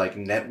these like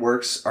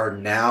networks are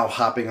now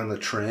hopping on the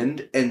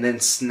trend and then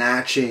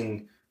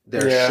snatching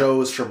their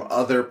shows from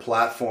other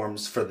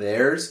platforms for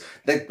theirs.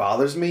 That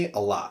bothers me a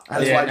lot.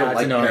 That's why I don't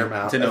like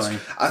Paramount. It's annoying.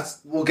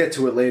 We'll get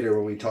to it later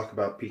when we talk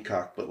about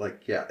Peacock, but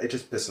like, yeah, it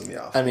just pisses me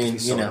off. I mean,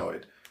 so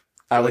annoyed.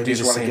 I would Like, do you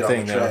the just wanna same get on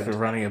thing the though. If trend. you're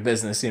running a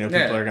business, you know,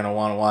 people are gonna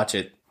want to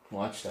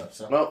watch stuff.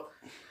 So,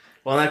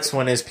 well, next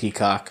one is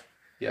Peacock.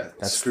 Yeah,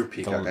 That's screw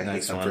Peacock. the I hate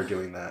next them one. for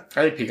doing that.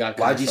 I think Peacock.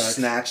 Why'd you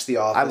snatch The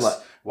Office?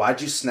 love-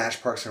 Why'd you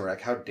snatch Parks and Rec?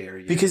 How dare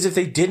you? Because if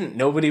they didn't,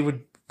 nobody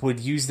would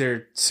use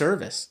their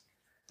service.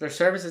 Their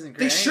service isn't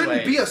they great. shouldn't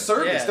anyway. be a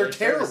service. Yeah, They're their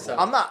terrible. service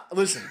sucks. I'm not.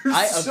 Listen, They're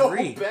I so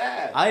agree.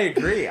 bad. I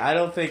agree.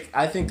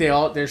 I think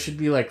there should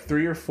be like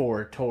 3 or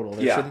 4 total.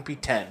 There shouldn't be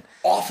 10.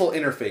 Awful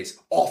interface.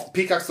 Awful.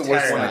 Peacock's the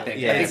worst one, I think.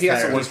 Yeah, I think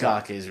Peacock's the worst one.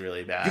 Peacock is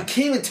really bad. You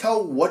can't even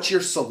tell what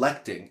you're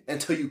selecting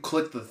until you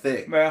click the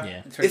thing.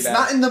 Yeah. It's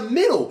not in the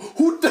middle.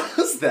 Who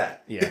does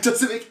that? Yeah. It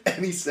doesn't make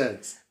any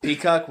sense.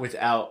 Peacock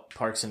without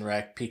Parks and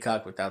Rec,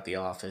 Peacock without The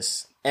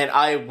Office. And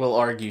I will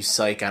argue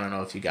Psych. I don't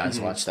know if you guys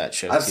watch that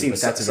show. I've too, seen but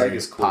that's a Psych very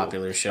is cool.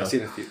 popular show. I've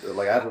seen a few.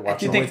 Like I haven't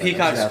watched. Do you all think of them.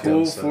 Peacock's I've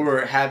cool episodes.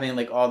 for having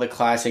like all the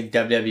classic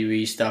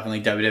WWE stuff and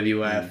like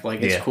WWF?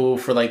 Like it's cool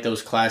for like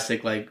those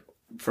classic like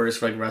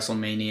first like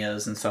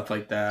WrestleManias and stuff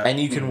like that. And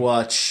you can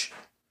watch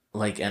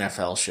like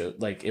NFL show.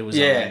 Like it was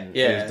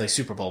like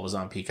Super Bowl was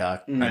on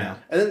Peacock. I know.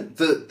 And then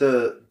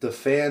the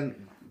fan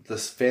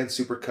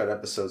supercut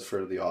episodes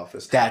for The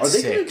Office. That's Are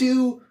they sick. going to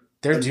do?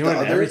 They're doing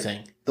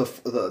everything.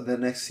 The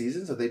next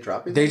seasons? Are they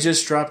dropping? They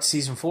just dropped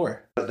season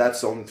 4.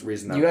 That's the only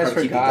reason that You guys keep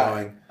it forgot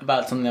going.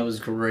 about something that was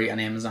great on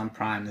Amazon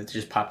Prime that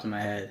just popped in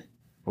my head.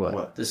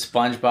 What? The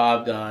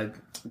SpongeBob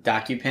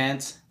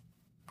DocuPants.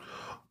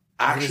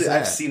 Actually,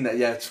 that? I've seen that.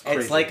 Yeah, it's crazy.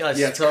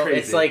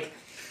 It's like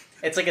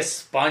it's like a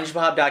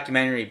SpongeBob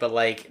documentary, but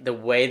like the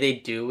way they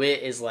do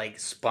it is like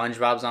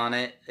SpongeBob's on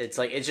it. It's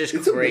like it's just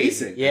crazy.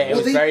 amazing. Yeah, it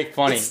was very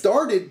funny. It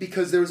started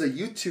because there was a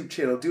YouTube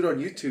channel, dude on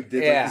YouTube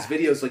did like these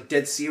videos like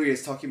dead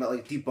serious talking about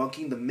like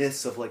debunking the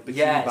myths of like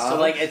Bikini Bottom. So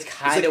like it's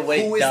kind of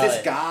like, what who it is does.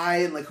 this guy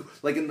and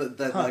like in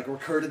the like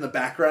recurred in the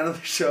background of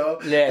the show.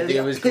 Yeah, and dude,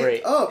 it was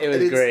great. Up, It was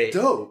and it's great.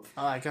 Dope.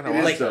 Oh, I gotta It watch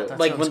is Like dope. that.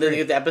 like Sounds when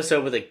great. the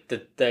episode with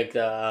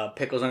the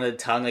pickles under the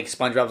tongue, like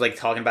SpongeBob's like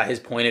talking about his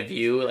point of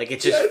view. Like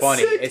it's just Yeah, it's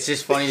funny. sick. It's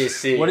just funny to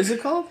see. What is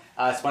it called?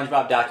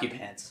 SpongeBob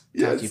DocuPants?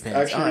 Yeah, it's DocuPants.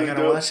 actually Oh, I really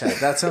gotta dope. watch that.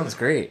 That sounds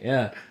great.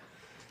 Yeah.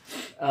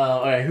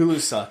 All right, Hulu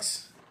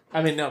sucks.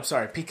 I mean, no, I'm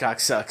sorry. Peacock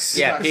sucks.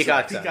 Yeah,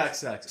 Peacock. Peacock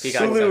sucks.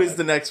 Peacock Hulu sucks. is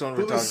the next one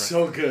we're talking Hulu's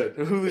so good.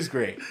 about. Hulu's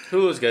great.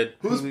 Hulu's good.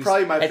 Who's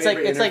probably my It's like-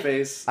 favorite it's like-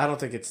 interface? I don't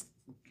think it's.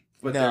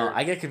 but No, they're-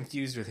 I get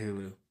confused with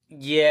Hulu.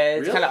 Yeah,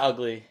 it's Really? kind of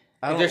ugly.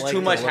 I don't There's like too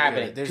the much look of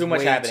happening. it. There's Too much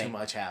way happening. Too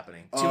much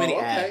happening. Oh, Too many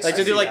okay. ads. Like I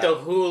to do see like that. the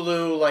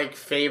Hulu like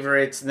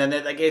favorites, and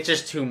then like it's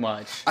just too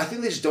much. I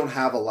think they just don't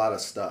have a lot of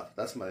stuff.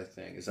 That's my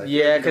thing. Is I feel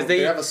Yeah, like 'cause they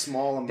they- have a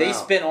small amount. They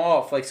spin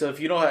off like so if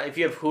you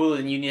have Hulu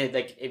and you need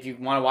like if you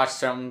want to watch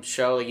some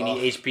show like you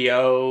need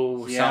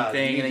HBO Yeah,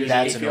 something you and then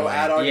That's you HBO annoying.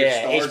 add on Yeah,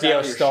 your stars, HBO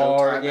add your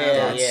Star, Showtime yeah,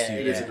 add-ons. yeah,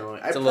 It is yeah.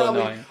 annoying. It's I a little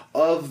probably annoying.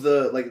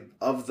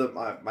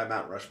 my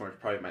Mount Rushmore is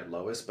probably my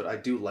lowest, but I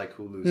do like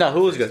Hulu's. No,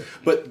 Hulu's good.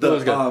 But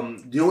Hulu's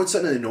good. you know what's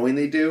something annoying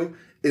they do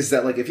is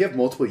that like if you have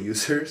multiple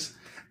users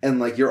and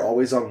like you're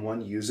always on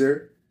one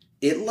user,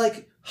 it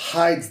like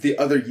hides the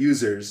other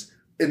users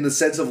in the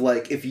sense of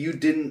like if you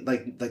didn't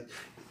like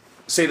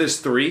say there's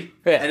 3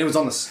 Yeah. and it was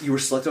on you were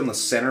selected on the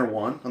center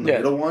one on the Yeah.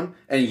 middle one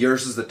and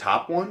yours is the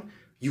top one,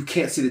 you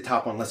can't see the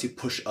top one unless you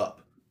push up.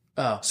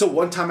 Oh. So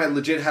one time I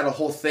legit had a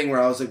whole thing where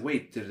I was like,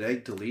 wait, did I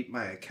delete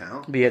my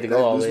account? But you had to Did go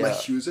I all lose the way my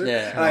up. user?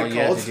 Yeah. And All I you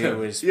had called to do them.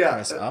 was Yeah.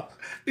 press up.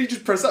 You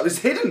just press up. It's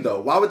hidden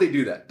though. Why would they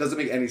do that? Doesn't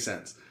make any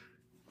sense.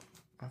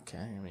 Okay,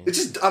 I mean, It's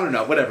just, I don't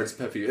know, whatever. It's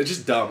pet peeve. It's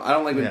just dumb. I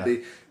don't like when Yeah.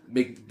 they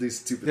make these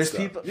stupid There's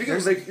stuff. people- You can,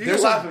 there's- you can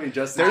there's laugh a- at me,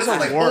 Justin. there's I'm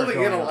a like war holding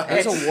going in a on. line.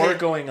 There's a war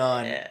going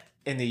on Yeah.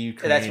 in the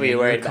Ukraine. That's what you're and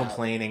worried you're about.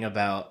 complaining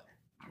about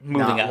Moving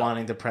not up.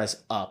 wanting to press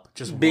up.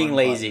 Just Being one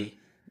lazy.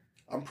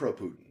 I'm pro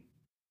Putin.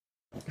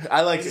 button.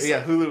 I like.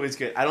 Yeah, Hulu is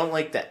good. I don't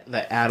like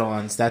the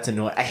add-ons. That's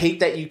annoying. I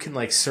hate that you can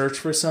like search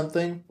for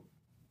something.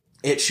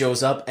 It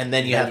shows up, and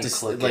then you Then have you to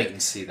click it like,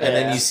 and see and that.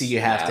 then Yeah. you see you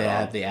have to Add-on.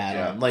 add the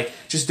add-on. Yeah. Like,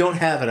 just don't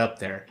have it up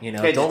there. You know,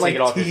 Yeah, just don't take like it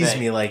off your tease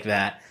thing. me like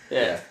that.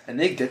 Yeah. And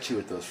they get you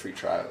with those free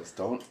trials.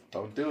 Don't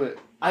do it.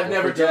 I've You'll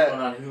never forget. done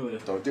one on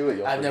Hulu. Don't do it.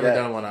 You'll I've forget. never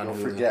done one on You'll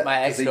Hulu. forget.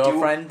 My 'Cause they do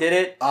ex-girlfriend did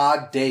it.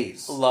 odd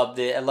days. Loved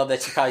it. I love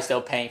that she's probably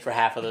still paying for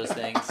half of those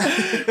things.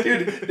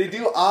 Dude, they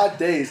do odd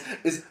days.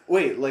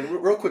 Wait, like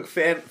real quick,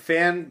 fan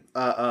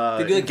They do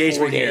like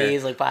engagement 4 here.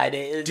 days, like 5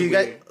 days. Do you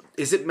guys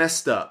Is it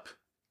messed up?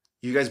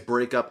 You guys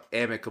break up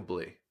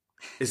amicably.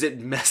 Is it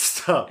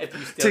messed up If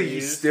you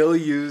to still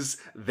use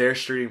their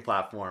streaming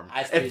platform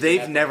if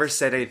they've Netflix. never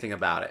said anything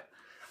about it?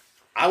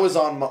 I was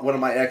on one of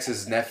my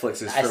ex's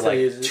Netflixes I for still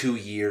use like it. 2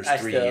 years, I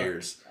 3 still-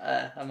 years,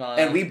 I'm on.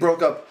 and we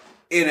broke up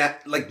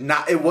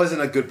it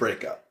wasn't a good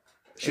breakup.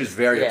 She was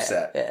very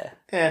upset. Yeah.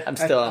 Yeah, I'm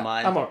still on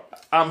mine.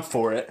 I'm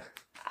for it.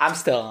 I'm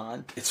still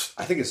on.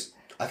 I think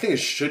it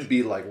should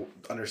be like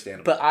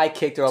understandable. But I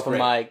kicked her off of great.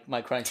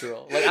 my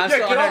Crunchyroll. Like I'm Yeah,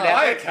 still get on her on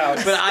my Netflix,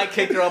 account. but I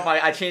kicked her off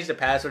I changed the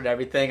password and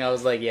everything. I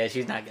was like, yeah,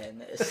 she's not getting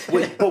this.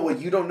 Wait, but what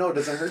you don't know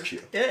doesn't hurt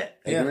you. Yeah.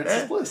 Ignorance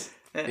is bliss.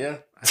 Yeah,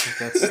 I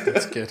think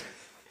that's good.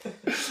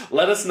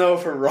 Let us know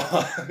if we're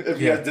wrong if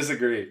you Yeah. guys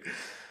disagree.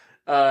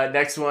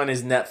 Next one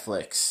is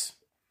Netflix.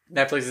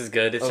 Netflix is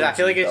good. I OG.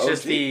 feel like it's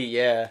just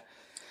OG.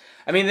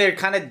 I mean, they're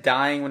kind of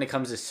dying when it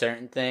comes to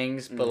certain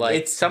things, but like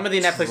It's some of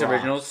the Netflix dropped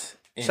originals,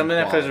 in some of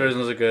the Netflix quality.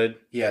 originals are good.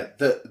 Yeah,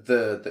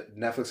 the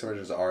Netflix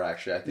originals are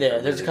actually I think Yeah,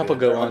 are there's a really couple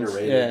good They're ones.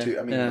 underrated Yeah, too.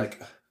 I mean, yeah.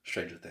 like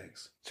Stranger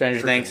Things. Stranger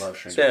Freaking Things. love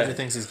Stranger Stranger Yeah.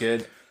 Things is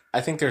good. I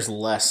think there's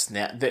less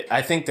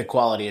I think the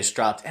quality has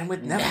dropped, and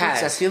with Netflix, I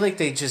has. feel like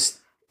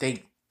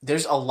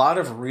there's a lot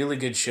of really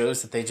good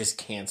shows that they just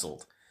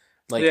canceled,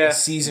 like Yeah. a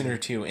season or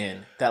two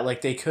in that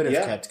like they could have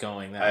Yeah. kept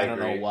going. That I I don't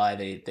agree. know why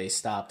they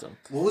stopped them.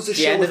 What was the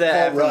The show end with of the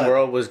Paul effing Rudd?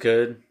 world was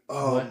good.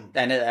 Um, The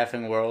end of the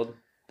effing world.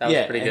 That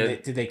was pretty and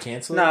good. did they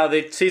cancel it? No,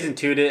 they season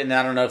 2'd it, and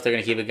I don't know if they're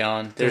gonna keep it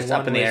going. They're The just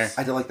up one in the air. with-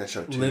 I did like that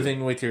show too.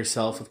 Living with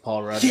Yourself with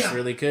Paul Rudd Yeah, is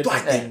really good.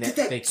 But But they did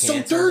that they so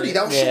canceled dirty. it.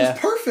 That shit Yeah. was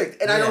perfect,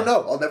 and I Yeah. don't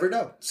know. I'll never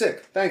know.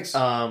 Sick. Thanks.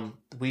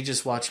 We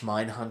just watched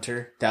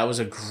Mindhunter. That was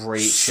a great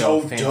So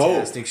show,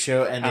 fantastic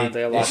show, and I don't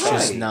think I it's watched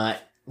just that. not.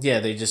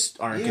 Yeah, they just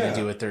aren't going Yeah. to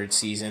do a third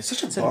season. It's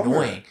such a it's bummer.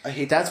 annoying. I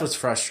hate That's that. what's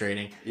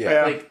frustrating.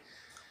 Yeah. Like,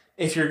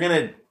 if you're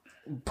gonna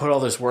put all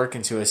this work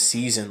into a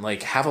season,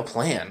 like have a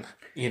plan.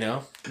 You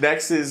know.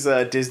 Next is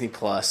Disney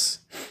Plus.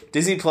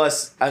 Disney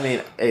Plus. I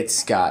mean,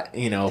 it's got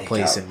a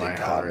place in my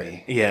heart.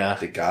 Me. Yeah.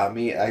 They got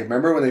me. I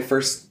remember when they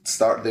first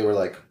started, they were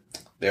like,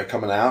 they're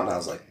coming out, and I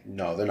was like,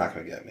 no, they're not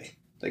going to get me.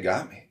 They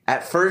got me.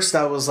 At first,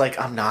 I was like,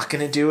 I'm not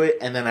going to do it.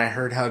 And then I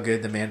heard how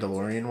good The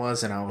Mandalorian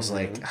was, and I was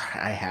like,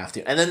 I have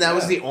to. And then that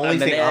was the only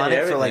And then thing they on added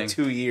it for like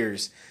everything. 2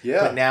 years.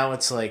 Yeah. But now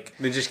it's like,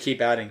 They just keep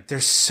adding.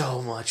 there's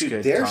so much Dude,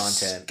 good they're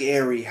content.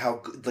 scary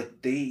how good,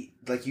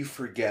 you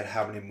forget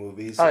how many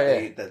movies Oh,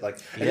 and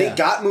Yeah. they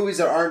got movies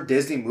that aren't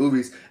Disney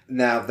movies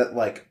now that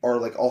like are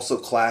like also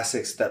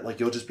classics that like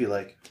you'll just be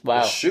like, Wow.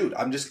 well, shoot,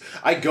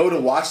 I go to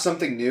watch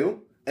something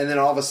new and then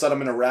all of a sudden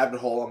I'm in a rabbit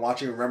hole. I'm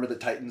watching Remember the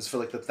Titans for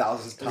like the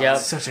 1,000th time. Yep.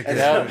 Such a good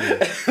And,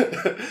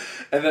 movie.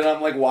 and then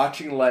I'm like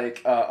watching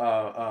like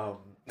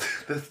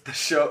the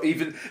show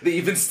even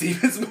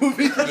Stevens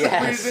movie for some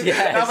Yes, reason.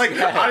 yes, and I'm like,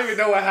 yes. I don't even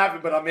know what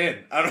happened, but I'm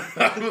in. I don't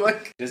know. I'm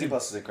like Disney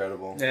Plus is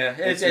incredible. Yeah,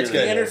 it's really The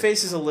good.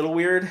 interface is a little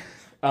weird.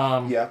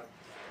 Yeah.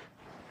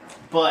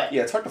 But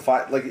Yeah, it's hard to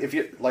find. Like if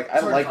you like, I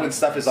hard to like find when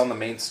stuff is sometimes. on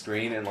the main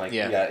screen and like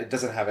Yeah. it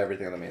doesn't have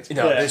everything on the main screen.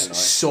 No, It's there's annoying.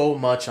 so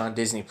much on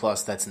Disney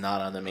Plus that's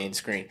not on the main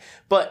screen.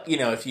 But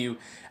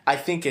I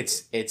think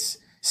it's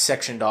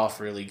sectioned off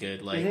really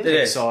good, like It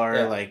is, Pixar,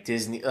 yeah. like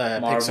Disney,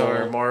 Marvel.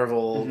 Pixar,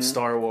 Marvel,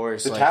 Star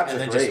Wars, The like, tabs and are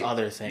then great. just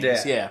other things.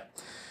 Yeah. Yeah.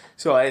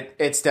 So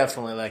it's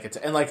definitely like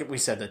and like we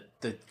said,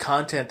 the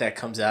content that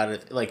comes out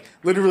of like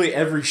literally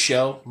every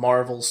show,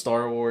 Marvel,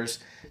 Star Wars,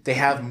 they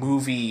have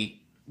movie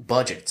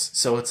budgets.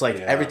 So it's like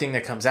Yeah. everything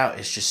that comes out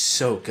is just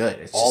so good.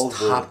 It's All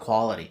just of the- top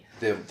quality.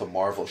 The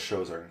Marvel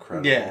shows are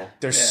incredible. Yeah.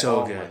 They're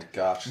so Oh good. my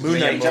gosh.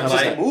 Moon Knight Each comes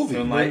episode's out- a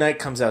movie. Moon Knight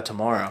comes out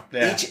tomorrow.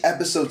 Yeah. Each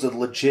episode's a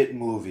legit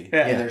movie,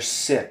 Yeah. and they're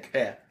sick.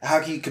 Yeah. How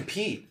can you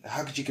compete?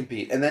 How could you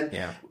compete? And then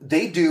Yeah.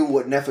 they do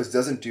what Netflix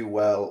doesn't do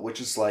well,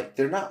 which is like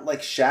they're not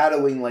like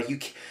shadowing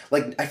like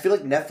like I feel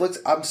like Netflix.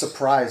 I'm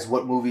surprised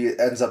what movie it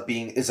ends up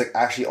being is like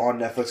actually on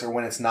Netflix or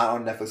when it's not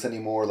on Netflix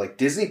anymore. Like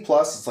Disney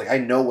Plus, it's like I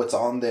know what's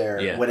on there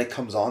Yeah. when it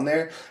comes on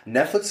there.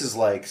 Netflix is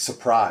like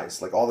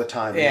surprised like all the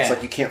time. And Yeah. it's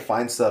like you can't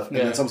find stuff, and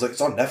Yeah. then someone's like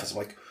it's on Netflix. I'm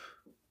like.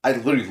 I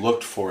literally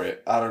looked for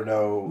it. I don't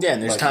know. Yeah,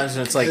 and there's like, times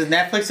when it's like Because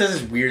Netflix does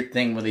this weird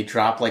thing where they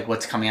drop like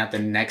what's coming out the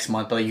next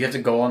month, but like, you have to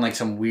go on like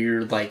some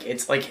weird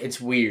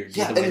it's weird.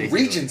 Yeah, the way they and do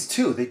regions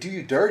too. They do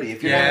you dirty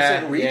if it. you're not in a Yeah,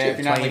 certain region. yeah. If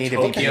you're not That's why like you need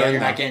a Tokyo, VPN you're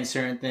now. not getting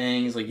certain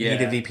things. Like you yeah,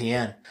 need a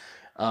VPN.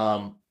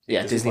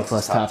 Yeah, Disney Disney Plus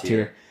Plus is top top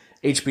tier.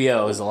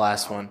 HBO is the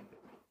last one.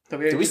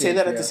 Did we say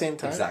that at the same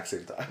time? Exact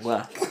same time.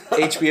 Well,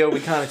 HBO, we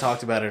kind of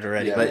talked about it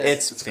already, Yeah, but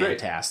it's it's great.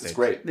 fantastic. It's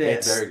great. Yeah.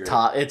 It's Very great.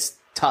 top. It's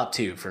top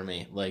 2 for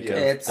me. Like Yeah.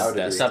 It's I would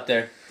it's agree. up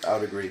there. I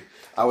would agree.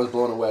 I was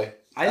blown away.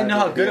 I didn't know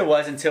how good it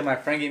was until my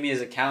friend gave me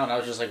his account. I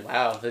was just like,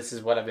 wow, this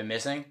is what I've been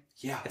missing.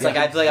 Yeah, It's like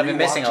I feel like I've been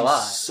missing a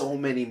lot. So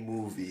many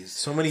movies.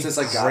 So many since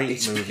I got great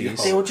HBO.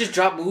 movies. They will just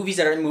drop movies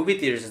that are in movie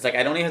theaters. It's like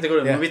I don't even have to go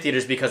to Yeah. movie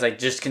theaters because I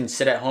just can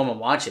sit at home and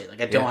watch it.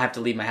 Like I don't have to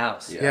leave my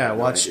house. Yeah, I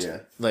no watched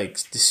idea. like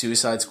the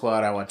Suicide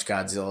Squad. I watched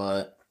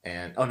Godzilla,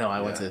 and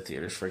I went to the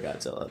theaters for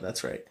Godzilla.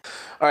 That's right.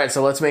 All right,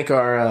 so let's make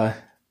our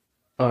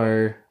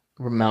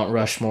Mount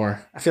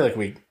Rushmore. I feel like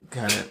we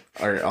kind of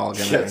are all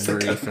going to Yes,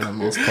 agree okay. for the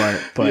most part.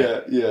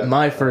 But Yeah.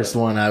 my first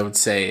one I would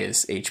say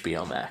is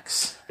HBO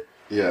Max.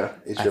 Yeah,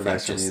 I HBO think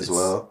Max for me just as it's-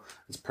 well.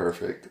 It's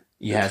perfect.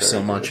 You It's have so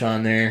very much good.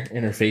 on there.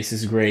 Interface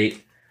is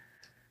great.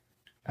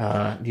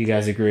 Do you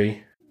guys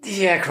agree?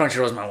 Yeah,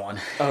 Crunchyroll's my one.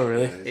 Oh,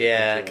 really?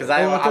 Yeah, because Well,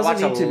 it I watch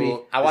doesn't need to be.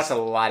 I watch a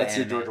lot of That's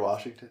your anime. George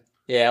Washington.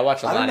 Yeah, I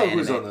watch a I lot don't know of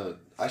who's anime. on the.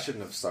 I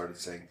shouldn't have started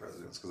saying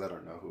presidents because I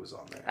don't know who's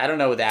on there. I don't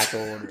know the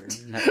actual order.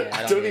 Yeah,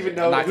 I don't even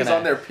know I'm not who's gonna-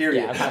 on there.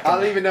 Period. Yeah, I'm not I don't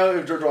gonna- even know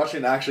if George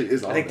Washington actually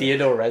is on. I think there.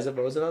 Theodore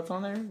Roosevelt's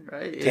on there,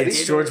 right? Yeah, It's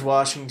Theodore- George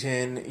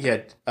Washington.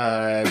 Yeah,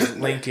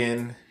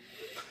 Lincoln.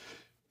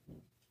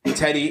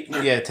 Teddy.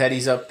 Yeah,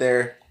 Teddy's up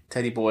there.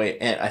 Teddy boy,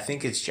 and I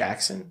think it's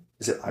Jackson.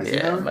 Is it Yeah,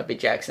 Eisenhower? it might be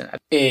Jackson.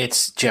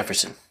 It's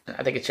Jefferson.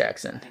 I think it's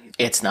Jackson.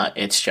 It's not.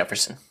 It's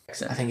Jefferson.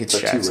 I think it's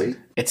Is that too Jackson. late?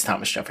 It's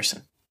Thomas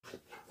Jefferson.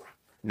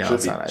 No, Should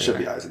it's not. be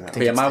Eisenhower. Eisenhower. I But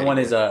think yeah, it's my Teddy one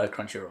boy. is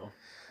Crunchyroll.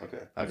 Okay.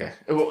 Okay.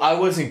 Well, I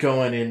wasn't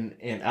going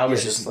in. I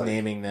was Yeah, just just like-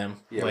 naming them.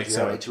 Yeah, like you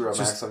so. have HBO Max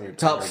Just on your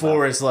top Mount-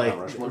 4 is like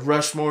Mount Rushmore?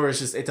 Rushmore is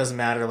just. It doesn't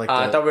matter. Like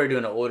I the- thought we were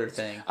doing an order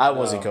thing. I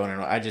wasn't No. going in.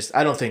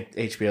 I don't think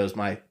HBO is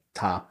my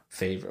top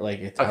favorite. Like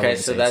I Okay, wouldn't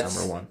so say it's that's-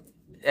 number one.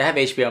 I have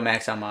HBO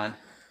Max on mine.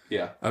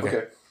 Yeah. Okay.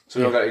 Okay. So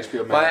we all got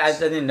HBO But I Max.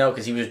 didn't know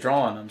because he was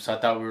drawing them, so I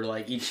thought we were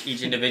like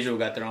each individual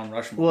got their own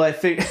Rushmore. Well, I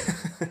think.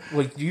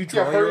 Well, you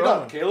draw yeah, your hurry own.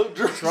 up, Caleb.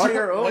 Draw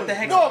your own. What the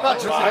heck? No, I'm not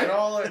Oh,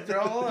 drawing. they're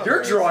all over.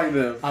 You're drawing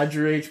them. I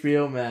drew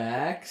HBO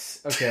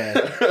Max. Okay.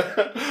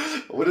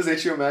 What does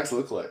HBO Max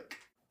look like?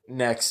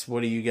 Next,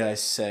 what do you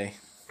guys say?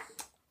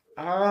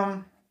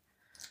 Um,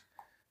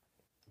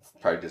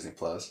 Probably Disney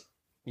Plus.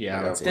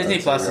 Yeah, Yeah, I'd say Disney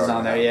that's- Plus we is already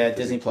on there. have Yeah,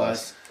 Disney Disney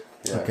Plus.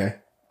 Yeah. Okay.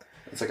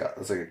 It's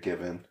like a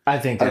given. I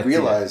think I that's-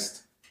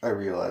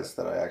 realized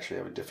that I actually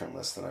have a different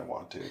list than I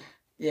want to.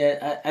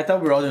 Yeah, I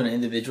thought we were all doing an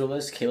individual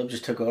list. Caleb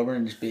just took over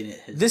and just beat it.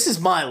 His, This is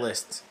my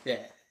list. yeah,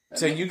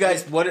 So you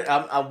guys, what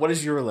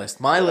is your list?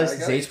 My list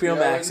is HBO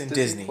Max and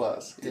Disney.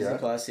 Plus. Disney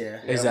Plus.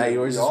 Yeah, Is that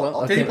yours as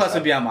well? Disney Okay. Plus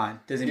would be on mine.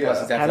 Disney Yeah. Plus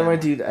is How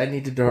definitely. do I do? I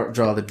need to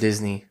draw the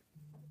Disney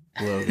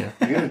logo.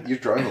 You're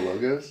drawing the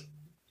logos?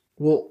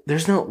 Well,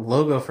 there's no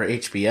logo for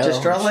HBO.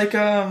 Just draw like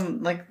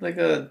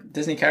a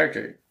Disney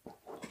character.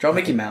 Draw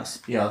Mickey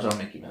Mouse. Yeah, I'll draw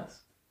Mickey Mouse.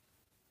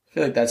 I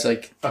feel like that's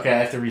like Okay, I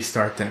have to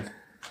restart then.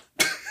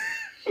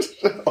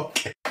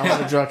 Okay.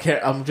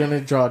 I'm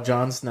gonna draw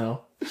Jon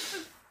Snow.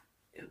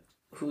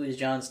 who is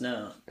Jon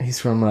Snow? He's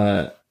from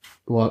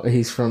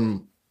he's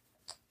from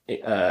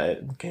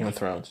Game of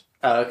Thrones.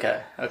 Oh,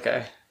 okay,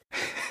 okay.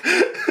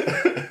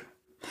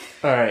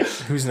 All right,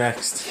 who's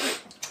next?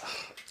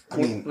 I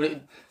mean,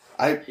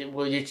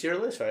 Well, it's your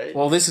list, right?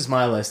 Well, this is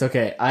my list.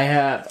 Okay, I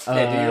have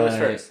Yeah, do your list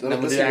first. Then we'll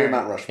let's do hear your Aaron.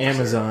 Mount Rushmore.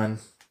 Amazon.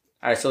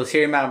 All right, so let's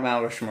hear Mount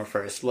Rushmore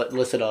first.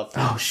 List it off.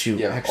 Oh shoot!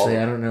 Yeah, Actually,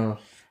 all- I don't know.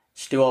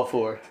 Just do all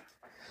four.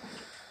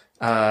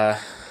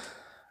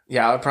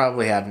 Yeah, I would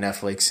probably have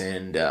Netflix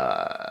and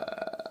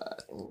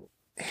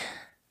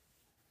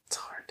it's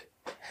hard.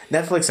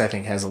 Netflix, I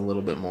think, has a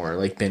little bit more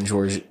like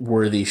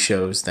binge-worthy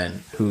shows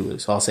than Hulu.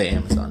 So I'll say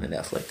Amazon and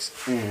Netflix.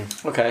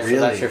 Okay, so Really?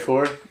 that's your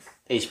four: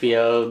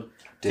 HBO,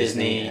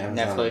 Disney,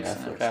 Amazon,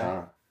 Netflix. Okay,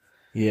 huh?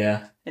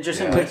 Yeah,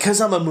 interesting. Yeah. but because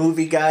I'm a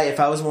movie guy, if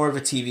I was more of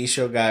a TV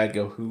show guy, I'd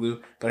go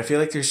Hulu. But I feel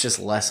like there's just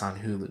less on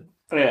Hulu.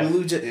 Yeah.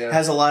 Hulu Yeah.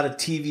 has a lot of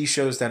TV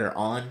shows that are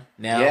on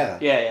now.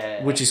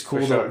 Yeah. Which is cool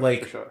For to sure,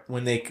 like for sure.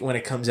 when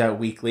it comes out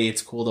weekly,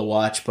 it's cool to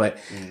watch. But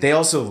they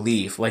also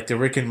leave. Like the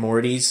Rick and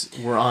Morty's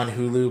were on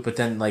Hulu, but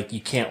then like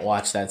you can't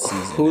watch that season.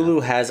 now.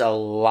 Hulu has a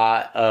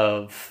lot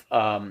of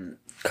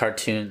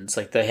cartoons.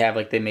 Like they have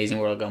like the Amazing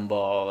World of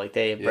Gumball. Like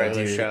they have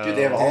regular dude. show. Dude,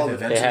 they have all of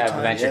Adventure They have Time.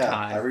 Adventure Yeah,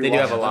 Time. I They do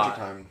have a rewatched lot.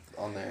 Adventure Time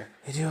on there.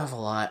 They do have a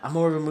lot. I'm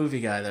more of a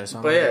movie guy though, so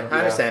I'm But yeah, gonna I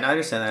understand. I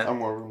understand that. I'm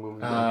more of a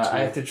movie. I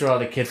have to draw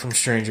the kid from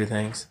Stranger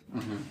Things.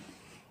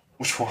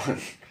 Which one?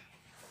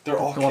 They're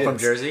all The one from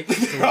kids. Jersey.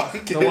 They're all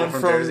kids. The one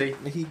from from Jersey?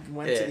 He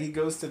went. Yeah. He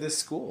goes to this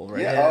school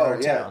right Yeah. in our Oh,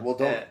 yeah. town. Well,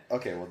 don't. Yeah.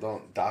 Okay. Well,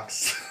 don't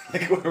dox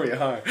like where we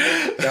are.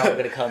 They're all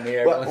gonna come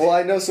here. But, well,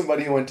 I know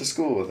somebody who went to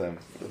school with him.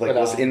 Like But,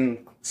 was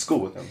in school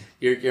with him.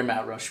 You're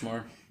Mount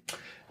Rushmore.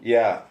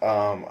 Yeah.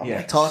 I'm Yeah,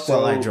 like, talk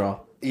while I so- draw.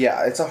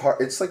 Yeah, it's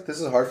like this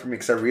is hard for me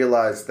because I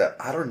realized that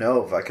I don't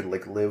know if I could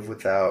like live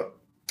without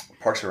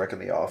Parks and Rec in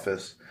The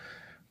Office,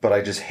 but I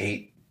just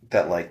hate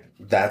that like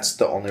that's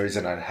the only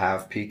reason I'd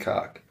have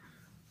Peacock.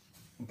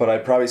 But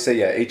I'd probably say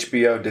yeah,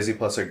 HBO, Disney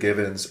Plus are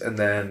givens, and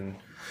then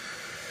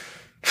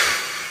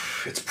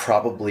it's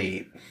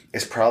probably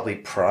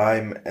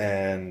Prime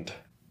and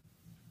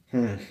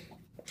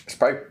it's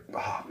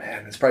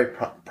probably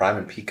Prime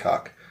and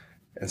Peacock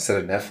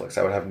instead of Netflix.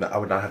 I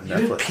would not have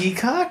Netflix.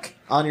 Peacock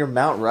on your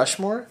Mount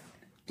Rushmore.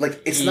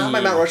 Like it's not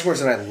my Mount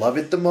Rushmore's and I love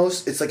it the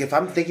most. It's like if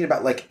I'm thinking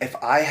about like if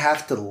I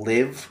have to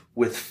live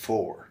with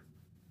four,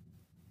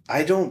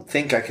 I don't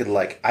think I could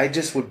like I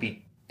just would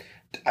be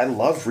I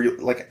love real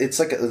like it's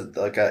like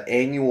a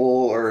annual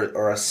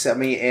or a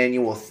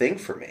semi-annual thing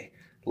for me.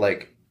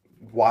 Like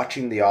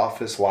watching The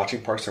Office,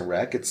 watching Parks and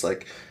Rec, it's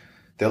like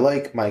they're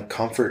like my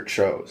comfort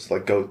shows,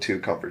 like go-to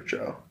comfort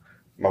show.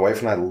 My wife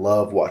and I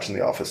love watching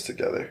The Office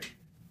together.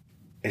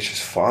 It's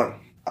just fun.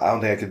 I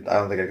don't think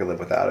I could live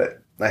without it.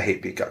 I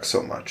hate Peacock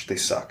so much. They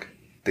suck.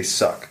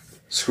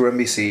 Screw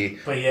NBC.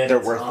 But yeah, They're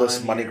it's worthless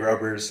on money your-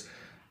 grubbers.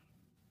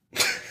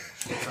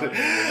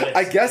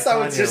 I guess I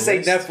would on your just say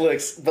list.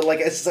 Netflix, but like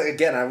it's just, like,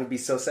 again, I would be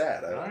so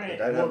sad. All right.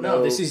 I Well, don't no,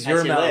 know. this is your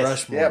That's your Mount list.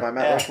 Rushmore. Yeah, my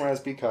Mount Rushmore has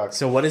Peacock.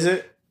 So what is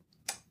it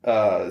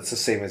It's the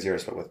same as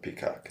yours, but with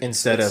Peacock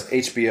instead It's of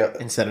HBO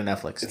instead of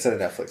Netflix? instead of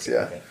Netflix.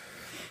 Yeah, Okay.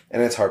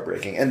 and it's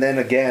heartbreaking. And then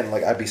again,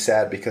 like I'd be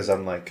sad because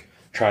I'm like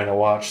trying to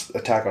watch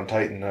Attack on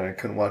Titan and I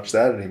couldn't watch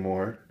that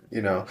anymore.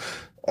 You know,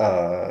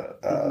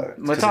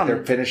 What's 'cause on?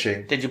 they're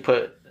finishing. Did you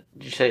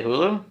say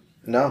Hulu?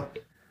 No,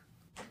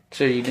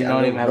 So you did Yeah,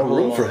 not no- even have no Hulu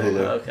room for on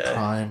there. Hulu. Okay.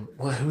 Prime.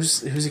 Well,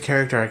 who's a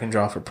character I can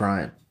draw for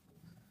Prime?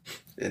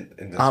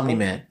 in Omni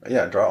Man.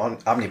 Yeah, draw on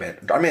Omni Man.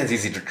 Omni Man's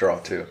easy to draw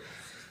too.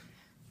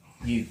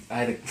 Okay.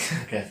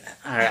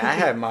 All right, I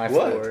have my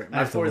What? four. I My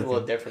have to four is a look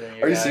little it. different than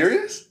your Are you guys'.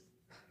 serious,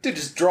 dude?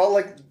 Just draw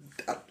like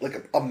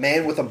a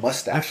man with a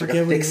mustache, I like forget a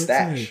what thick he looks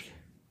stash.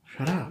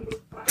 like. Shut up.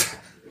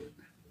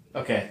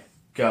 Okay,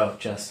 go,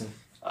 Justin.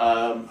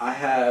 I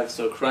have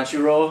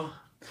Crunchyroll,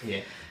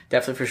 Yeah.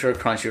 definitely for sure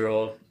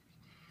Crunchyroll,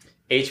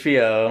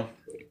 HBO,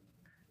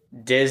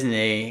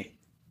 Disney.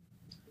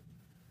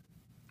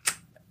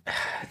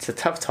 It's a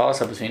tough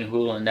toss up between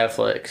Hulu and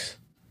Netflix.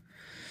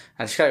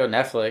 I just gotta go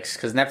Netflix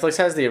because Netflix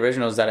has the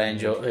originals that I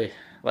enjoy.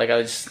 Like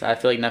I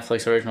feel like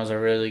Netflix originals are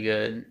really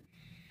good.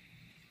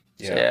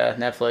 So yeah,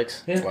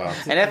 Netflix. Wow.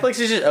 And Netflix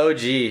is just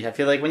OG. I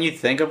feel like when you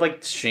think of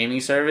like streaming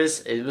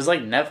service, it was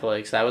like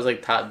Netflix. That was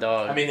like top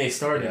dog. I mean, they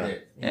started Yeah.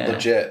 it. Yeah.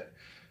 Legit,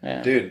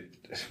 Yeah. dude.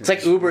 It's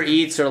like Uber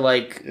Eats or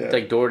like Yeah.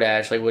 like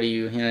DoorDash. Like, what do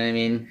you know what I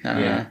mean? I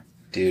don't Yeah. know.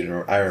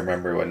 Dude, I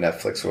remember when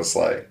Netflix was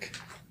like,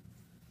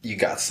 you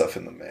got stuff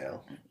in the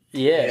mail.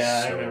 Yeah.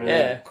 Yeah, I So remember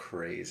Yeah.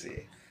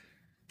 crazy.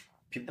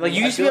 People, Like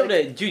you I used to be feel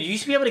able to, dude. You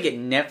used to be able to get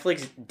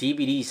Netflix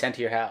DVDs sent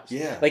to your house.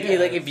 Yeah. Like, Yeah.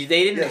 like if they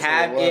didn't That's what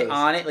have it it was.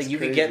 on it, like It's you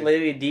could get crazy.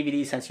 literally a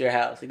DVD sent to your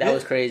house. Like that Yeah.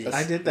 was crazy.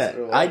 That's- I did that. That's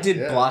what it I was, did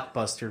yeah.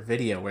 Blockbuster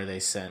Video where they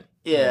sent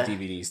Yeah.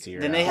 DVDs to your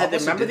Then house. they had the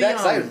Blockbuster remember did that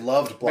 'cause I the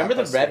loved Blockbuster.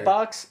 remember the Red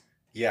Box.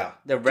 Yeah.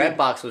 The Red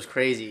Box was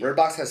crazy.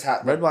 Redbox has had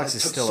Redbox it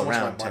is took still so much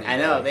of around, my money, I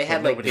know they But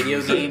had like nobody video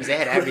uses it. games. They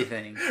had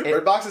everything.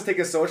 Redbox has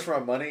taken so much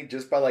from my money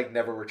just by like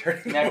never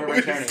returning. Never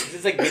movies. returning.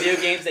 It's like video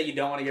games that you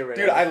don't want to get rid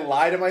Dude, of. I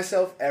lie to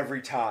myself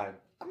every time.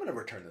 I'm gonna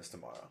return this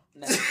tomorrow.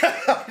 No.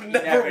 never,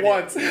 never do.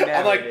 once. You I'm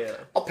never like, do.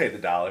 I'll pay the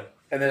 $1,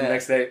 and then Yeah. the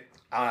next day,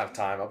 I don't have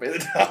time. I'll pay the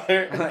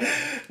 $1.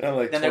 And I'm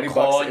like, Then 20 they're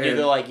calling bucks you. in.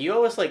 They're like, "You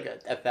owe us like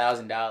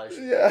 $1,000."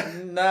 Yeah.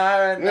 Nah,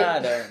 I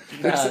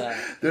don't. There's, Nah.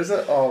 there's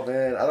a oh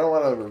man, I don't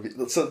want to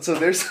review. So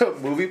there's a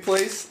movie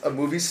place, a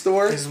movie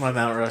store This is my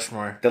Mount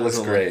Rushmore. that looks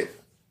Those are great.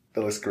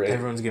 That looks great,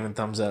 Everyone's giving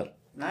thumbs up.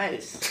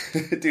 Nice.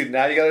 dude.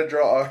 Now you gotta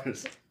draw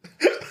ours.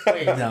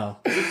 Wait, No.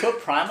 you put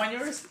Prime on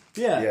yours?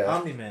 Yeah, Yeah.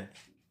 Omni Man.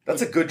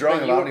 That's a good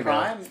drawing Wait, of you were Omni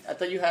Man. Prime? I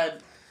thought you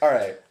had. All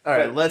right, All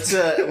right, but-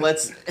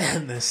 let's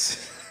end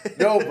this.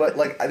 No, but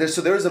like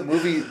there was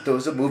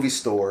a movie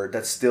store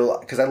that's still,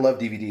 because I love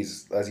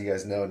DVDs, as you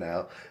guys know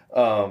now.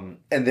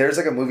 And there's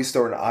like a movie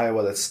store in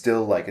Iowa that's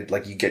still like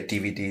you get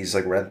DVDs,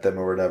 like rent them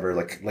or whatever,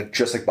 like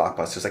just like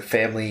Blockbusters, like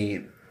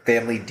family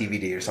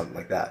DVD or something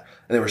like that.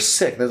 And they were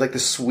sick. There's like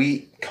this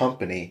sweet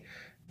company,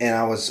 and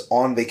I was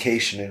on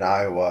vacation in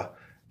Iowa.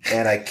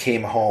 And I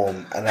came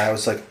home and I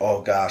was like,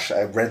 "Oh gosh!"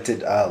 I rented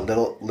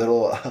Little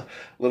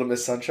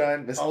Miss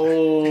Sunshine,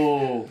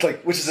 Oh.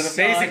 like, which is an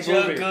amazing Such a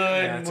movie. good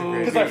Yeah, it's a great movie.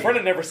 Because my friend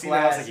had never seen it,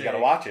 I was like, "You Classic.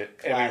 gotta watch it,"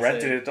 and Classic. we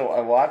rented it. I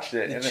watched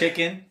it. The And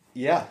chicken.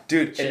 yeah,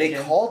 dude, and they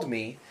Chicken. called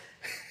me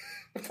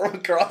from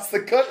across the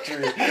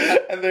country,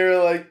 and they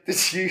were like,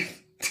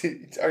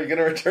 are you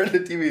gonna return the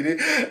DVD?"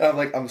 And I'm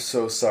like, "I'm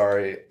so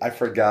sorry, I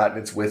forgot, and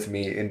it's with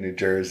me in New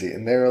Jersey."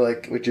 And they were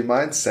like, "Would you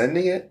mind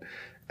sending it?"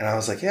 And I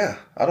was like, "Yeah,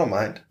 I don't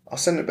mind. I'll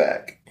send it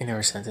back." You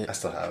never sent I it.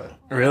 still have it.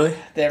 Really?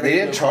 They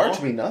didn't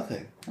charge me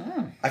nothing.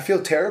 I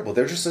feel terrible.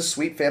 They're just a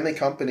sweet family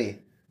company.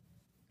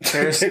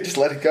 There's They just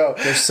let it go.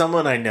 there's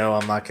someone I know.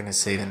 I'm not going to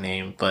say the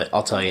name, but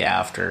I'll tell you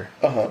after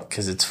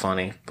because it's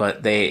funny.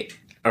 But they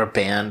are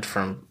banned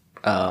from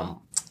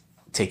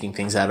taking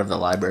things out of the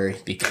library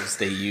because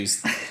they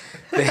used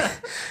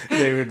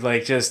they would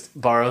like just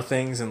borrow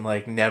things and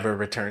like never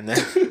return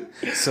them,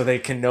 so they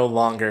can no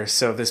longer.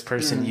 So this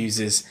person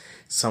uses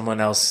someone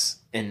else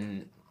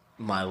in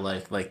my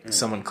life, like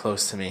someone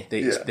close to me. They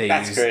Yeah. they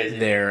That's use crazy.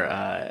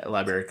 their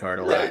library card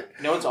a lot. Right.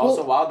 No, it's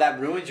also wild. That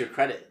ruins your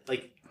credit.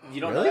 Like you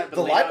don't Really? know that, but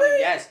The later on- library?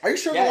 yes. Are you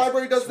sure Yes. the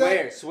library does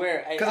that?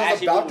 Swear. Because I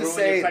was about to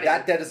say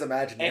that debt is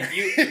imaginary.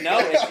 If you no,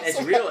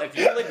 it's real. If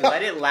you like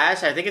let it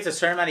last, I think it's a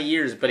certain amount of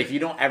years. But if you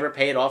don't ever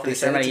pay it off in They a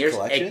certain send amount it of years, to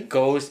collection? it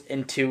goes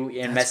into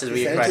and messes with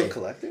Is your that into a credit.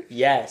 collector?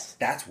 Yes.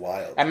 That's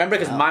wild. I remember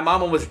because my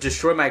mom almost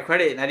destroyed my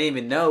credit, and I didn't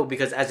even know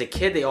because as a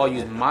kid they all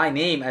used my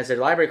name as their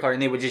library card,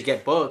 and they would just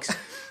get books.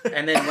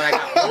 And then when I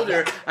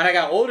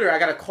got older, I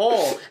got a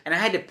call, and I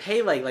had to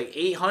pay like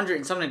 $800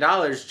 and something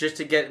just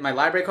to get my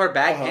library card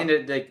back and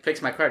to like,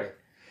 fix my credit.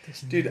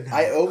 Dude,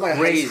 I owe my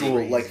Crazy. high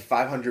school like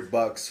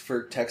 $500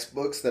 for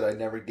textbooks that I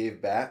never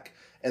gave back,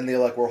 and they're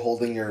like, "We're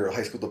holding your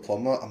high school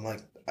diploma." I'm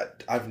like,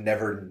 I've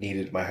never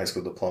needed my high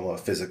school diploma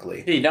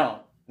physically. You don't.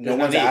 No There's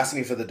one's need. asking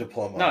me for the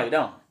diploma. No, you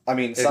don't. I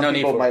mean, There's some no need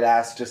people for might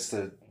ask just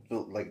to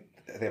like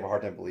they have a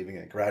hard time believing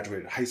it.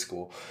 Graduated high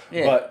school,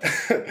 Yeah.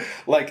 but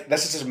like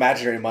that's just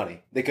imaginary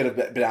money. They could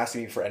have been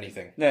asking me for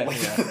anything. Yeah.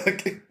 Like,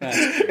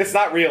 it's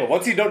not real.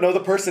 Once you don't know the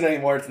person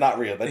anymore, it's not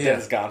real. That debt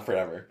is gone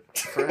forever.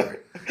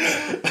 Forever.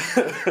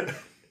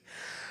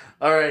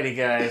 Alrighty,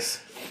 guys.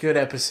 Good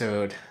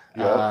episode.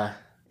 Yeah.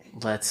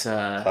 Let's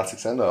Classic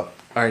send off.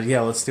 all right,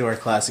 yeah, let's do our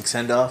classic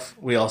send off.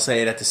 We all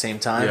say it at the same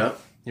time. Yeah.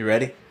 You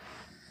ready?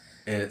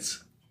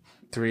 It's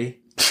 3.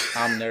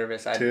 I'm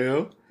nervous.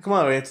 2. Come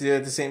on, we have to do it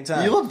at the same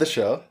time. You love the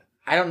show.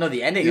 I don't know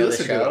the ending You of the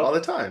listen to it all show.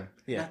 the time.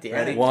 yeah. Not the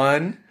Ready? end.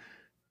 1,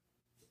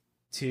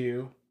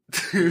 2,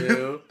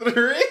 2,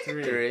 3.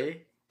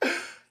 3.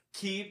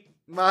 Keep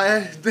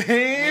My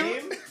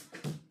name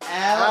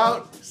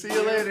out. See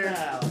you later.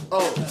 out.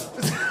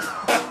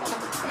 Oh.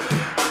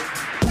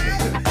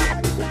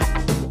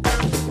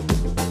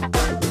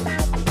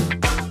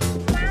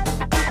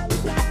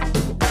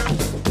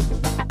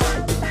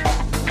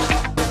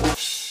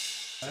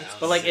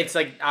 But like it's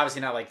like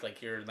obviously not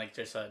like you're like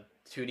just a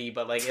 2D,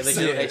 but like it's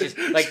just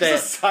like The the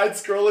side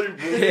scroller.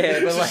 yeah,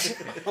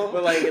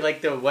 but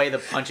like the way the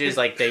punches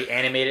like they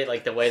animate it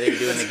like the way they're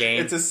doing the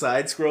game. It's a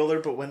side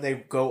scroller, but when they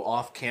go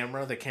off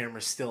camera, the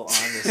camera's still on the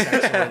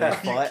section where they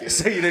fought.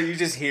 So you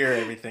just hear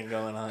everything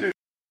going on.